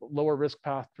have a lower risk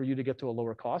path for you to get to a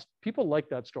lower cost. People like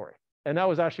that story. And that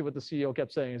was actually what the CEO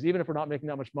kept saying, is even if we're not making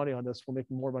that much money on this, we'll make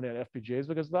more money on FPGAs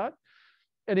because of that.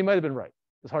 And he might have been right.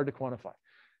 It's hard to quantify.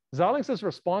 Xilinx's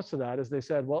response to that is they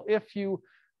said, well, if you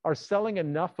are selling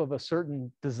enough of a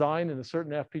certain design in a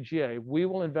certain FPGA, we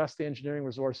will invest the engineering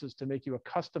resources to make you a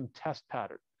custom test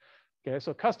pattern. Okay,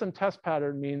 so custom test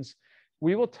pattern means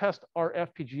we will test our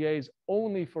FPGAs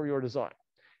only for your design.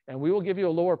 And we will give you a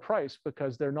lower price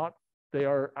because they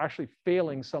are actually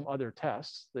failing some other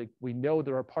tests. We know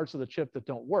there are parts of the chip that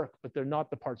don't work, but they're not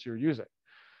the parts you're using.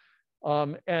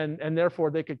 And therefore,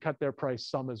 they could cut their price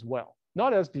some as well.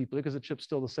 Not as deeply because the chip's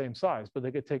still the same size, but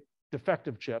they could take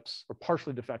defective chips or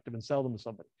partially defective and sell them to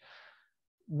somebody.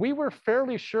 We were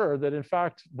fairly sure that, in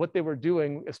fact, what they were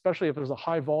doing, especially if there's a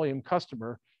high volume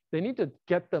customer, they need to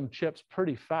get them chips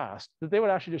pretty fast, that they would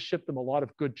actually just ship them a lot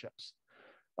of good chips.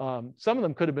 Some of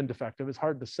them could have been defective. It's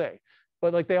hard to say.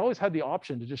 But like they always had the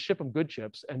option to just ship them good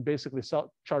chips and basically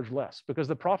charge less because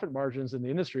the profit margins in the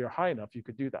industry are high enough you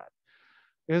could do that.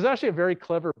 It was actually a very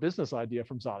clever business idea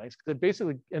from Xilinx.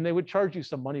 And they would charge you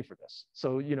some money for this.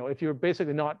 So, you know, if you're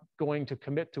basically not going to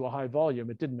commit to a high volume,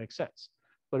 it didn't make sense.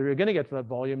 But if you're going to get to that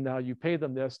volume, now you pay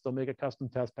them this, they'll make a custom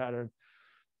test pattern.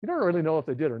 You don't really know if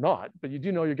they did or not, but you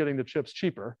do know you're getting the chips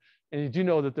cheaper. And you do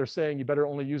know that they're saying you better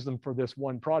only use them for this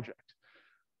one project.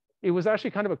 It was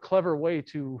actually kind of a clever way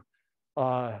to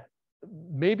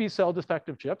maybe sell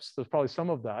defective chips. There's probably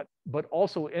some of that, but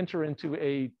also enter into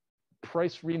a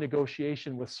price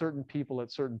renegotiation with certain people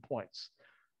at certain points.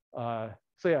 So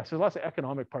yeah, so lots of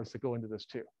economic parts that go into this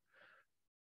too.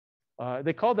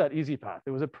 They called that easy path.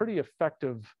 It was a pretty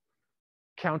effective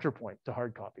counterpoint to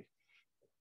hard copy.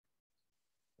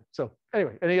 So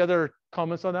anyway, any other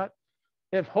comments on that?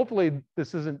 If hopefully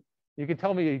this isn't, you can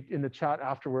tell me in the chat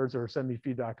afterwards or send me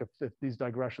feedback if these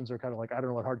digressions are kind of like, I don't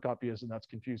know what hard copy is and that's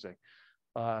confusing.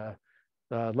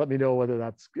 Let me know whether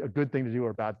that's a good thing to do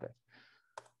or a bad thing.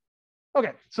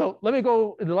 Okay, so let me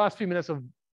go in the last few minutes of,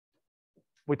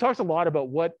 we talked a lot about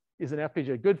what is an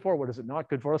FPGA good for, what is it not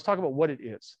good for. Let's talk about what it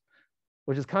is,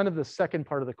 which is kind of the second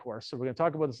part of the course. So we're going to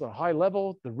talk about this at a high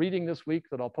level. The reading this week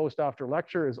that I'll post after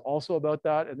lecture is also about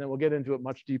that, and then we'll get into it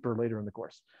much deeper later in the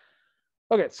course.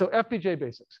 Okay, so FPGA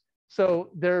basics. So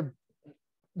the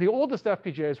oldest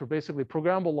FPGAs were basically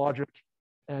programmable logic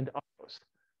and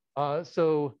IOs.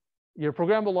 So your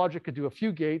programmable logic could do a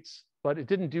few gates, but it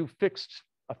didn't do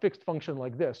a fixed function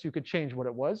like this. You could change what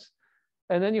it was.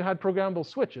 And then you had programmable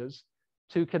switches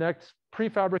to connect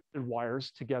prefabricated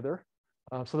wires together.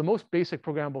 So the most basic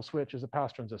programmable switch is a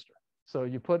pass transistor. So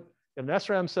you put in an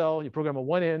SRAM cell, you program a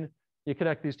 1 in, you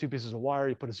connect these two pieces of wire,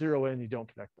 you put a 0 in, you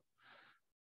don't connect them.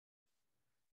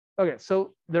 Okay,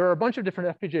 so there are a bunch of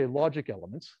different FPGA logic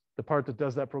elements, the part that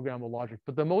does that programmable logic,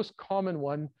 but the most common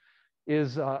one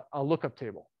is a lookup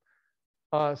table.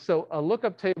 So a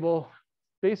lookup table,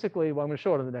 basically, well, I'm going to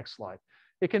show it on the next slide.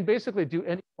 It can basically do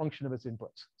any function of its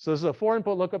inputs. So this is a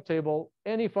 4-input lookup table.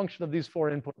 Any function of these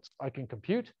 4 inputs I can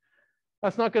compute.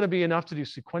 That's not going to be enough to do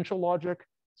sequential logic.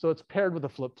 So it's paired with a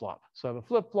flip-flop. So I have a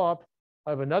flip-flop.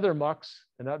 I have another mux,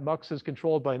 and that mux is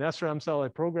controlled by an SRAM cell I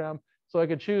program. So I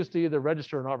can choose to either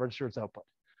register or not register its output.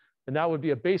 And that would be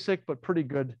a basic but pretty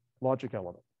good logic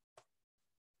element.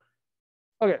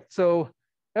 Okay, so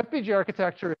FPGA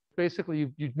architecture, basically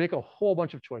you'd make a whole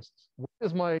bunch of choices. What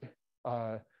is my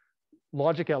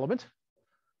logic element?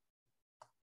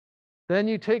 Then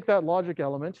you take that logic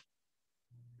element,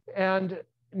 and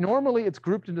normally it's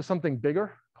grouped into something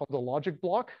bigger called a logic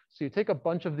block. So you take a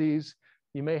bunch of these.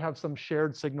 You may have some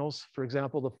shared signals. For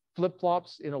example, the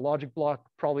flip-flops in a logic block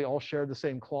probably all share the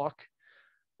same clock.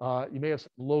 You may have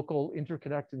some local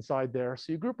interconnect inside there.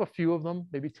 So you group a few of them,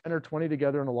 maybe 10 or 20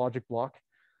 together in a logic block.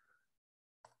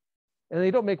 And then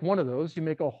you don't make one of those. You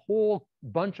make a whole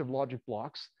bunch of logic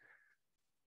blocks.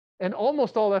 And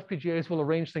almost all FPGAs will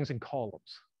arrange things in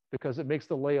columns because it makes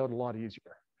the layout a lot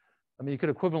easier. I mean, you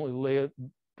could equivalently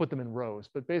put them in rows,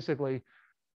 but basically,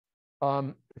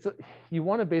 you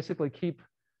want to basically keep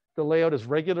the layout as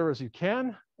regular as you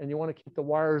can, and you want to keep the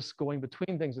wires going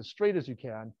between things as straight as you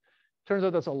can. Turns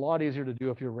out that's a lot easier to do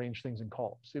if you arrange things in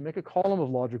columns. So you make a column of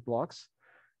logic blocks.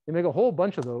 You make a whole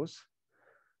bunch of those.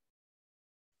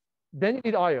 Then you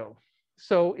need I/O.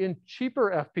 So in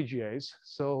cheaper FPGAs,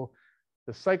 so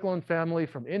the Cyclone family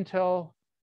from Intel,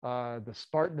 the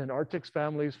Spartan and Artix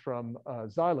families from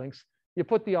Xilinx, you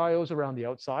put the I/Os around the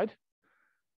outside.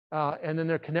 And then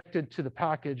they're connected to the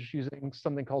package using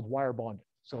something called wire bonding.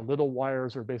 So little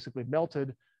wires are basically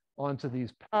melted onto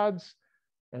these pads,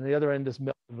 and the other end is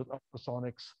melted with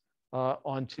ultrasonics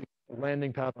onto the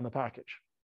landing pad on the package.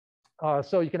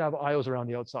 So you can have I/Os around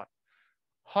the outside.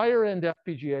 Higher end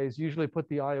FPGAs usually put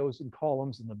the I/Os in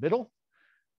columns in the middle,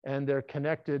 and they're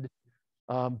connected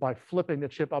by flipping the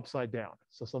chip upside down.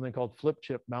 So something called flip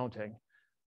chip mounting.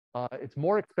 It's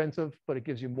more expensive, but it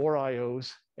gives you more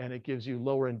IOs and it gives you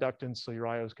lower inductance so your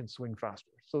IOs can swing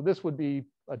faster. So this would be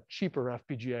a cheaper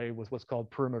FPGA with what's called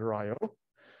perimeter IO.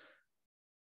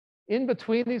 In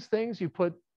between these things, you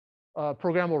put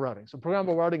programmable routing. So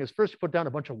programmable routing is first you put down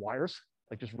a bunch of wires,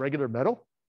 like just regular metal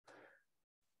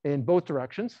in both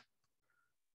directions.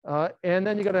 And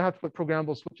then you're going to have to put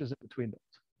programmable switches in between those.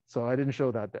 So I didn't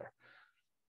show that there.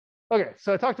 Okay,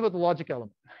 so I talked about the logic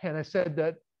element. And I said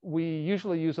that we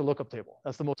usually use a lookup table.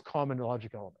 That's the most common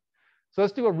logic element. So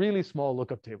let's do a really small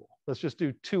lookup table. Let's just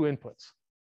do 2 inputs.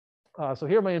 So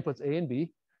here are my inputs A and B.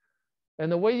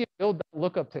 And the way you build that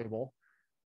lookup table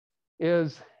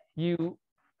is you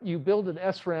build an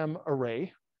SRAM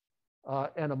array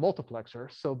and a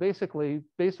multiplexer. So basically,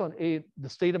 based on the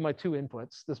state of my 2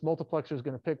 inputs, this multiplexer is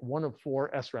going to pick one of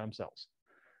 4 SRAM cells.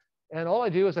 And all I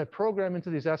do is I program into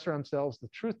these SRAM cells the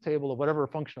truth table of whatever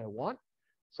function I want.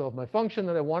 So if my function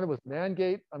that I wanted was an AND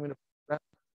gate, I'm going to program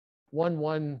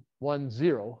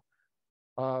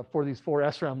 1110 for these 4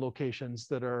 SRAM locations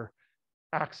that are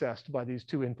accessed by these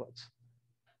 2 inputs.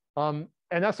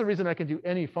 And that's the reason I can do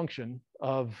any function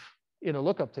in a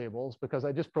lookup tables, because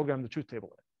I just programmed the truth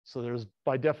table in. So there's,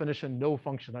 by definition, no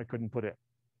function I couldn't put in.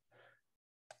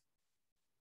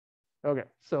 Okay,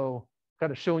 so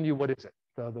kind of showing you what is it.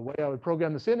 The way I would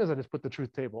program this in is I just put the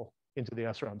truth table into the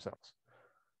SRAM cells.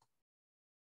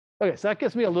 Okay, so that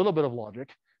gives me a little bit of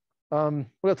logic.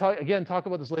 We'll talk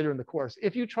about this later in the course.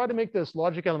 If you try to make this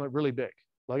logic element really big,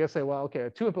 like I say, well, okay, a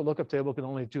 2-input lookup table can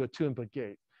only do a 2-input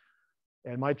gate.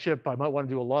 And my chip, I might want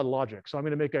to do a lot of logic. So I'm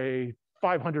going to make a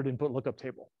 500 input lookup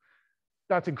table.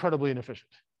 That's incredibly inefficient.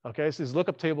 Okay, so these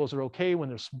lookup tables are okay when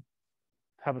they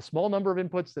have a small number of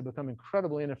inputs. They become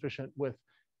incredibly inefficient with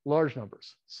large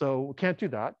numbers. So we can't do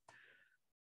that.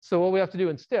 So what we have to do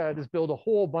instead is build a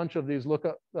whole bunch of these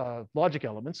lookup logic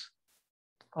elements.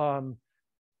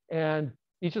 And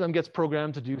each of them gets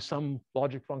programmed to do some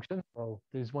logic function. So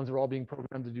these ones are all being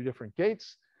programmed to do different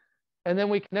gates. And then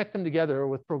we connect them together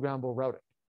with programmable routing.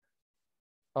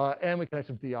 And we connect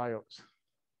them to the IOs.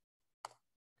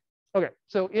 Okay,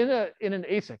 so in an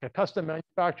ASIC, a custom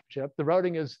manufactured chip, the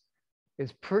routing is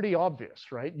pretty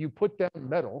obvious, right? You put down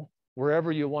metal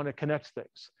wherever you want to connect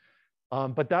things.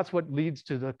 But that's what leads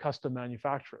to the custom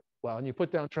manufacturing. Well, and you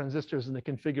put down transistors in the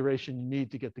configuration you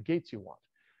need to get the gates you want.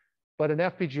 But in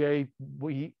FPGA,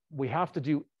 we have to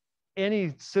do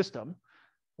any system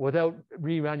without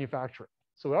remanufacturing.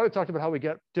 So we already talked about how we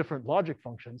get different logic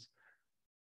functions.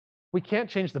 We can't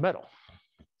change the metal.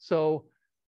 So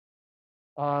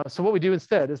what we do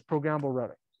instead is programmable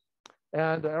routing.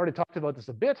 And I already talked about this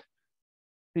a bit.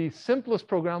 The simplest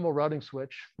programmable routing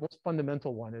switch, most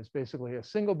fundamental one, is basically a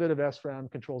single bit of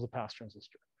SRAM controls a pass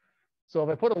transistor. So if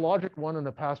I put a logic 1 on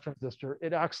a pass transistor,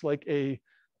 it acts like a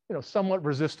somewhat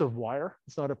resistive wire.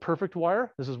 It's not a perfect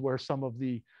wire. This is where some of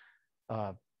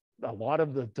a lot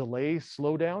of the delay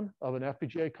slowdown of an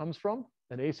FPGA comes from.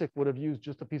 An ASIC would have used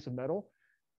just a piece of metal.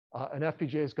 An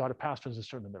FPGA has got a pass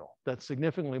transistor in the middle that's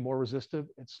significantly more resistive.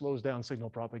 It slows down signal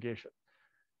propagation.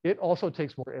 It also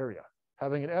takes more area.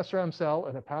 Having an SRAM cell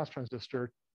and a pass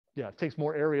transistor, it takes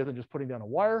more area than just putting down a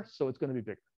wire, so it's going to be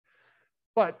bigger.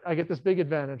 But I get this big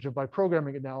advantage of by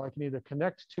programming it now, I can either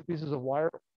connect 2 pieces of wire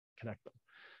or connect them.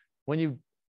 When you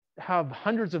have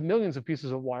hundreds of millions of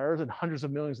pieces of wires and hundreds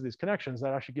of millions of these connections,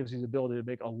 that actually gives you the ability to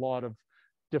make a lot of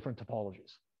different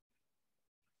topologies.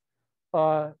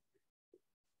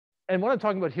 And what I'm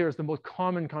talking about here is the most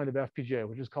common kind of FPGA,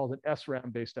 which is called an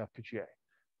SRAM-based FPGA.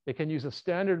 It can use a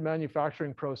standard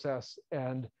manufacturing process,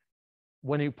 and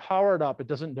when you power it up, it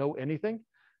doesn't know anything.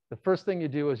 The first thing you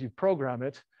do is you program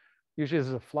it. Usually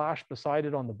there's a flash beside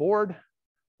it on the board,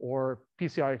 or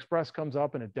PCI Express comes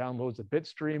up and it downloads a bit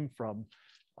stream from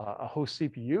a host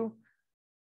CPU.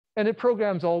 And it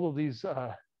programs all of these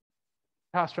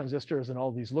pass transistors and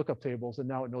all these lookup tables, and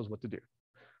now it knows what to do.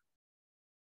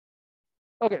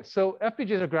 Okay, so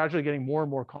FPGAs are gradually getting more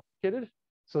and more complicated.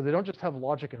 So they don't just have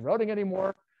logic and routing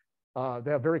anymore.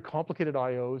 They have very complicated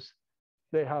IOs.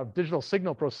 They have digital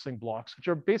signal processing blocks, which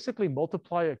are basically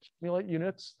multiply accumulate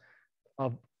units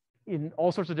in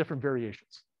all sorts of different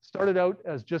variations. Started out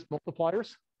as just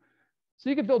multipliers. So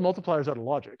you can build multipliers out of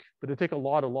logic, but they take a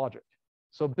lot of logic.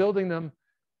 So building them,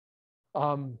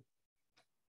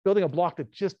 building a block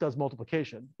that just does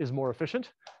multiplication is more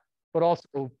efficient, but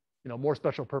also more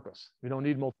special purpose. We don't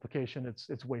need multiplication,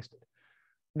 it's wasted.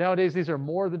 Nowadays, these are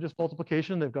more than just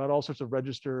multiplication. They've got all sorts of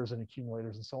registers and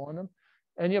accumulators and so on them.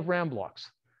 And you have RAM blocks.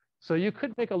 So you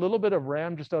could make a little bit of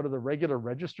RAM just out of the regular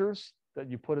registers that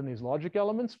you put in these logic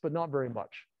elements, but not very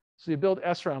much. So you build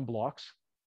SRAM blocks.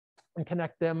 and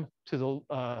connect them to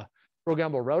the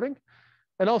programmable routing.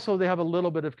 And also they have a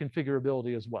little bit of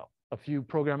configurability as well, a few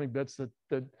programming bits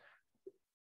that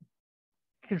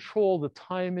control the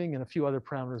timing and a few other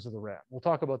parameters of the RAM. We'll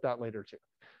talk about that later too.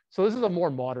 So this is a more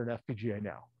modern FPGA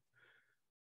now.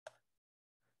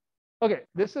 Okay,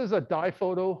 this is a die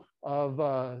photo of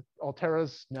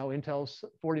Altera's, now Intel's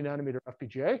 40 nanometer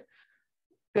FPGA.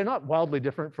 They're not wildly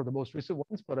different for the most recent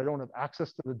ones, but I don't have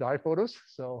access to the die photos.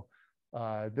 So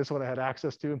this one I had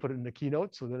access to and put it in the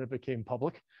keynote, so then it became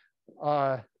public.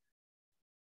 What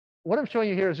I'm showing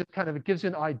you here is just kind of, it gives you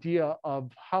an idea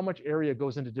of how much area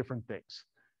goes into different things.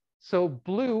 So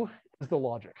blue is the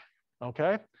logic,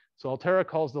 okay? So Altera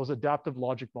calls those adaptive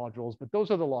logic modules, but those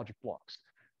are the logic blocks.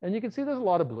 And you can see there's a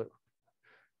lot of blue.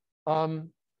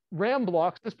 RAM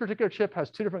blocks, this particular chip has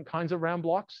two different kinds of RAM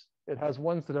blocks. It has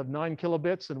ones that have 9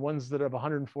 kilobits and ones that have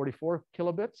 144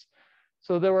 kilobits.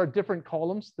 So there are different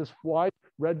columns. This wide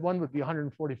red one would be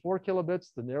 144 kilobits.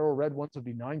 The narrow red ones would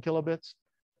be 9 kilobits.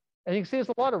 And you can see there's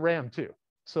a lot of RAM too.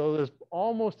 So there's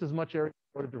almost as much area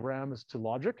devoted to RAM as to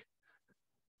logic.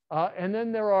 And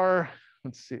then there are,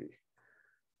 let's see,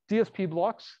 DSP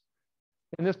blocks.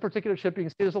 In this particular chip, you can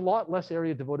see there's a lot less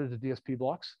area devoted to DSP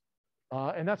blocks.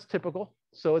 And that's typical.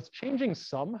 So it's changing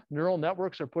some. Neural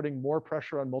networks are putting more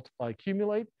pressure on multiply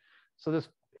accumulate. So this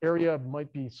area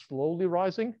might be slowly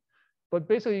rising. But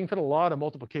basically, you can fit a lot of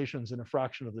multiplications in a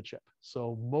fraction of the chip.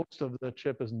 So most of the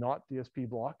chip is not DSP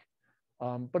block,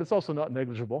 but it's also not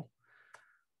negligible.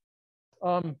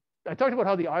 I talked about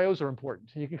how the IOs are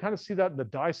important. You can kind of see that in the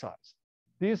die size.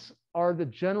 These are the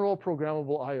general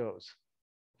programmable IOs.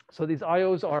 So these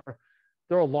IOs are,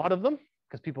 there are a lot of them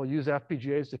because people use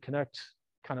FPGAs to connect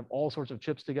kind of all sorts of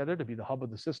chips together to be the hub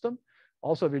of the system.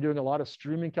 Also, if you're doing a lot of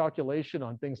streaming calculation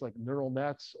on things like neural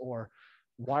nets or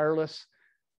wireless,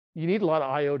 you need a lot of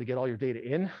IO to get all your data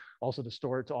in, also to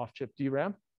store it to off-chip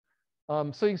DRAM.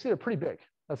 So you can see they're pretty big.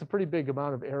 That's a pretty big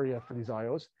amount of area for these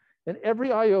IOs. And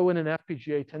every IO in an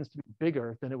FPGA tends to be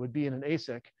bigger than it would be in an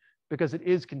ASIC because it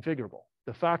is configurable.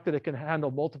 The fact that it can handle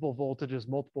multiple voltages,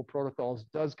 multiple protocols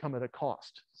does come at a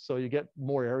cost. So you get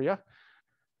more area.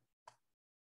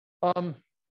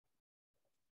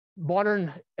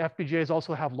 Modern FPGAs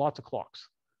also have lots of clocks.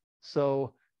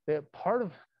 So they're part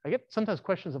of, I get sometimes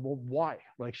questions of, well, why?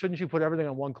 Like, shouldn't you put everything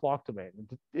on one clock domain?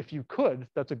 If you could,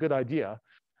 that's a good idea.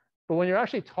 But when you're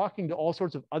actually talking to all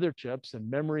sorts of other chips and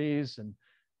memories and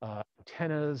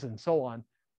antennas and so on,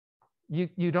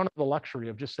 you don't have the luxury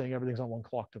of just saying everything's on one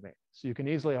clock domain. So you can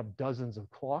easily have dozens of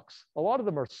clocks. A lot of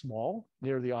them are small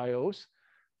near the IOs,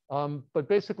 but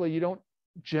basically you don't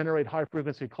generate high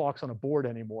frequency clocks on a board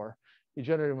anymore. You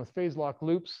generate them with phase lock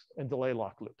loops and delay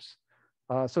lock loops.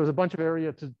 So there's a bunch of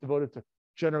area devoted to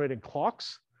generating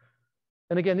clocks.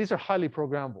 And again, these are highly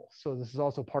programmable. So this is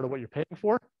also part of what you're paying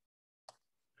for.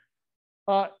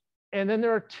 And then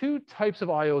there are two types of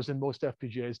IOs in most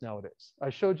FPGAs nowadays. I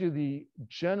showed you the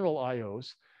general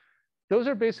IOs. Those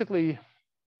are basically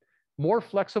more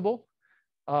flexible,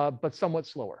 but somewhat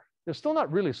slower. They're still not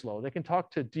really slow. They can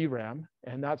talk to DRAM,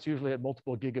 and that's usually at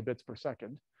multiple gigabits per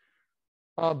second.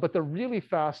 But the really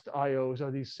fast IOs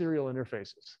are these serial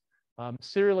interfaces.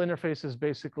 Serial interfaces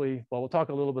basically, well, we'll talk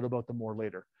a little bit about them more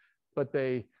later, but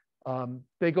they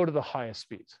go to the highest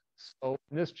speeds. So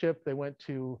in this chip, they went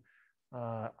to,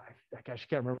 I actually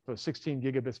can't remember if it was 16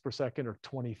 gigabits per second or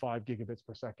 25 gigabits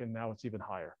per second. Now it's even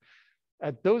higher.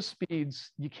 At those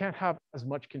speeds, you can't have as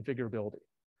much configurability.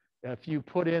 If you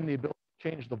put in the ability to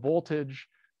change the voltage,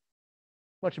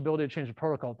 much ability to change the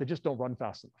protocol, they just don't run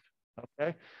fast enough,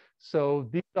 okay? So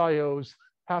these IOs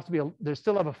have to be, they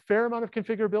still have a fair amount of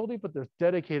configurability, but they're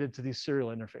dedicated to these serial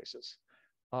interfaces.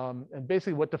 And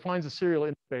basically what defines a serial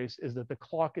interface is that the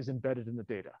clock is embedded in the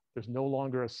data. There's no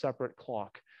longer a separate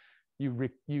clock.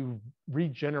 You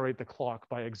regenerate the clock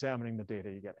by examining the data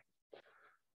you're getting.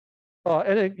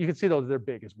 And you can see those, they're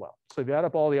big as well. So if you add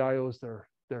up all the IOs,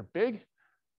 they're big.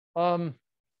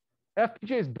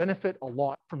 FPGAs benefit a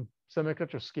lot from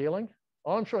semiconductor scaling.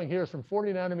 All I'm showing here is from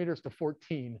 40 nanometers to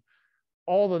 14,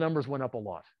 all the numbers went up a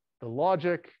lot. The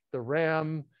logic, the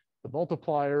RAM, the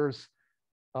multipliers,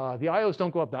 the IOs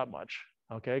don't go up that much,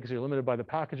 okay, because you're limited by the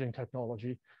packaging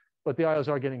technology, but the IOs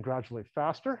are getting gradually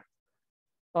faster.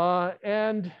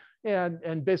 And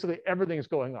basically everything is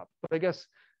going up. But I guess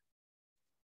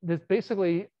this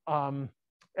basically,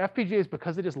 FPGAs,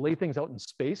 because they just lay things out in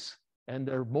space and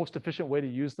their most efficient way to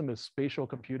use them is spatial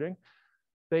computing,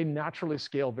 they naturally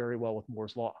scale very well with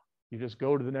Moore's law. You just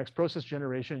go to the next process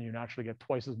generation, and you naturally get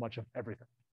twice as much of everything.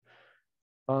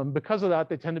 Because of that,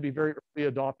 they tend to be very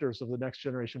early adopters of the next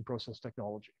generation process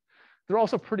technology. They're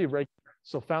also pretty regular,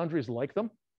 so foundries like them.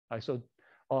 So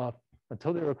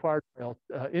Until they were acquired by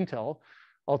Intel,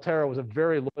 Altera was a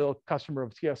very loyal customer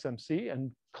of TSMC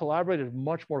and collaborated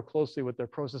much more closely with their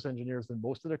process engineers than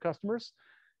most of their customers.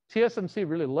 TSMC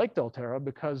really liked Altera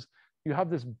because you have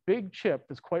this big chip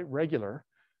that's quite regular,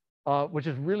 which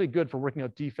is really good for working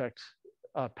out defect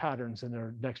patterns in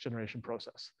their next generation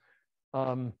process.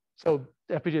 So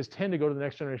FPGAs tend to go to the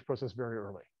next generation process very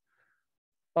early.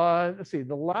 Let's see,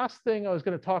 the last thing I was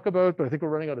going to talk about, but I think we're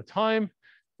running out of time,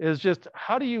 is just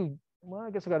how do you, well,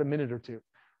 I guess I got a minute or two.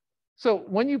 So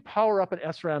when you power up an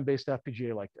SRAM-based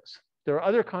FPGA like this, there are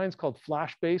other kinds called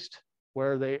flash-based,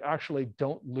 where they actually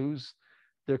don't lose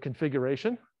their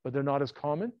configuration, but they're not as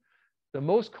common. The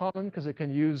most common, because it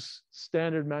can use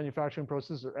standard manufacturing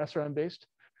processes, are SRAM-based.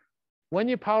 When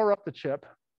you power up the chip,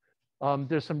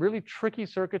 there's some really tricky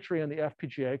circuitry on the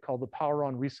FPGA called the power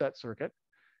on reset circuit.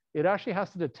 It actually has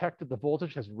to detect that the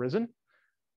voltage has risen,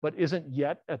 but isn't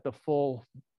yet at the full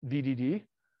VDD.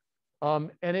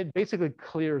 And it basically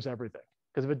clears everything.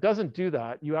 Because if it doesn't do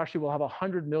that, you actually will have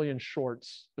 100 million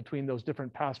shorts between those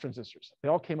different pass transistors. They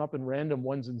all came up in random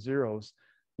ones and zeros.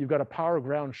 You've got a power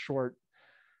ground short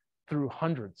through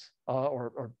hundreds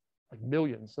or like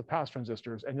millions of pass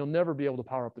transistors, and you'll never be able to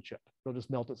power up the chip. It'll just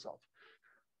melt itself.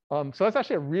 So that's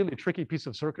actually a really tricky piece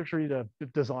of circuitry to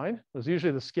design. It was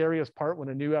usually the scariest part when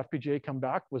a new FPGA come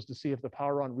back was to see if the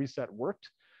power on reset worked,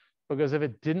 because if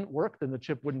it didn't work, then the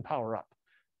chip wouldn't power up.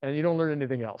 And you don't learn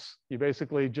anything else. You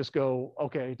basically just go,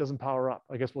 okay, it doesn't power up.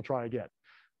 I guess we'll try again.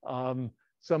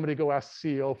 Somebody go ask the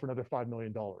CEO for another $5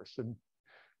 million. And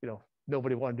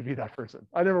nobody wanted to be that person.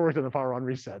 I never worked on the power on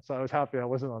reset, so I was happy I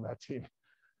wasn't on that team.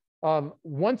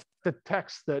 Once it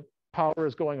detects that power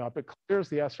is going up, it clears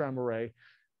the SRAM array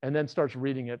and then starts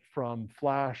reading it from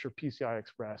Flash or PCI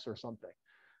Express or something.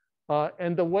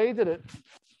 And the way that it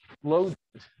loads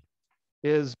it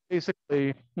is basically,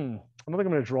 I don't think I'm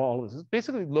going to draw all of this. It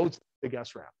basically loads the big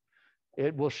SRAM.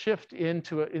 It will shift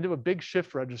into a big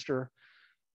shift register.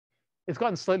 It's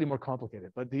gotten slightly more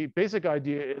complicated, but the basic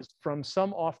idea is from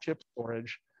some off-chip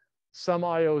storage, some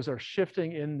IOs are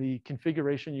shifting in the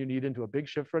configuration you need into a big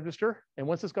shift register. And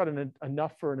once it's got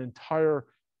enough for an entire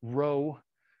row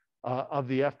of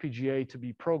the FPGA to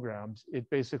be programmed, it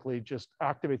basically just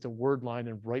activates a word line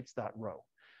and writes that row.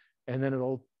 And then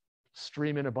it'll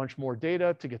stream in a bunch more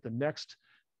data to get the next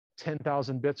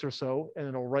 10,000 bits or so, and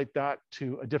it'll write that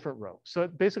to a different row. So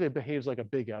it basically behaves like a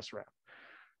big SRAM.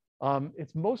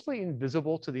 It's mostly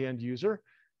invisible to the end user.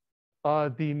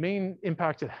 The main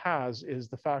impact it has is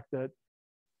the fact that,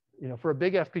 for a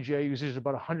big FPGA, it uses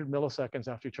about 100 milliseconds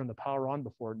after you turn the power on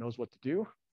before it knows what to do.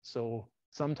 So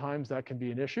sometimes that can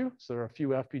be an issue. So there are a few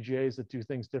FPGAs that do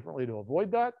things differently to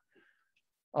avoid that.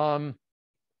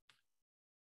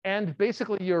 And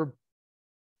basically your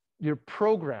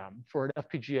program for an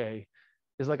FPGA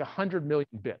is like 100 million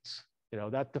bits.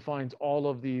 That defines all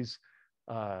of these,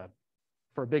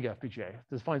 for a big FPGA,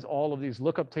 defines all of these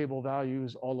lookup table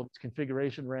values, all of its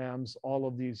configuration RAMs, all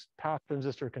of these path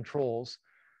transistor controls.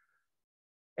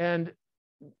 And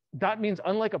that means,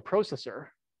 unlike a processor,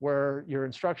 where your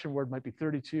instruction word might be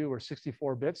 32 or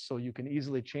 64 bits, so you can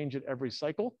easily change it every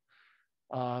cycle,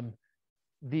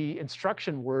 the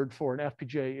instruction word for an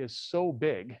FPGA is so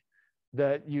big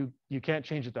that you can't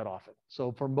change it that often.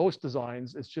 So for most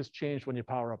designs, it's just changed when you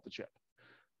power up the chip,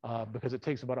 because it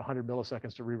takes about 100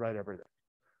 milliseconds to rewrite everything.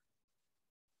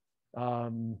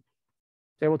 And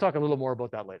we'll talk a little more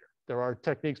about that later. There are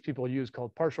techniques people use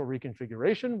called partial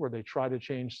reconfiguration, where they try to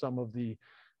change some of the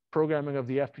programming of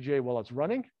the FPGA while it's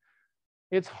running.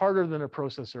 It's harder than a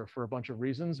processor for a bunch of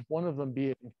reasons. One of them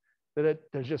being that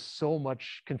there's just so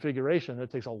much configuration that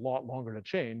it takes a lot longer to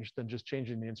change than just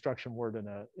changing the instruction word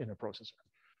in a processor.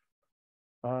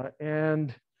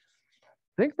 And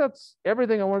I think that's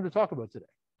everything I wanted to talk about today.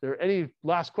 Are there any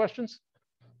last questions?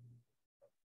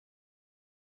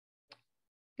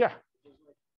 Yeah.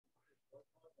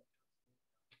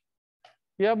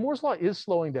 Yeah, Moore's law is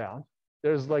slowing down.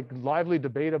 There's like lively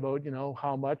debate about,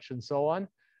 how much and so on.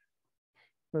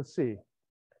 Let's see.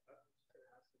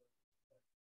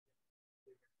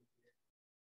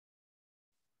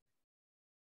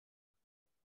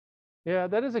 Yeah,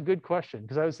 that is a good question,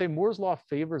 because I would say Moore's law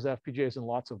favors FPGAs in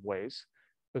lots of ways,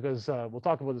 because we'll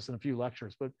talk about this in a few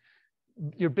lectures, but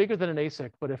you're bigger than an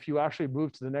ASIC, but if you actually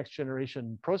move to the next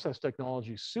generation process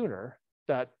technology sooner,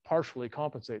 that partially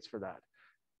compensates for that.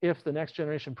 If the next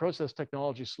generation process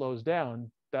technology slows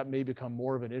down, that may become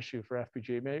more of an issue for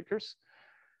FPGA makers.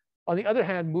 On the other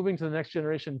hand, moving to the next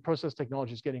generation process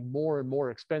technology is getting more and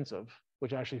more expensive,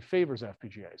 which actually favors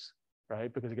FPGAs,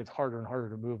 right? Because it gets harder and harder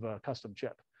to move a custom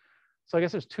chip. So I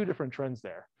guess there's two different trends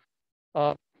there.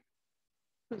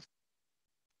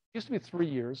 used to be 3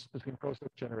 years between process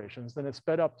generations, then it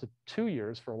sped up to 2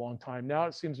 years for a long time. Now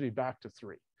it seems to be back to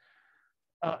 3.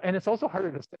 And it's also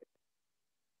harder to say.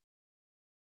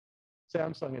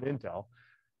 Samsung and Intel.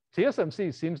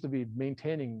 TSMC seems to be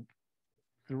maintaining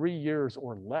 3 years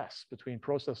or less between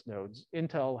process nodes.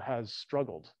 Intel has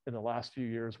struggled in the last few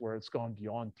years where it's gone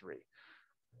beyond 3.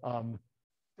 So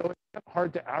it's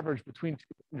hard to average between 2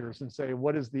 vendors and say,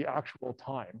 what is the actual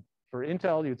time? For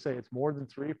Intel, you'd say it's more than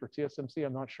 3. For TSMC,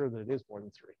 I'm not sure that it is more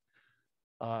than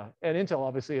 3. And Intel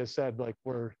obviously has said, like,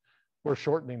 we're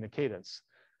shortening the cadence.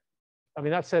 I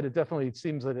mean, that said, it definitely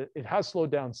seems that it has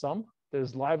slowed down some.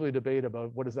 There's lively debate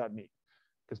about what does that mean?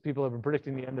 Because people have been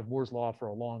predicting the end of Moore's law for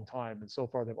a long time, and so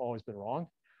far they've always been wrong.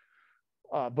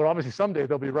 But obviously someday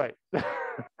they'll be right.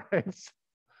 Right?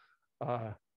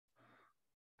 I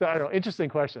don't know, interesting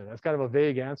question. That's kind of a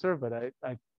vague answer, but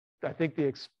I think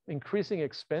the increasing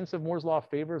expense of Moore's law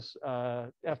favors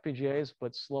FPGAs,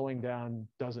 but slowing down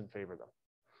doesn't favor them.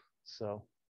 So,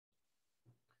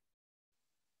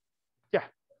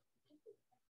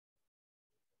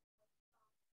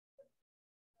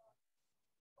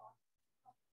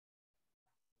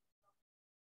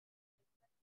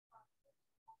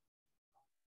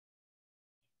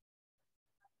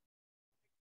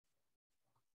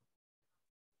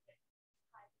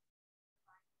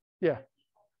 yeah.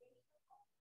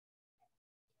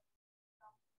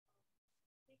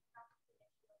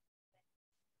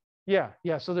 Yeah.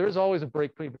 Yeah. So there is always a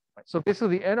break point. So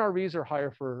basically, the NREs are higher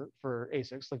for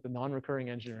ASICs, like the non-recurring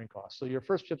engineering costs. So your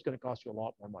first chip's going to cost you a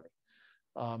lot more money.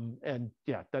 And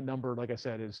yeah, that number, like I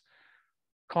said, is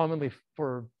commonly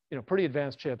for pretty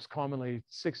advanced chips, commonly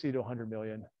 60 to 100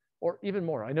 million, or even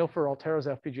more. I know for Altera's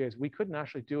FPGAs, we couldn't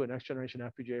actually do a next generation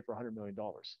FPGA for $100 million.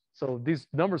 So these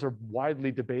numbers are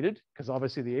widely debated because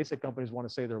obviously the ASIC companies want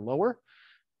to say they're lower.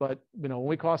 But when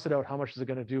we cost it out, how much is it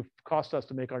going to cost us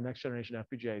to make our next generation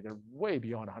FPGA? They're way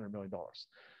beyond $100 million.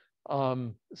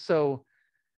 So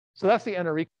that's the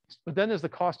NRE. But then there's the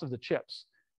cost of the chips,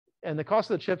 and the cost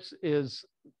of the chips is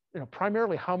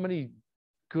primarily how many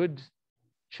good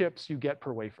chips you get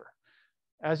per wafer.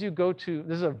 As you go to,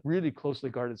 this is a really closely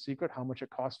guarded secret, how much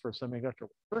it costs for a semiconductor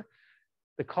wafer.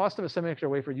 The cost of a semiconductor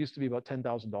wafer used to be about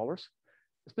 $10,000.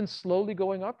 It's been slowly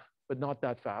going up, but not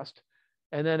that fast.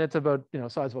 And then it's about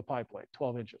size of a pie plate,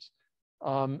 12 inches.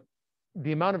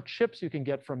 The amount of chips you can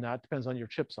get from that depends on your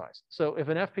chip size. So if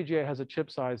an FPGA has a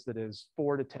chip size that is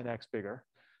 4 to 10x bigger,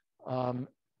 and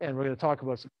we're going to talk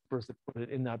about some numbers that put it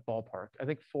in that ballpark. I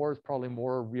think 4 is probably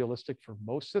more realistic for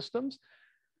most systems.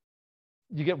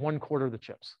 You get 1/4 of the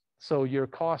chips. So your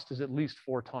cost is at least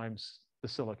 4 times the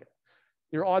silicon.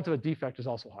 Your odds of a defect is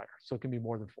also higher. So it can be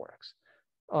more than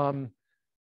 4x.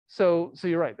 So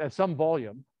you're right, at some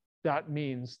volume, that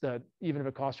means that even if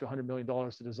it costs you $100 million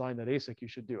to design that ASIC, you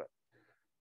should do it.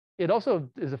 It also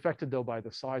is affected, though, by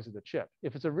the size of the chip.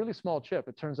 If it's a really small chip,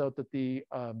 it turns out that the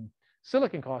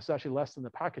silicon cost is actually less than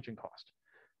the packaging cost.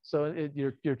 So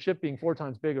your chip being 4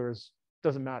 times bigger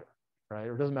doesn't matter, right?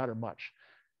 Or doesn't matter much.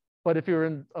 But if you're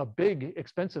in a big,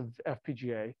 expensive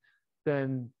FPGA,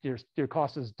 then your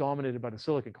cost is dominated by the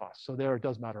silicon cost. So there, it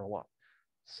does matter a lot.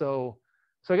 So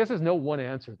I guess there's no one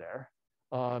answer there.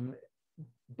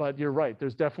 But you're right.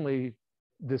 There's definitely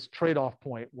this trade-off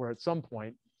point where at some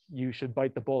point you should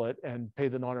bite the bullet and pay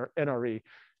the NRE,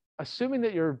 assuming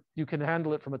that you can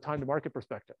handle it from a time-to-market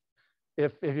perspective.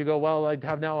 If you go, well, I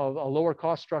have now a lower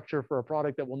cost structure for a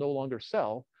product that will no longer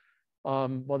sell,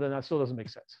 well, then that still doesn't make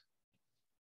sense.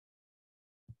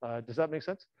 Does that make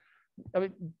sense? I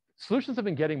mean, solutions have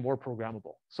been getting more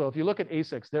programmable. So if you look at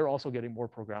ASICs, they're also getting more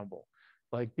programmable.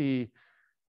 Like if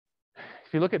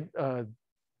you look at,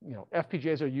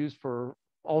 FPGAs are used for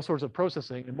all sorts of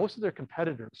processing, and most of their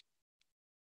competitors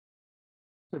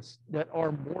that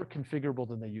are more configurable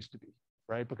than they used to be,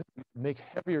 right? Because they make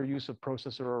heavier use of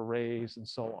processor arrays and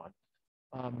so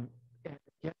on.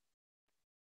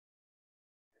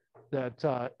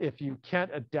 That if you can't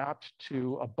adapt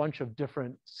to a bunch of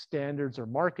different standards or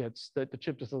markets, that the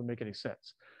chip just doesn't make any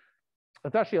sense.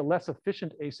 It's actually a less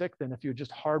efficient ASIC than if you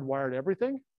just hardwired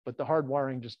everything, but the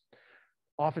hardwiring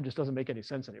often doesn't make any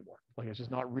sense anymore. Like it's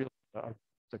just not really a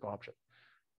realistic option.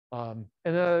 And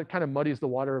then it kind of muddies the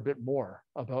water a bit more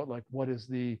about like what is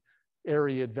the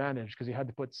area advantage, because you had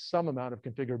to put some amount of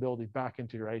configurability back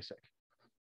into your ASIC.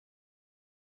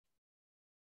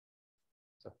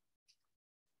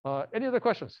 Any other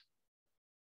questions?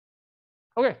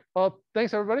 Okay, well,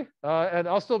 thanks everybody. And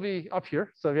I'll still be up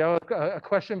here. So if you have a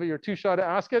question, but you're too shy to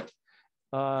ask it,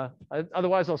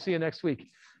 otherwise I'll see you next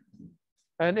week.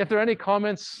 And if there are any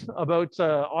comments about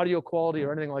audio quality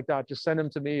or anything like that, just send them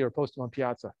to me or post them on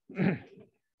Piazza.